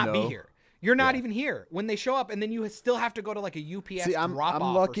not be here? You're not even here when they show up, and then you still have to go to like a UPS drop-off.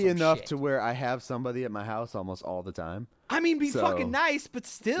 I'm lucky enough to where I have somebody at my house almost all the time. I mean, be fucking nice, but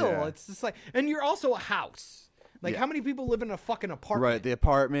still, it's just like, and you're also a house. Like, how many people live in a fucking apartment? Right, the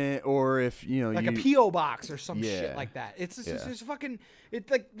apartment, or if like a PO box or some shit like that. It's just fucking. It's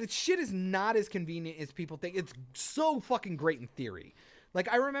like the shit is not as convenient as people think. It's so fucking great in theory. Like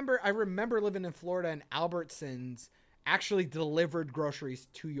I remember living in Florida, and Albertsons actually delivered groceries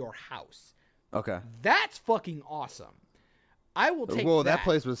to your house. Okay. That's fucking awesome. I will take that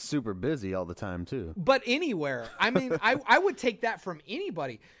place was super busy all the time too. But anywhere. I mean, I would take that from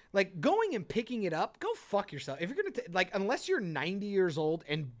anybody. Like going and picking it up, go fuck yourself. If you're going to unless you're 90 years old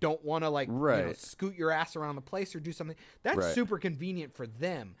and don't want to scoot your ass around the place or do something, that's super convenient for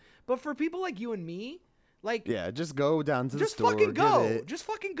them. But for people like you and me, just go down to the store. Just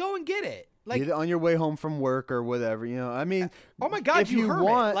fucking go and get it. Like, get it on your way home from work or whatever, I mean, oh my God, if you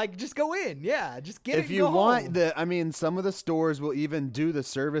heard it. Just go in. Yeah, just get it. If you want some of the stores will even do the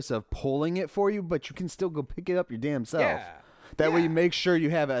service of pulling it for you, but you can still go pick it up your damn self. Yeah. That way you make sure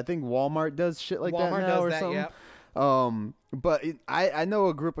you have it. I think Walmart does shit like that now or something. Yeah. But I know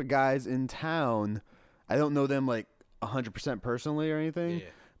a group of guys in town. I don't know them 100% personally or anything. Yeah.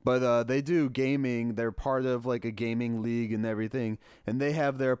 But they do gaming. They're part of a gaming league and everything. And they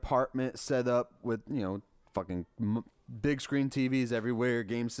have their apartment set up with, fucking big screen TVs everywhere,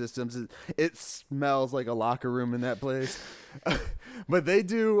 game systems. It smells like a locker room in that place. But they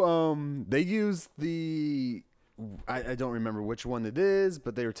do, they use I don't remember which one it is,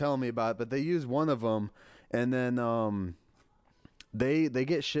 but they were telling me about it. But they use one of them. And then they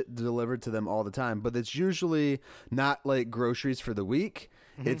get shit delivered to them all the time. But it's usually not groceries for the week.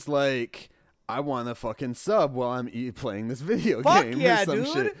 It's I want a fucking sub while I'm playing this video game or some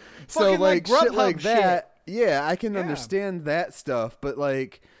shit. So shit like that. Yeah, I can understand that stuff. But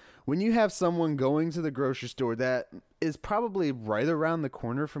when you have someone going to the grocery store that is probably right around the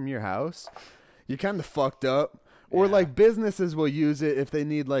corner from your house, you're kind of fucked up. Or businesses will use it if they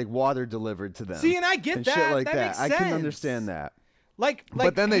need water delivered to them. See, and I get and that. Shit like that. Makes sense. I can understand that.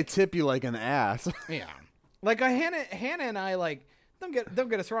 But then they tip you like an ass. Yeah. Hannah and I don't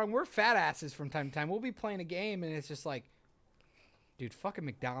get us wrong. We're fat asses from time to time. We'll be playing a game and it's just like, dude, fucking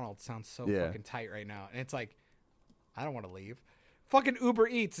McDonald's sounds so fucking tight right now. And it's like, I don't want to leave. Fucking Uber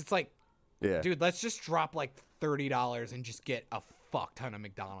Eats. It's like, dude, let's just drop like $30 and just get a fuck ton of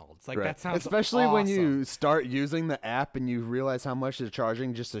McDonald's. Like that sounds especially awesome. when you start using the app and you realize how much they're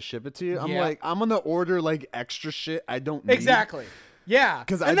charging just to ship it to you. I'm like, I'm gonna order like extra shit I don't need. Exactly. Yeah,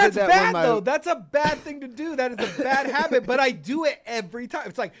 because that's bad though. That's a bad thing to do. That is a bad habit. But I do it every time.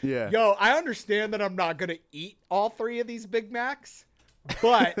 It's like, yo, I understand that I'm not gonna eat all 3 of these Big Macs,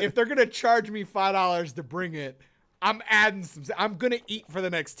 but if they're gonna charge me $5 to bring it, I'm adding some. I'm gonna eat for the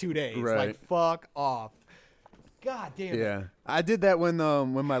next 2 days. Right. Like, fuck off. God damn it. Yeah, I did that when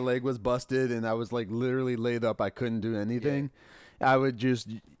my leg was busted and I was like literally laid up. I couldn't do anything. I would just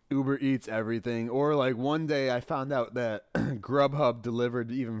Uber Eats everything. Or like one day I found out that Grubhub delivered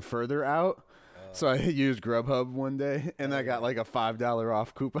even further out. So I used Grubhub one day and I got like a $5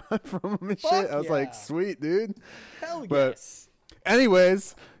 off coupon from them and shit. I was like, sweet, dude. Hell yes.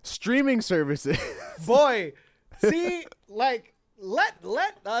 Anyways, streaming services. Boy, see, like, let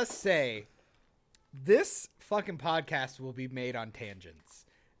us say this fucking podcast will be made on tangents.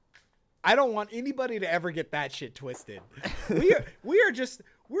 I don't want anybody to ever get that shit twisted. We're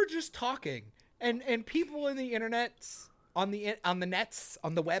just talking, and people in the internet, on the nets,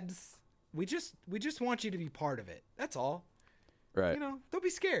 on the webs, we just want you to be part of it. That's all. Right. You know, don't be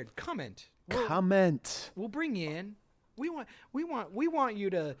scared. Comment. We'll bring you in. We want you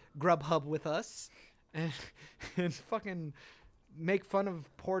to Grubhub with us, and fucking make fun of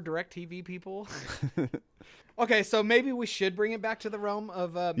poor DirecTV people. Okay, so maybe we should bring it back to the realm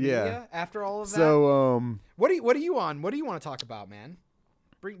of media after all of that. So, what are you on? What do you want to talk about, man?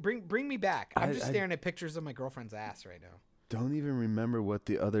 Bring me back. I'm just staring at pictures of my girlfriend's ass right now. Don't even remember what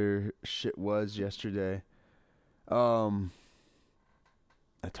the other shit was yesterday. I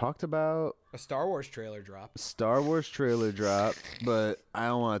talked about a Star Wars trailer drop. But I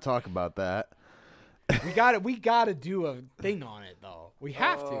don't want to talk about that. We gotta do a thing on it though. We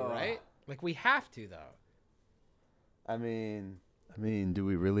have to, right? Like we have to though. I mean, do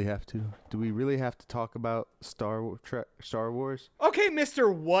we really have to? Do we really have to talk about Star Wars? Okay,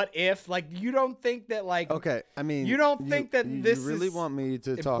 Mr. What If? Like, you don't think that, like... Okay, I mean... You don't think that this is You really want me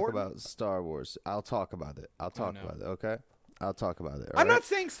to important? talk about Star Wars? I'll talk about it. about it, okay? I'll talk about it. I'm not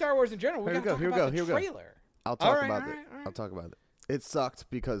saying Star Wars in general. We got to talk about the trailer. I'll talk about it. I'll talk about it. It sucked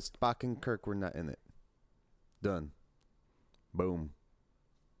because Spock and Kirk were not in it. Done. Boom.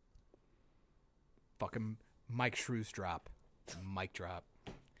 Fucking Mike Shrews drop. Mic drop.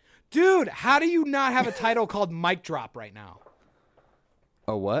 Dude, how do you not have a title called Mic Drop right now?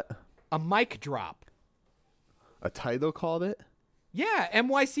 A what? A mic drop. A title called it? Yeah,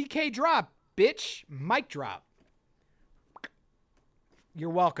 MYCK drop, bitch. Mic drop. You're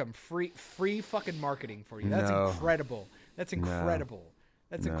welcome. Free fucking marketing for you. That's incredible. That's incredible.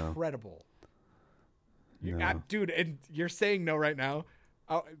 That's incredible. Dude, and you're saying no right now.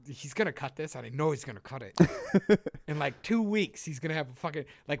 Oh, he's going to cut this, and I know he's going to cut it. In like 2 weeks, he's going to have a fucking...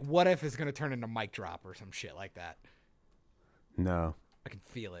 Like, What If is going to turn into Mic Drop or some shit like that. No. I can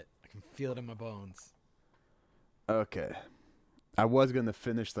feel it. I can feel it in my bones. Okay. I was going to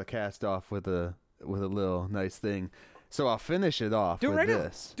finish the cast off with a little nice thing. So I'll finish it off with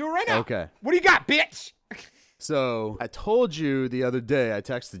this. Do it right now. Okay. What do you got, bitch? So I told you the other day, I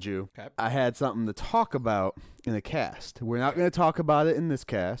texted you, okay. I had something to talk about in a cast. We're not going to talk about it in this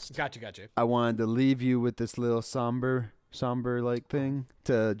cast. Gotcha. I wanted to leave you with this little somber like thing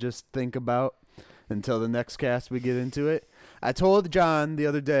to just think about until the next cast we get into it. I told John the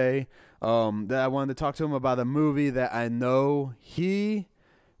other day that I wanted to talk to him about a movie that I know he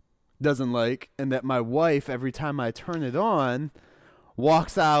doesn't like, and that my wife, every time I turn it on,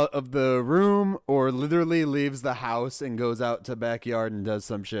 walks out of the room or literally leaves the house and goes out to backyard and does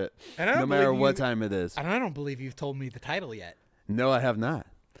some shit, no matter what time it is. And I don't believe you've told me the title yet. No, I have not.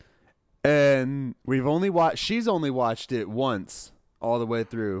 And she's only watched it once all the way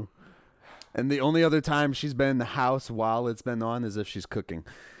through. And the only other time she's been in the house while it's been on is if she's cooking.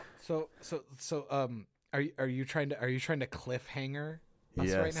 So are you trying to cliffhanger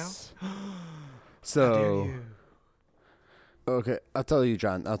us right now? So how dare you? Okay, I'll tell you,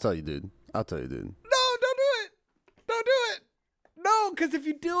 John. I'll tell you, dude. No, don't do it. Don't do it. No, because if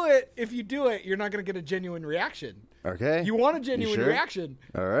you do it, you're not gonna get a genuine reaction. Okay. You want a genuine reaction.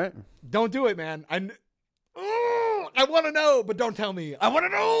 All right. Don't do it, man. I want to know, but don't tell me. I want to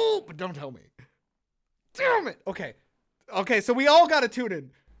know, but don't tell me. Damn it. Okay. So we all gotta tune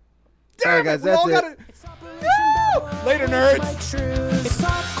in. Damn all right, guys, it. We all that's gotta. Later, nerds. It's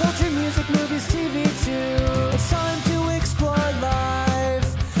pop culture, music, movies, TV too.